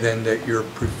say then that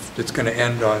it's gonna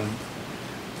end on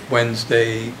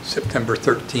Wednesday, September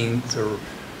 13th, or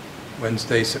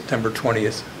Wednesday, September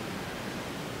 20th.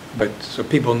 But, so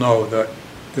people know that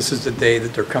this is the day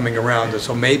that they're coming around,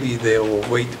 so maybe they'll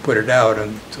wait to put it out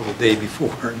until the day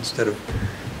before instead of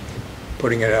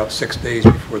putting it out 6 days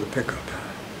before the pickup.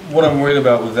 What I'm worried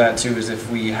about with that too is if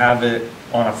we have it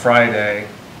on a Friday,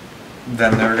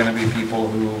 then there are going to be people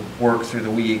who work through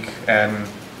the week, and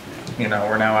you know,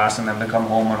 we're now asking them to come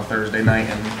home on a Thursday night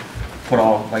and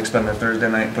spend their Thursday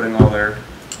night putting all their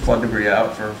flood debris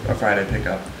out for a Friday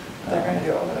pickup. They're going to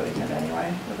do it over the weekend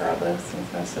anyway, regardless, and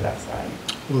it's going to sit outside.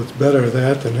 Well, it's better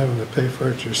that than having to pay for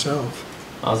it yourself.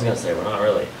 I was gonna say, we're not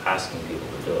really asking people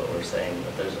to do it, we're saying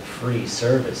that there's a free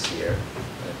service here.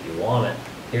 And if you want it,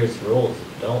 here's the rules.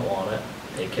 If you don't want it,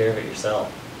 take care of it yourself.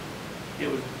 It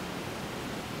would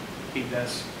be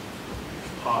best,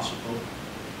 if possible,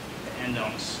 to end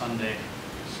on a Sunday.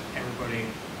 Everybody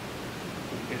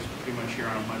is pretty much here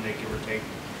on a Monday, give or take.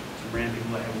 Some random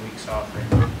people that have weeks off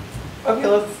right now.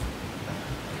 Okay,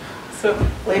 so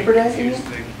Labor Day, you mean?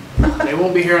 Tuesday. They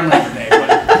won't be here on Labor Day, but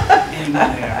any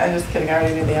Monday after. I'm just kidding, I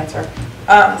already knew the answer.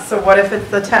 So what if it's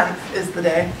the 10th is the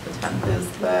day? The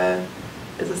 10th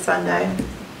is a Sunday.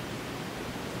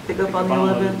 Pick up on the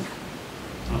 11th.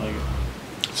 I like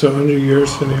it. So under your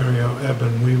scenario,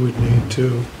 Eben, we would need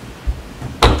to,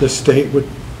 the state would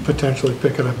potentially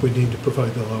pick it up, we'd need to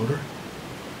provide the loader?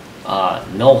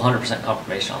 No 100%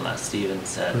 confirmation on that. Steven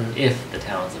said Right. if the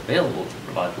town is available to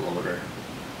provide the loader,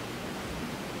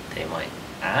 they might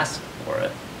ask for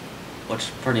it, which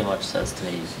pretty much says to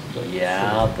me,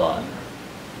 yeah, but,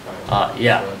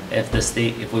 yeah,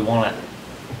 if we want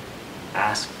to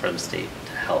ask for the state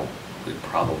to help, we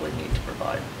probably need to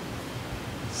provide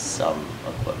some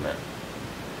equipment.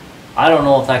 I don't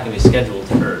know if that can be scheduled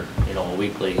for, you know, a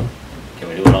weekly. Can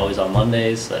we do it always on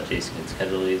Mondays so that Jason can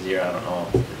schedule easier? I don't know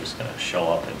if they're just gonna show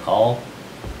up and call.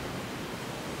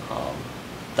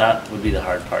 That would be the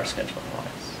hard part scheduling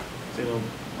wise. So the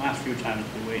last few times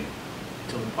we wait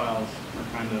until the piles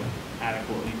are kind of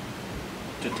adequately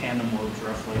to tandem loads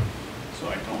roughly, so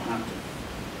I don't have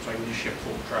to, so I can just ship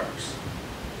full trucks.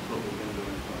 That's what we've been doing.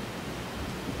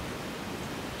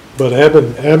 But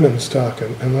Eben's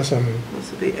talking, unless I'm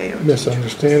This would be AOT.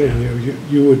 misunderstanding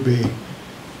you would be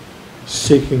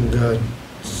seeking the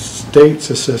state's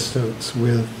assistance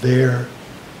with their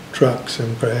trucks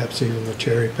and perhaps even the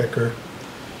cherry picker.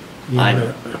 I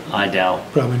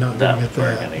doubt Probably not that gonna get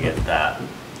we're that. gonna get that,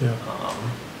 Yeah,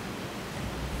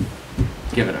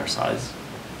 given our size.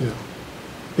 yeah.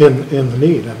 In the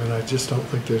need, I mean, I just don't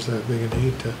think there's that big a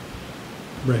need to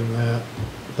bring that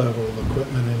level of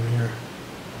equipment in here.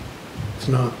 It's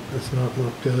not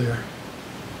Montpelier.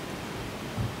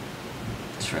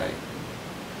 That's right.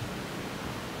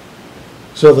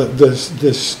 So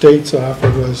the state's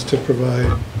offer was to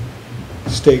provide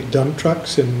state dump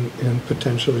trucks and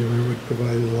potentially we would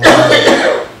provide a lot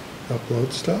of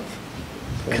upload stuff?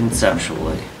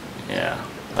 Conceptually, yeah.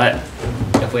 But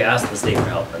if we ask the state for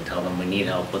help and tell them we need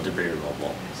help with debris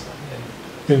removal,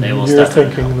 And they will you're step in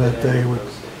and thinking help. that they would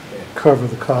cover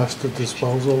the cost of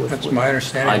disposal? if That's we- my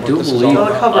understanding I of do what this is all believe,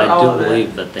 They'll cover all of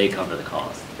it. that they cover the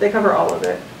cost. They cover all of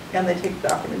it, and they take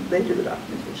the they do the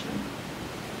documentation.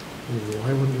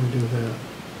 Why wouldn't we do that?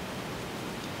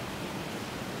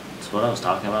 That's what I was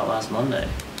talking about last Monday.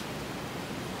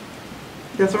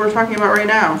 That's what we're talking about right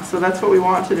now, so that's what we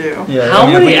want to do. Yeah, How I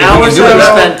mean, if many we can hours do have it we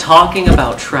that- spent talking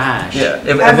about trash? Yeah, if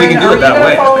we Evan, can do are it you that gonna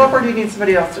way. follow up, or do you need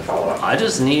somebody else to follow up? I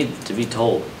just need to be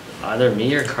told, either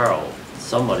me or Carl,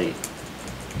 somebody,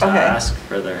 to Okay. ask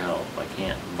for their help. I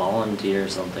can't volunteer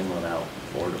something without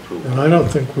board approval. And I don't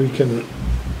think we can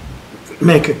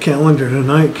make a calendar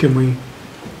tonight. Can we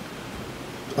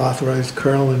authorize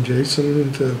Carl and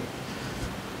Jason to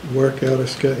work out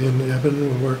and Evan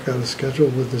will work out a schedule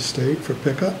with the state for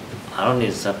pickup? I don't need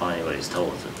to step on anybody's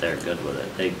toes if they're good with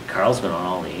it. Carl's been on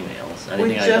all the emails. We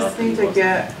Anything I just got need from to you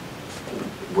get,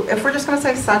 if we're just gonna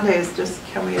say Sundays, just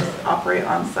can we operate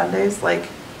on Sundays? Like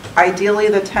ideally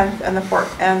the 10th and the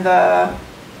 4th and the,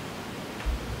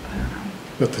 I don't know.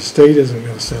 But the state isn't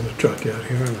gonna send a truck out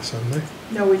here on a Sunday?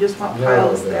 No, we just want No,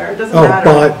 piles no. there. It doesn't Oh,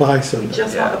 matter. by We Sunday,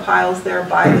 just want the piles there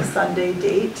by the Sunday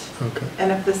date. okay.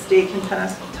 And if the state can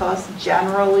tell us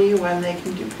generally when they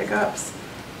can do pickups,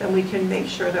 then we can make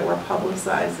sure that we're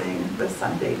publicizing the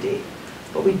Sunday date.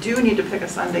 But we do need to pick a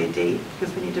Sunday date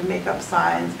because we need to make up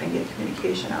signs and get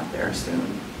communication out there soon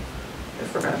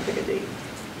if we're gonna pick a date.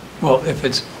 Well, if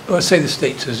it's, let's say the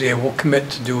state says, yeah, we'll commit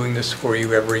to doing this for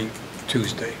you every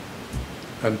Tuesday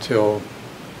until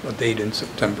a date in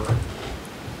September,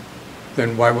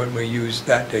 then why wouldn't we use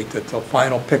that date, that the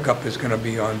final pickup is going to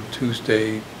be on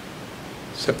Tuesday,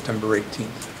 September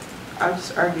 18th? I would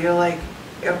just argue like,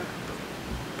 if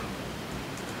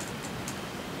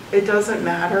it doesn't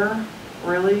matter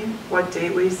really what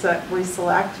date we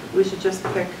select, we should just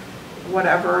pick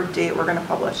whatever date we're gonna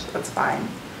publish, that's fine.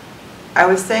 I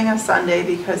was saying a Sunday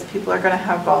because people are gonna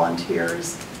have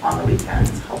volunteers on the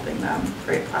weekends helping them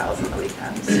create piles on the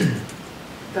weekends.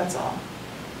 That's all.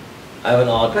 I have an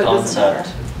odd But it doesn't concept,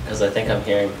 matter. because I think I'm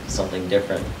hearing something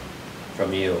different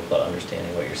from you, but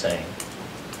understanding what you're saying.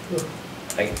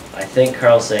 I think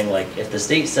Carl's saying, like, if the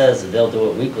state says that they'll do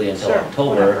it weekly until Sure, October,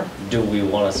 whatever. do we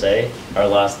want to say our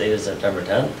last date is September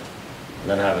 10th? And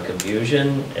then have a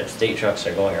confusion if state trucks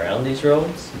are going around these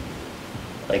roads?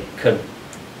 Like, could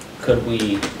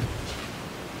we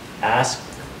ask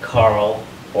Carl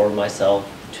or myself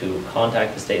to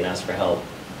contact the state and ask for help,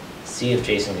 see if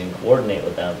Jason can coordinate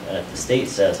with them, and if the state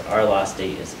says our last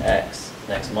date is X,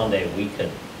 next Monday we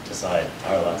could decide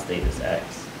our last date is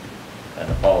X, kind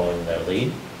of following their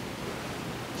lead?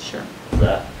 Sure. Is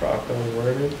that properly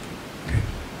worded?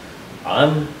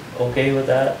 I'm okay with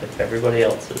that if everybody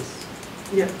else is.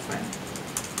 Yeah,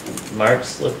 fine.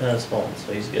 Mark's looking at his phone,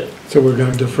 so he's good. So we're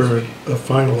gonna defer a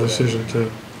final decision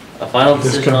to, A final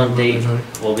This decision on coming date Monday.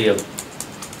 will be a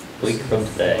week from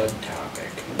today. Flood topic.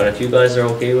 But if you guys are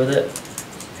okay with it,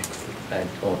 I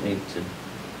don't need to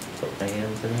put my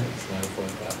hands in it. It's not a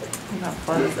flood topic. And that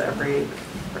flood is every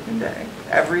freaking day.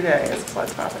 Every day is flood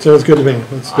topic. sounds good to me,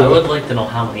 let's I do would it. like to know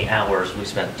how many hours we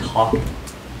spent talking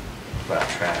about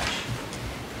trash.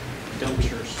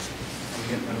 Dumpsters. I'm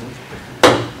getting rid of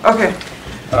them. Okay.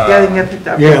 Yeah, they can get picked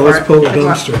up. Yeah, Go let's for it. pull the Pick 'em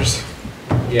up. dumpsters.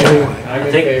 Yeah, Anyway. I'm I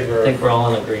in think favor we're of,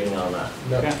 all in agreeing on that.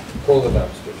 no, Okay. pull the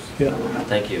dumpsters. Yeah,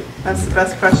 Thank you. That's the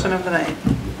best question of the night.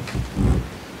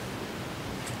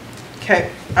 Okay,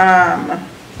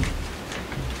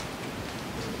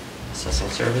 Assessing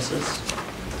services?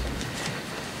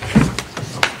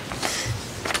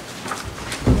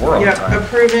 We're on yeah, time.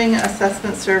 approving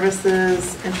assessment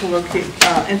services,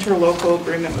 interlocal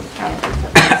agreement with Town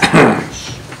Clerk.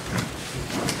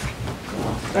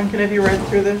 Duncan, have you read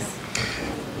through this?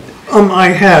 I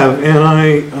have, and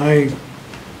I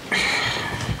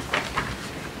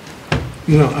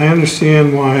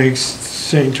understand why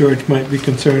St. George might be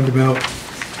concerned about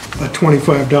a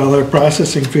 $25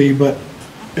 processing fee, but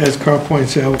as Carl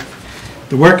points out,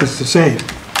 the work is the same,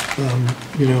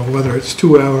 whether it's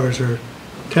 2 hours or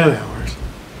 10 hours.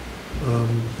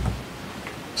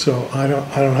 So I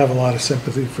don't have a lot of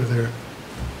sympathy for their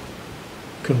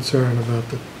concern about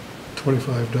the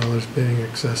 $25 being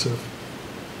excessive.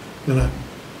 And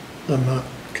I'm not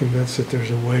convinced that there's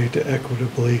a way to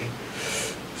equitably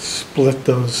split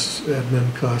those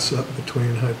admin costs up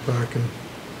between Hyde Park and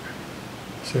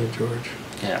St. George.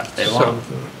 Yeah, if they So, want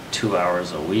 2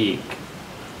 hours a week,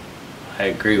 I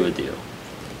agree with you.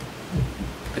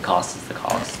 The cost is the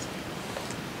cost.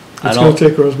 It's gonna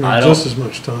take Rosemary I don't- just as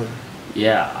much time.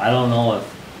 Yeah, I don't know if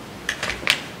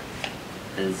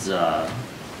is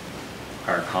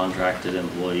our contracted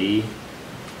employee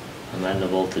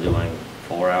amendable to doing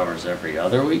 4 hours every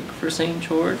other week for St.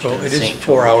 George? Well, And it is St.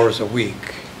 4 George- hours a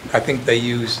week. I think they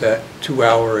use that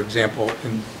 2-hour example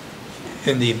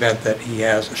in the event that he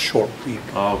has a short week.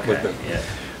 Okay, with it. yeah.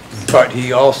 But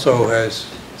he also has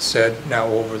said now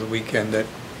over the weekend that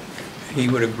he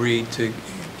would agree to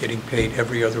getting paid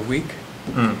every other week,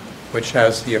 which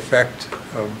has the effect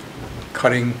of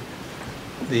cutting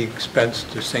the expense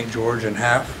to St. George in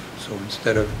half. So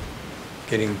instead of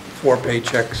getting 4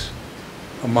 paychecks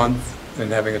a month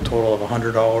and having a total of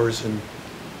 $100 in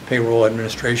payroll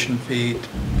administration fee to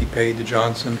be paid to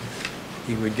Johnson,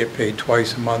 he would get paid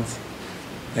twice a month,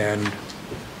 and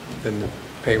then the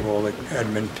payroll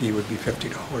admin fee would be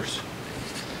 $50.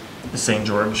 Is St.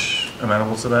 George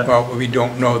amenable to that? Well, we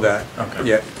don't know that Okay.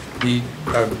 yet.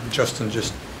 Justin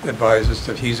just advises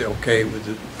that he's okay with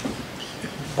the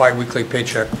bi-weekly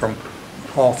paycheck from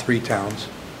all 3 towns.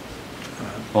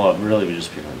 Well, it really would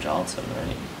just be from Johnson,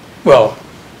 right? Well,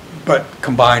 but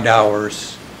combined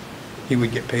hours, he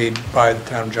would get paid by the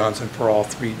town of Johnson for all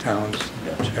 3 towns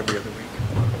Gotcha. every other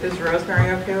week. Is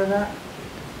Rosemary okay with that?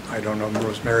 I don't know,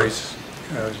 Rosemary's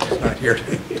she's not here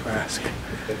to ask.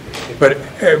 But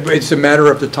it's a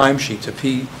matter of the timesheets. If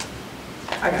he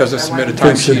I got doesn't it. I submit a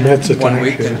wanted- Submits a timesheet 1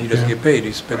 week, then he timesheet, doesn't yeah. get paid.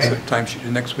 He submits a Right. timesheet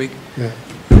the next week, Yeah.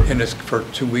 and it's for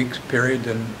 2 weeks period,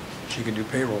 then she can do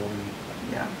payroll.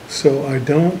 Yeah. So I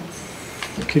don't,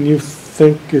 can you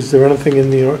think, is there anything in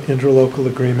the interlocal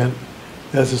agreement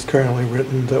as is currently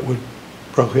written that would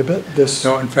prohibit this?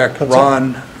 No, in fact, concept?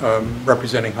 Ron,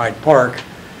 representing Hyde Park,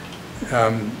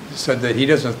 said that he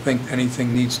doesn't think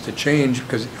anything needs to change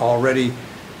because already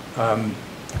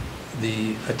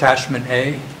the attachment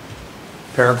A,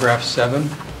 paragraph 7,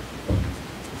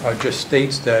 just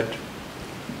states that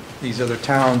these other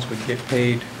towns would get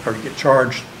paid or get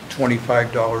charged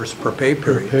 $25 per pay Per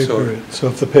period. pay So period. So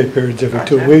if the pay period's every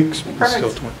 2 Gotcha. weeks, it's still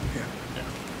Perfect. 20, yeah.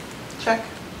 Check.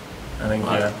 I think,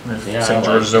 I- yeah, if yeah, St. I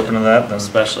George is like open to it. that, then.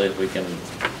 Especially if we can,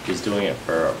 if he's doing it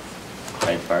for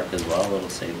Hyde Park as well, it'll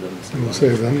save them some we'll money.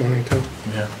 save them money too.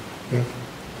 Yeah.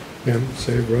 Yeah. And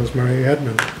save Rosemary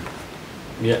admin.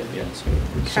 Yeah, yeah, so,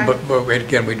 Okay. But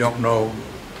again, we don't know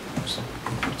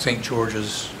St.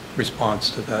 George's response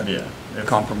to that Yeah. If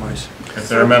compromise. if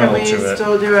they're amenable So can we to it.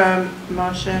 still do a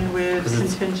motion with Is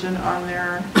it- contingent on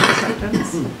their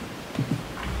acceptance?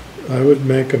 I would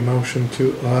make a motion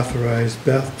to authorize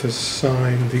Beth to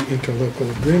sign the interlocal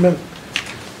agreement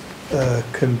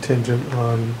contingent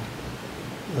on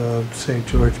St.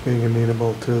 George being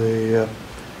amenable to the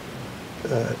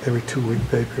every 2 week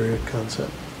pay period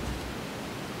concept.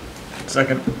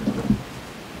 Second.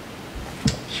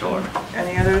 sure.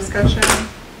 Any other discussion?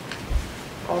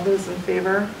 All those in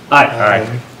favor?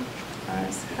 Aye.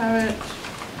 Ayes have it.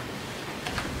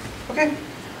 Okay.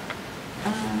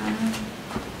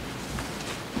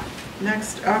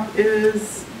 Next up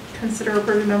is consider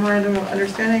approving memorandum of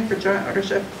understanding for joint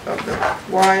ownership of the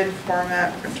wide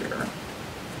format printer,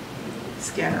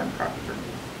 scanner proctor.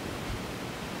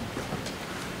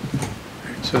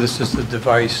 So this is the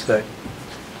device that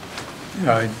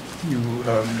you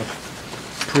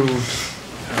approved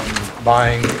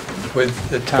buying with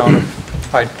the town of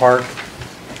Hyde Park.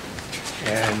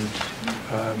 And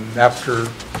after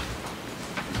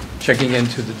checking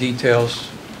into the details,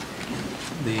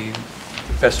 the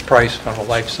best price from a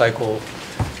life cycle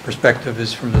perspective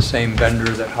is from the same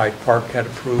vendor that Hyde Park had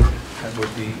approved. That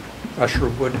would be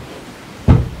Usherwood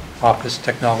Office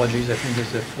Technologies, I think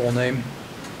is the full name.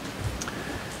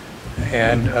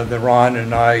 And the Ron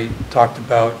and I talked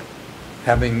about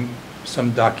having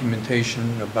some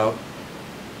documentation about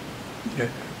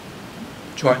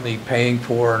jointly paying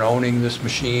for and owning this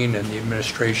machine and the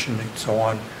administration and so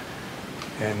on.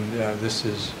 And this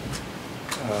is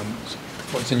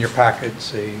what's in your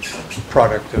packets, a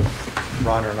product of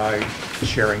Ron and I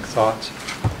sharing thoughts.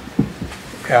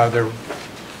 There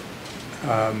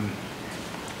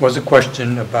was a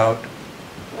question about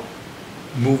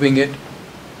moving it,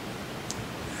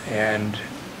 and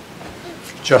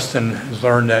Justin has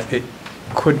learned that it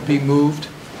could be moved.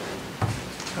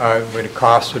 What it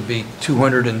cost would be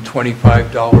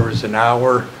 $225 an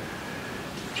hour.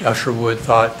 Usherwood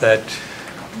thought that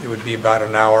it would be about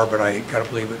an hour, but I gotta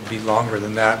believe it would be longer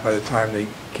than that by the time they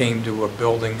came to a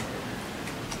building,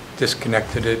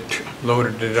 disconnected it,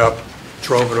 loaded it up,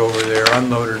 drove it over there,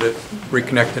 unloaded it,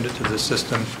 reconnected it to the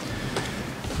system.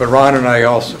 But Ron and I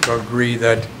also agree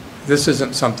that this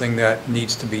isn't something that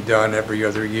needs to be done every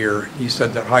other year. He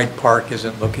said that Hyde Park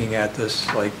isn't looking at this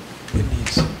like it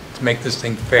needs to make this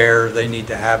thing fair. They need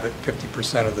to have it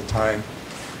 50% of the time.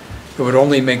 It would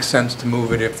only make sense to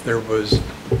move it if there was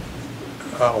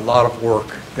a lot of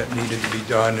work that needed to be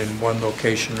done in one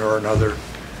location or another.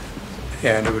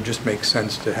 And it would just make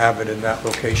sense to have it in that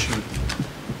location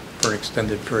for an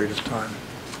extended period of time.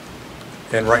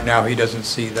 And right now, he doesn't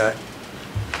see that,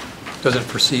 doesn't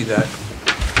foresee that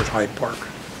with Hyde Park.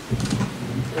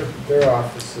 Their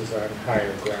offices are on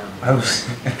higher ground.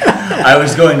 I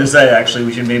was going to say, actually,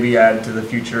 we should maybe add to the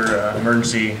future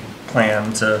emergency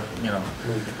plan to,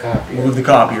 Move the copy. move the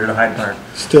copier to Hyde Park.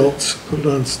 Stilts, put it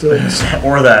on stilts.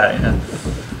 Or that, yeah.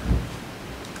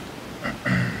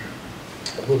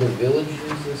 Will the village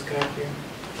use this copier?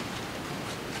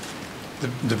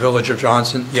 The Village of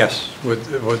Johnson, yes, with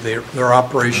their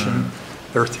operation,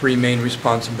 their 3 main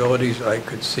responsibilities, I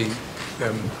could see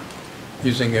them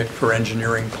using it for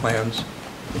engineering plans.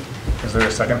 Is there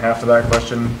a second half to that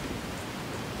question?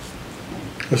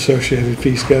 Associated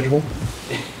fee schedule.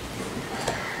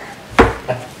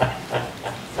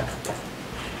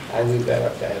 I leave that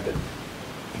up to Evan.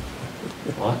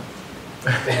 Well,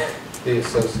 the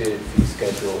associated fee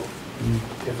schedule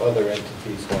if other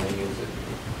entities want to use it.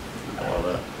 I don't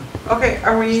know. Okay,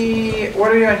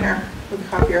 what are we doing here with the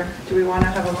copier? Do we want to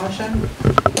have a motion?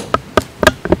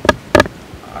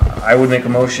 I would make a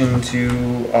motion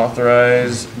to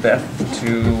authorize Beth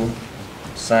to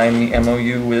sign the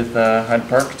MOU with Hyde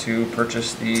Park to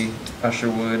purchase the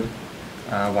Usherwood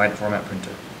wide format printer.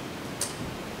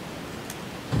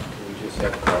 Do we just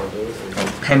have Carl do it?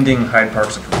 Or Pending Hyde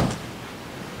Park's approval.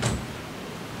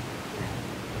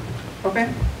 Okay,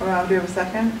 do we have a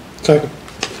second? Second.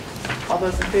 All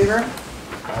those in favor?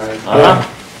 Uh-huh.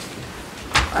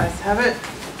 Ayes have it.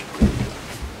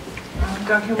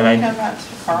 Duncan, will And I you hand that to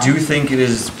Carl? Do you think it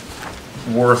is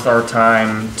worth our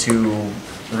time to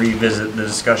revisit the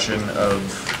discussion of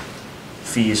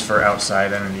fees for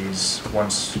outside entities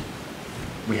once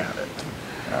we have it?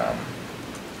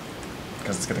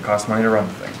 Because it's going to cost money to run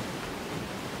the thing.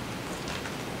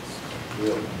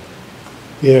 Really?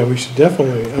 Yeah, we should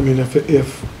definitely, I mean, if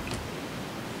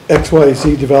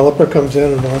XYZ developer comes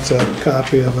in and wants a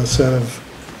copy of a set of,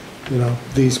 you know,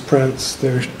 these prints,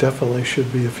 there definitely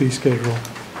should be a fee schedule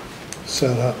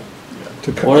set up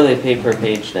to What do they pay per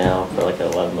page now for like an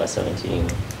 11 by 17?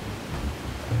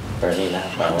 Or an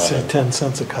 8.5 by Say 11? 10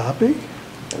 cents a copy?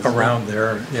 Around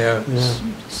there, yeah, Yeah.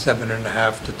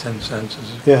 7.5 to 10 cents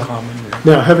is Yeah. common.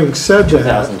 Now, having said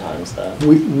 2,000 that, times that.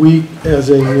 we, as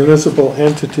a municipal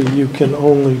entity, you can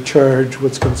only charge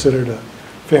what's considered a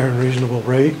fair and reasonable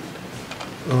rate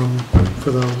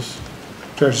for those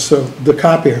charges. So the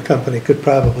copier company could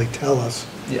probably tell us,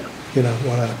 Yeah. you know,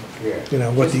 what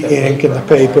Just the ink and the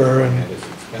paper and is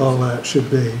expensive. all that should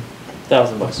be.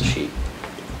 $1,000 a sheet.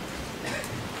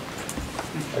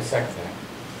 I second that.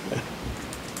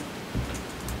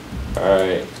 All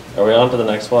right, are we on to the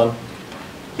next one?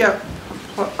 Yep,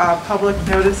 public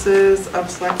notices of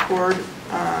select board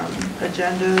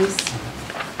agendas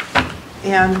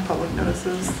and public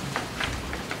notices.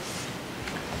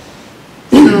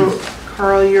 So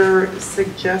Carl, you're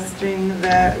suggesting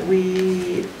that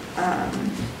we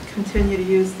continue to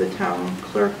use the town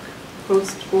clerk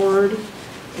post board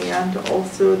and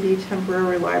also the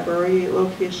temporary library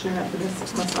location at the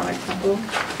Masonic Temple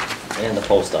And the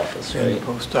post office, And the right?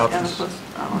 post and the office.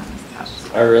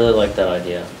 post, I really like that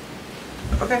idea.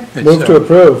 okay. It's, Move to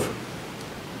approve.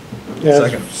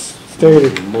 Second. As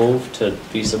stated. Move to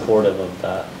be supportive of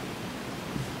that.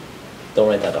 Don't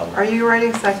write that down. Are you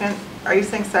writing second? Are you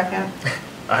saying second?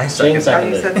 I Jane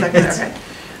second. Oh, you seconded. said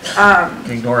second,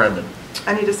 okay. Ignore Evan.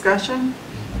 Any discussion?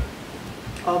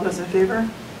 All those in favor?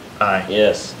 Aye.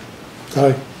 Yes.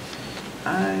 Aye.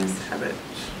 Ayes have it.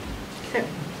 Okay.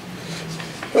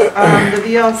 The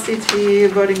VLCT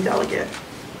voting delegate.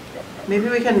 Maybe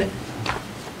we can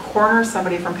corner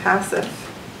somebody from passive.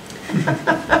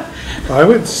 I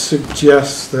would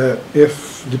suggest that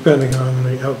if, depending on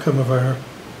the outcome of our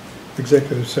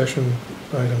executive session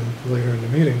item later in the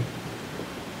meeting,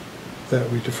 that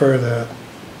we defer that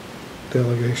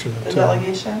delegation The until.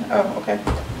 delegation? Oh, okay.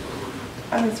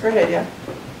 I think it's a great idea.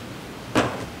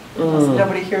 Unless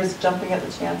nobody here is jumping at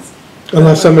the chance.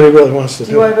 Unless somebody really wants to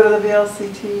Do you do want it to go to the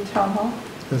VLCT town hall?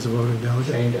 as a voting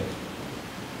delegate. Change it.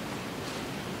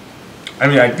 I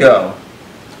mean, I'd go.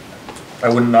 I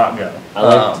would not go.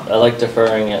 I like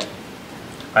deferring it.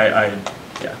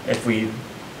 Yeah, if we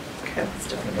Okay, let's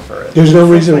do can it. defer it. There's no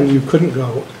reason you couldn't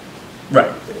go,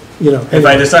 Right. you know. If I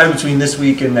anyway. decide between this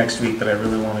week and next week that I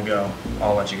really want to go,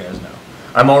 I'll let you guys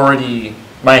know.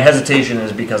 My hesitation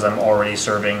is because I'm already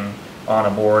serving on a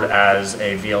board as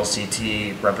a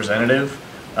VLCT representative.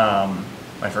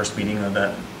 My first meeting of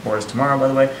that board is tomorrow, by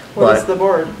the way. What is But the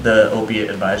board? the opiate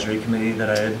advisory committee that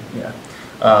I had,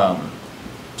 yeah.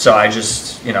 So I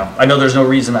just, I know there's no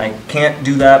reason I can't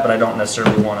do that, but I don't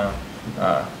necessarily want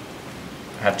to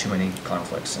have too many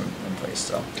conflicts in place,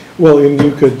 so. Well, and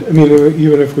you could, I mean,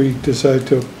 even if we decide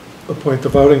to appoint the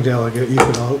voting delegate,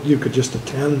 you could just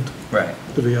attend Right.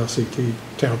 the VLCT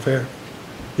town fair.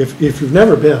 If you've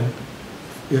never been,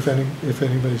 if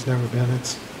anybody's never been,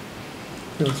 it's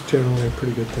generally a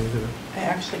pretty good thing to do. I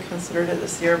actually considered it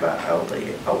this year, but I'll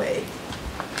be away.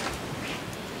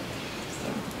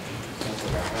 Sounds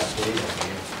like a hot date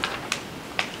idea.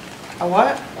 A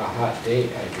what? A hot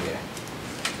date idea.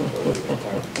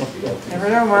 Never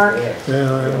know, Mark. Yeah.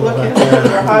 Yeah, I don't know Look about into it for a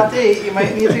that. hot date, you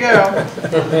might need to go.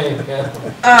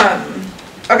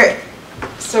 Okay,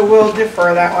 so we'll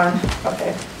defer that one.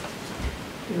 Okay.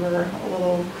 We were a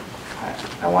little,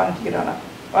 I wanted to get on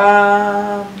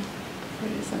a,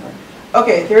 December.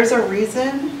 Okay, there's a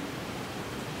reason.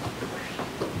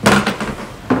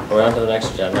 We're on to the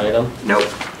next agenda item. Nope.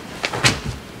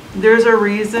 There's a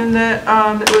reason that,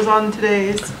 it was on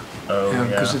today's. Oh, yeah.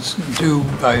 Because it's due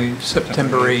by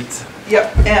September 8th.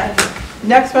 Yep, and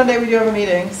next Monday we do have a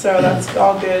meeting, so that's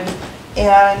all good.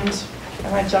 And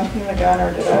am I jumping the gun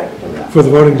or did I? For the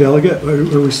voting delegate,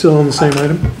 are we still on the same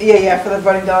item? Yeah, for the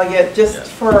voting delegate,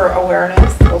 just for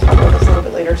awareness, we'll talk about this a little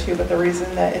bit later too, but the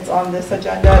reason that it's on this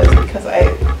agenda is because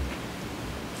I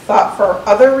thought for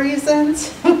other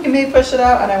reasons we may push it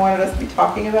out and I wanted us to be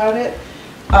talking about it.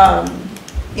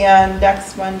 And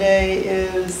next Monday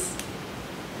is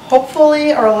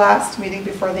hopefully our last meeting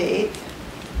before the 8th.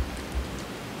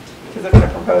 Because I'm going to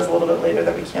propose a little bit later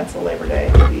that we cancel Labor Day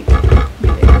week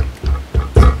meeting.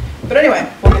 But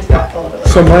anyway, we'll get to that a little bit later.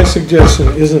 So my suggestion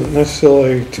isn't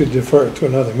necessarily to defer it to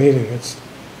another meeting, it's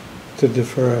to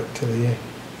defer it to the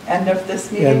End of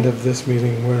this meeting? end of this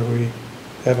meeting where we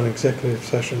have an executive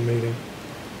session meeting.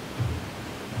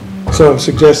 So I'm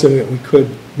suggesting that we could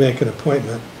make an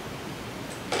appointment.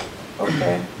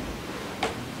 Okay.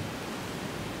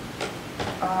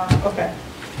 Okay.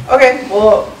 Okay,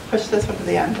 we'll push this one to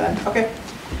the end then. Okay.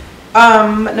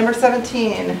 Number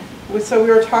 17. So we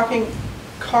were talking,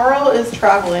 Carl is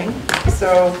traveling.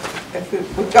 So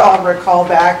if we all recall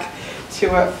back to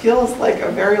what feels like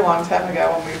a very long time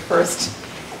ago when we first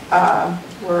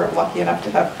were lucky enough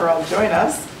to have Carl join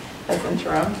us as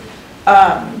interim.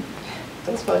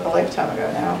 That's like a lifetime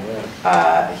ago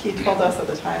now. He told us at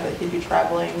the time that he'd be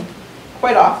traveling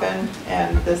quite often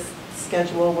and this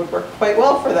schedule would work quite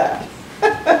well for that.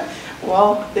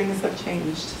 Well, things have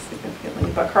changed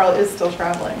significantly, but Carl is still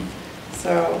traveling.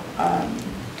 So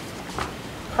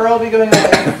Carl will be going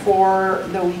away for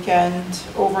the weekend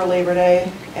over Labor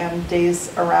Day and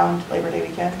days around Labor Day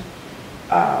weekend,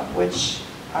 which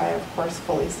I of course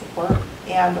fully support.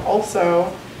 And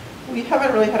also, we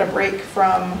haven't really had a break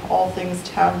from all things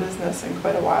town business in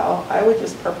quite a while. I would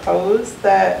just propose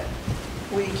that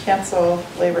we cancel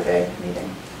Labor Day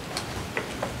meeting.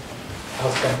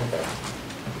 I'll second that.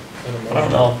 I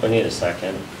don't know if we need a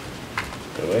second,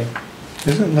 do we?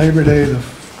 Isn't Labor Day the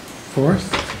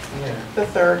 4th? Yeah, The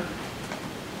 3rd.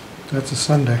 That's a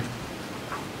Sunday.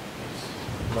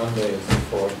 Monday is the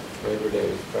 4th, Labor Day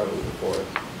is probably the 4th.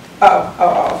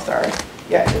 Oh, sorry.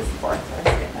 Yeah, it is the 4th. I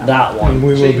forget now. That And one,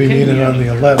 we will be meeting on the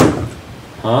 11th.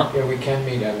 huh? Yeah, we can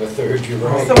meet on the 3rd, you're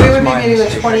right. So we would be Mine meeting the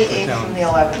is 28th down. and the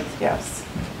 11th, yes,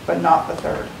 but not the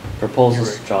 3rd.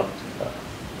 Proposals dropped.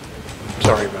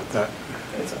 Sorry about that.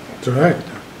 It's okay. That's all right.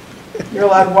 You're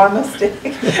allowed one mistake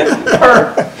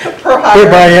per Per hire.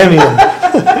 biennium.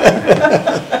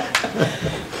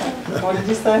 What did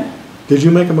you say? Did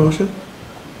you make a motion?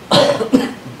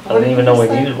 I didn't even know we What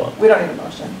did you needed say? one. We don't need a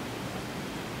motion.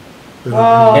 We don't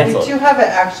Well, Cancel we it. do have it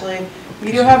actually.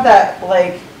 We do have that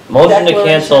like. Motion to declaration.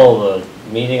 cancel the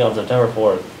meeting on September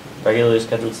 4th, regularly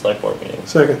scheduled select board meeting. need-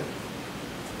 Second.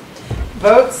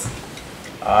 Votes?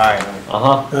 Aye.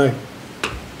 Uh-huh. Aye.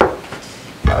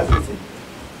 That was easy.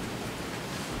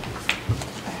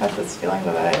 I had this feeling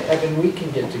that I, Evan, we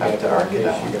can get Have to together in argue case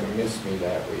that you're one. gonna miss me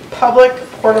that week. public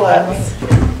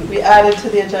portalets. We added to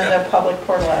the agenda public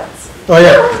portalets. Oh,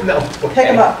 yeah. No. Pick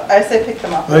them up. I say pick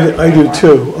them up. I do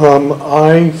too.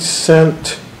 I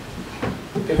sent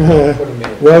Put 'em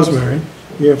in. Rosemary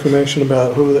the information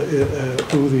about who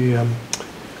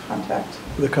Contact.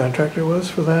 the contractor was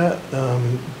for that,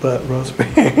 but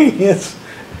Rosemary is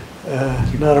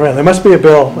not around. There must be a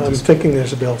bill. I'm thinking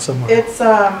there's a bill somewhere. It's,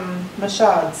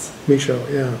 Machad's. Micho,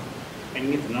 yeah. I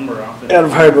can get the number off. Out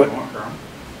of Hardwood.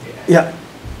 Yeah.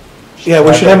 Yeah,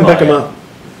 we should have them pick them up.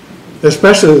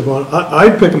 Especially the one,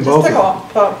 I'd pick them Just both pick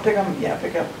up. up, pick them, yeah,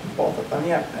 pick up both of them.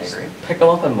 Yeah, I agree. Pick them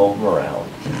up and move them around.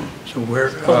 So where,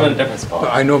 Put them in a different spot.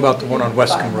 I know about the one on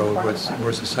Wescombe Road,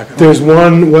 where's the second one? There's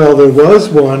one, well, there was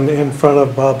one in front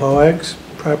of Bob Boag's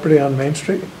property on Main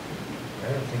Street.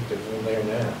 I don't think there's one there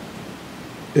now.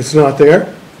 It's not there?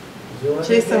 Is there one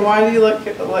Jason, there? why do you look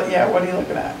at, yeah, what are you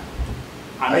looking at?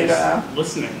 Oh, you I'm don't just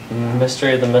listening.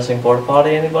 Mystery of the missing porta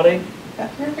potty, anybody? Yeah,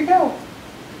 here we go.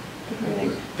 Good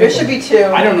meeting. There should be two.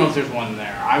 I don't know if there's one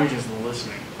there. I was just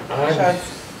listening. I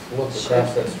Shots. look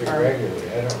across that street regularly,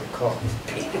 I don't recall.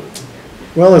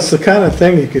 Well, it's the kind of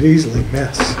thing you could easily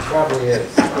miss. Probably is.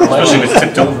 Especially if it's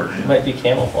tipped over. It might be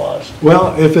camouflaged.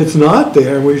 Well, if it's not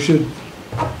there, we should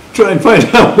try and find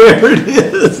out where it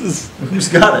is. Who's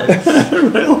got it?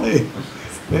 Really?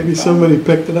 Maybe somebody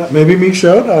picked it up. Maybe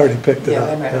Michaud already picked it Yeah, up.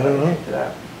 they I might have don't already know. picked it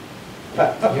up.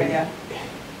 But, okay, yeah.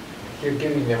 You're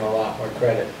giving them a lot more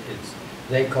credit.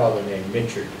 They call their name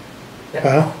Mitchard.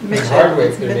 Huh? In Mitchard, Hardwick,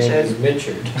 it's their name is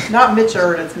Mitchard. Not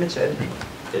Mitchard, it's Mitchard.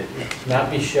 Not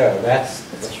Michaud, that's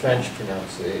the French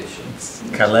pronunciation.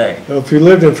 Calais. Well, if you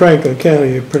lived in Franklin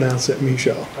County, you pronounce it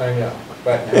Michaud. I know,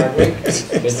 but in Hardwick,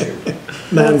 it's Mitchell.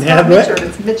 Not in It's not Hardwick? Mitchell,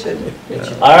 it's Mitchell.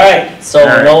 Mitchell. All right, so All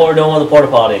we right. know what we're doing with the porta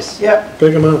potties. Yep,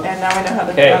 Pick them up. and now we know how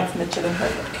to Okay. pronounce Mitchell and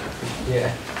Hardwick.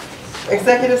 Yeah.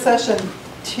 Executive session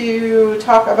to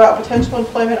talk about potential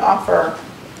employment offer,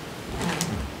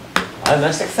 I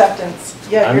missed, acceptance.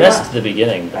 Yeah, I you're missed not- the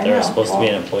beginning, I but there was know, supposed to be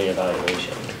an well- employee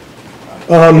evaluation.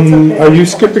 okay. Are you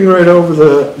skipping right over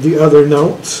the other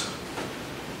notes?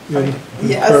 in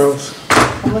Yes. Carl's?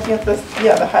 I'm looking at this,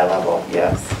 yeah, the high level,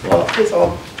 yes. Well, please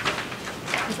hold.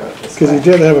 Because he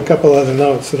did have a couple other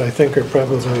notes that I think are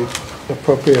probably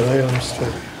appropriate items to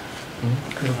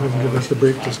have him give us a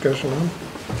brief discussion on.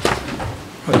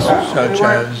 Such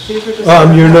as,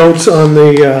 Your notes on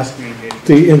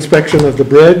the inspection of the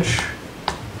bridge,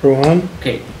 for one.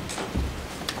 Okay,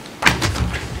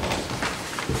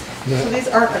 So these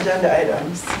aren't agenda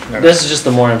items. this is just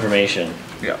the more information.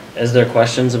 Yeah. Is there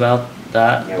questions about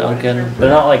that, Yeah, what is your- Duncan? They're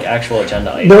not like actual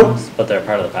agenda Nope. items, but they're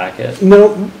part of the packet.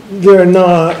 No, they're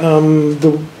not.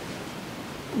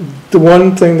 The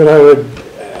one thing that I would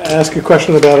ask a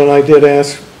question about, and I did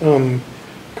ask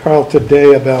Carl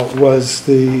today about, was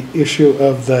the issue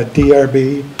of the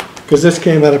DRB, because this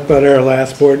came up at our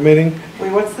last board meeting,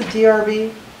 Wait, what's the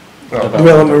DRB?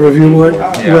 Development Review Board,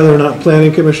 Yeah. whether or not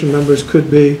planning commission members could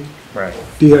be Right.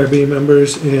 DRB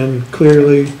members, and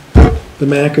clearly the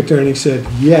MAC attorney said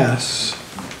yes.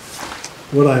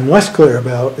 What I'm less clear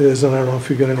about is, and I don't know if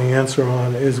you got any answer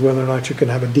on, is whether or not you can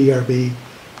have a DRB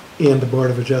and the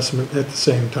Board of Adjustment at the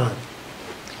same time.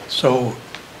 so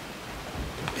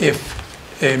if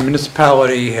a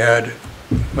municipality had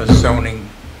a zoning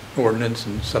ordinance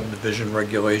and subdivision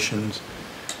regulations,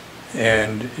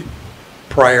 and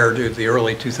prior to the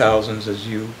early 2000s, as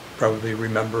you probably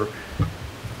remember,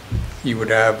 you would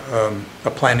have a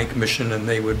planning commission, and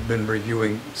they would have been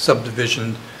reviewing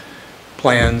subdivision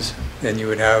plans, and you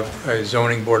would have a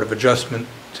zoning board of adjustment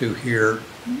to hear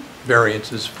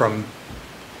variances from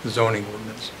the zoning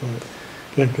ordinance.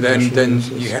 Then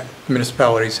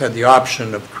municipalities had the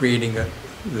option of creating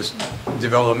this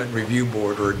development review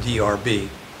board, or DRB,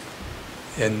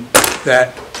 and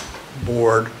that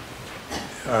board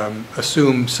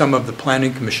assumed some of the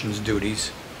planning commission's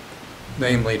duties,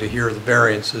 namely to hear the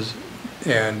variances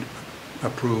and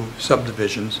approve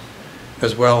subdivisions,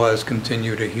 as well as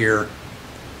continue to hear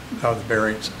the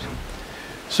variances.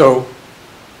 So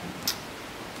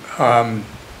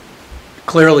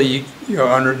clearly,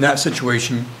 under that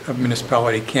situation, a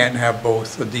municipality can't have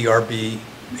both a DRB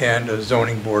and a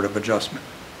zoning board of adjustment.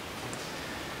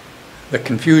 The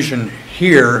confusion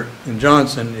here in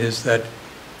Johnson is that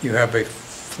you have a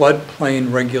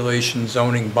floodplain regulation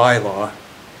zoning bylaw,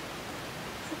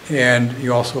 and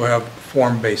you also have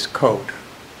form-based code.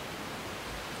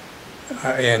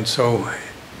 And so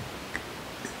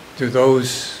do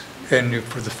those, and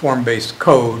for the form-based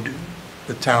code,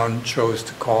 the town chose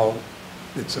to call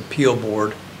its appeal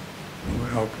board,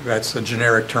 that's a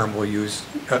generic term we'll use,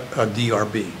 a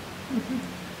DRB.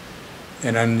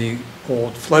 And on the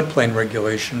old floodplain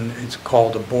regulation, it's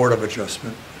called a board of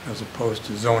adjustment, as opposed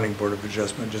to zoning board of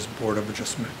adjustment, just board of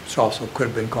adjustment. It also could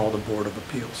have been called a board of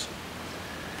appeals.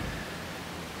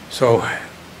 So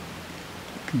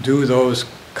do those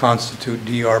constitute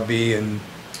DRB and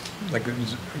like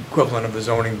equivalent of the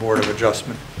zoning board of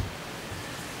adjustment?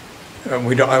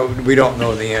 We don't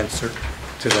know the answer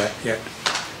to that yet.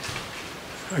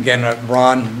 Again,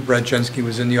 Ron Radzinski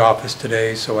was in the office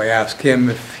today, so I asked him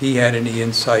if he had any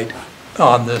insight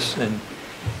on this, and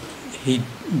he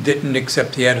didn't,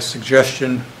 except he had a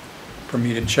suggestion for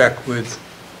me to check with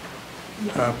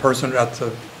a person at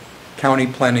the County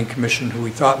Planning Commission who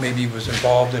he thought maybe was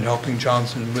involved in helping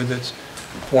Johnson with its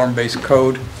form-based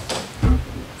code.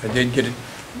 I did get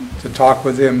to talk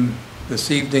with him this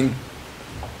evening,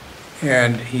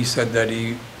 and he said that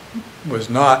he was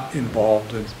not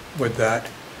involved with that,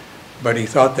 but he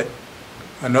thought that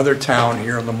another town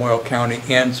here in Lamoille County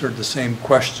answered the same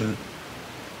question,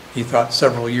 he thought,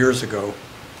 several years ago.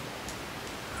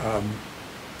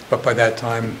 But by that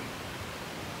time,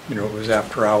 it was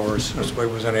after hours, so I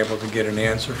was unable to get an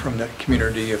answer from that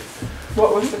community. Who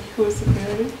was the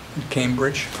community?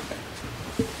 Cambridge.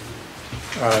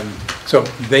 So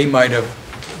they might have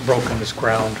broken this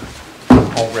ground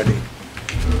already.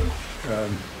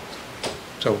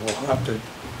 So we'll have to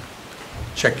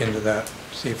check into that,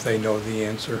 see if they know the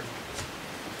answer.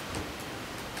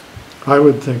 I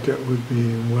would think it would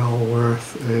be well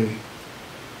worth a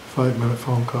 5-minute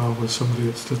phone call with somebody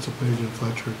at Stitzel Page and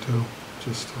Fletcher too.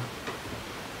 Just,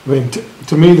 I mean,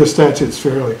 to me, the statute's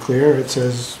fairly clear. It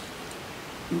says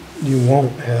you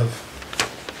won't have,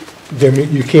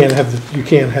 you can't have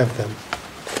them.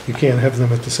 You can't have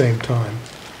them at the same time.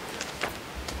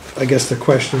 I guess the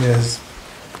question is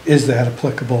that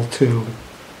applicable to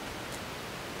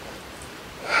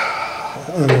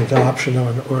an adoption of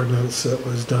an ordinance that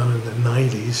was done in the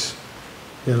 90s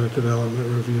in a development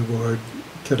review board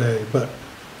today? But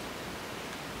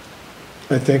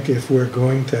I think if we're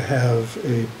going to have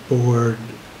a board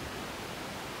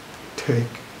take,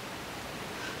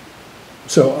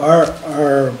 so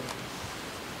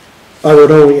I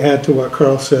would only add to what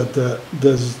Carl said, that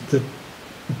the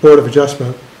Board of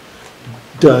Adjustment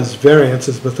does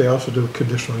variances, but they also do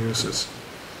conditional uses.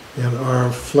 And our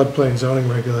floodplain zoning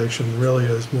regulation really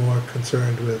is more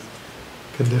concerned with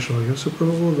conditional use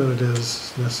approval than it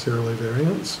is necessarily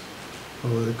variance,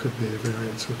 although there could be a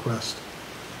variance request.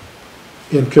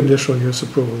 And conditional use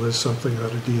approval is something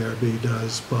that a DRB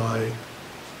does by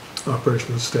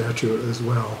operation of statute as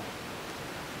well.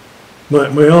 My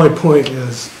only point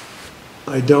is,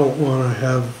 I don't want to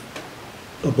have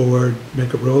a board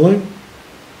make a ruling,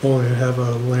 only to have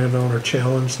a landowner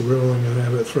challenge the ruling and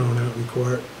have it thrown out in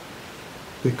court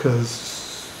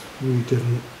because we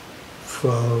didn't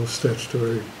follow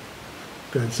statutory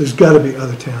guidance. There's got to be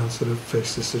other towns that have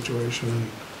faced this situation, and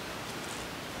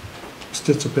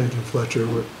Stitzel-Page and Fletcher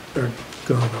are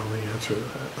going to know the answer to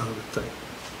that, I would think.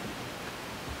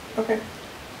 Okay.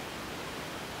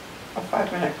 A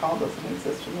 5-minute call doesn't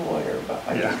exist with a lawyer, but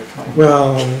I think it's 20.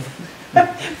 Well,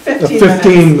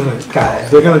 15 minute call.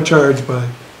 They're going to charge by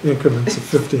increments of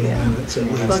 15 minutes at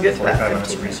We'll least. get to that 45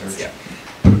 minutes 15 of minutes, research. yeah.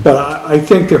 But I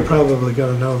think they're probably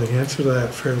going to know the answer to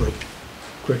that fairly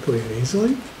quickly and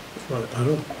easily. But I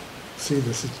don't see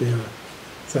this as being a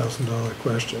 $1,000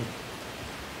 question.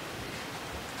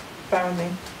 Fine with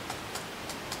me.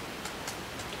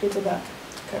 Good with that.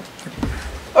 Okay.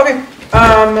 Okay,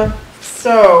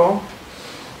 so.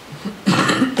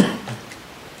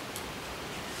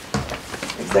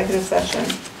 Executive session.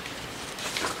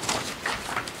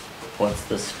 What's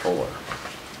this for?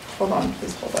 Hold on,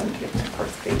 please hold on to get my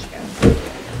first page again.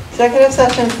 Executive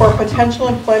session for potential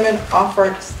employment offer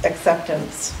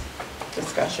acceptance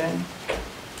discussion.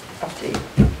 Update.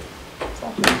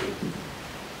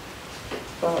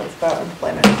 So it's about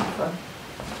employment offer.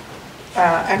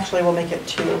 Actually, we'll make it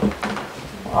two.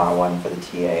 One for the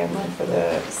TA and one for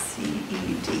the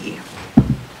CED.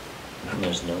 And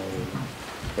there's no,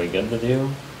 we good with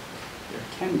you? There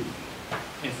can be,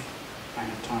 if I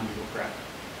have time to go grab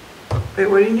it. Wait,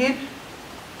 what do you need?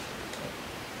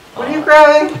 What are you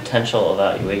grabbing? Potential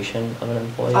evaluation of an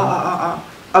employee?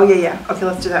 Oh, yeah. Okay,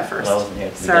 let's do that first. I wasn't here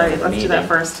at the Sorry, beginning of the let's do that meeting.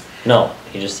 first. No,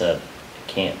 he just said it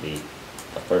can't be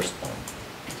the first one.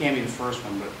 It can't be the first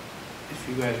one, but if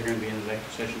you guys are gonna be in the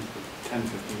executive session for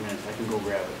 10-15 minutes, I can go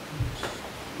grab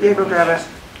it. Yeah, go grab it.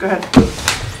 Go ahead.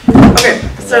 Okay,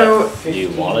 so, Do you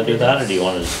want to do that, or do you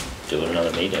want to just do it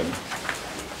another meeting?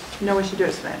 no, we should do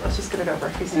it tonight. Let's just get it over.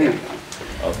 He's There here. you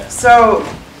go. Okay. So,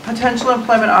 potential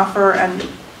employment offer and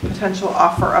potential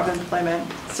offer of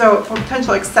employment. So, for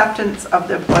potential acceptance of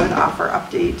the employment offer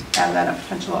update and then a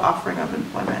potential offering of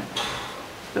employment.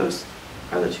 Those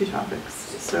are the two topics.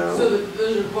 So So,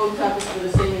 those are both topics for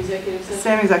the same executive session?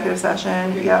 same executive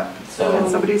session, yep. So- Can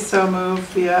somebody so move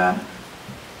via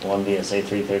One VSA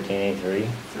 313A3.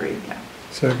 3, yeah.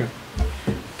 Second.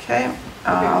 Okay,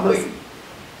 all those, Wait.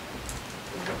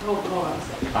 Hold on a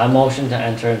second. I motion to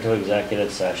enter into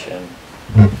executive session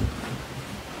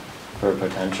for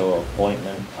potential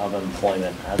appointment of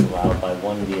employment as allowed by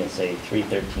 1 VSA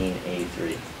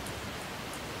 313A3.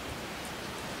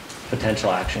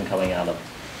 Potential action coming out of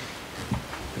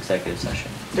executive session.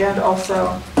 and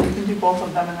also, you can do both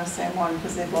of them in the same one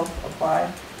because they both apply,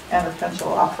 and a potential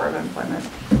offer of employment.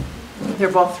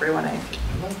 They're both 318,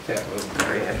 I like that little.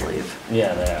 3, I believe.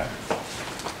 Yeah, they are.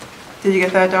 Did you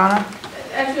get that, Donna?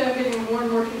 Actually, I'm getting more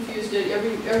and more confused at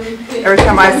every Every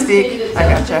time I speak, I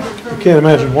gotcha. Can't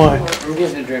imagine why. I'm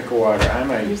getting a drink of water. I'm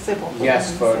You a say both of them yes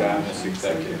in the vote same on one, this so you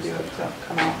executive do it, session. so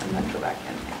Come out and then go back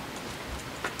in.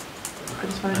 I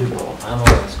just want to do both. I'm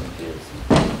always confused.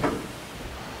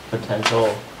 Potential.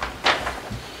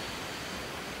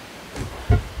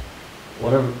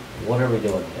 What are we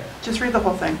doing here? Just read the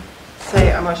whole thing.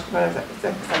 Say a motion to go to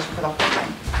executive session for the whole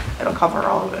thing. It'll cover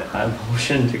all of it. I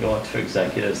motion to go into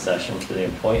executive session for the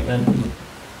appointment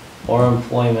or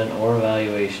employment or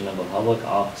evaluation of a public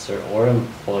officer or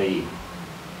employee.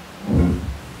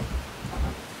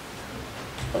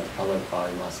 But the public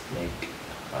body must make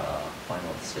a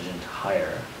final decision to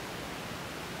hire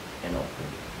an open.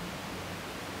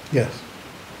 Yes,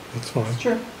 that's fine. It's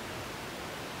true.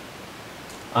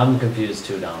 I'm confused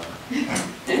too, Donna.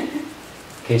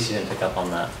 case you didn't pick up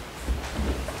on that.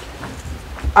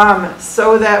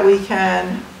 So that we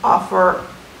can offer,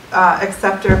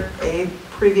 accept a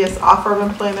previous offer of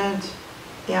employment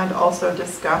and also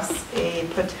discuss a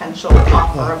potential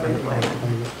offer of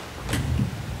employment.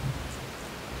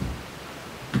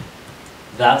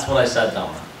 That's what I said,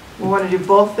 Donna. We want to do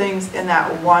both things in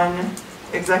that one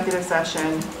executive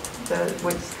session,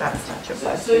 which that statute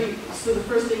applies to. So the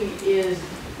first thing is,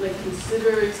 like,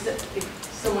 consider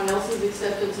someone else's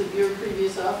acceptance of your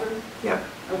previous offer? Yep.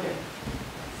 Okay.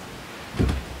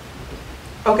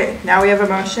 Okay, now we have a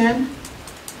motion.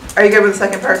 Are you good with the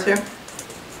second part too?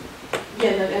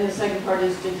 Yeah, and the second part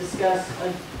is to discuss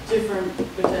a different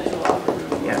potential offer.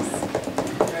 Yes.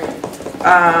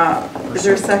 Right. Is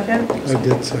there a second? I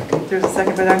did second. There's a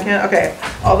second by Duncan. Okay,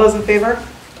 all those in favor?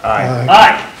 Aye.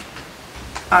 Aye.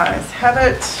 Ayes have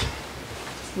it.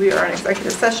 We are in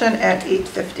executive session at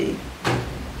 8:50.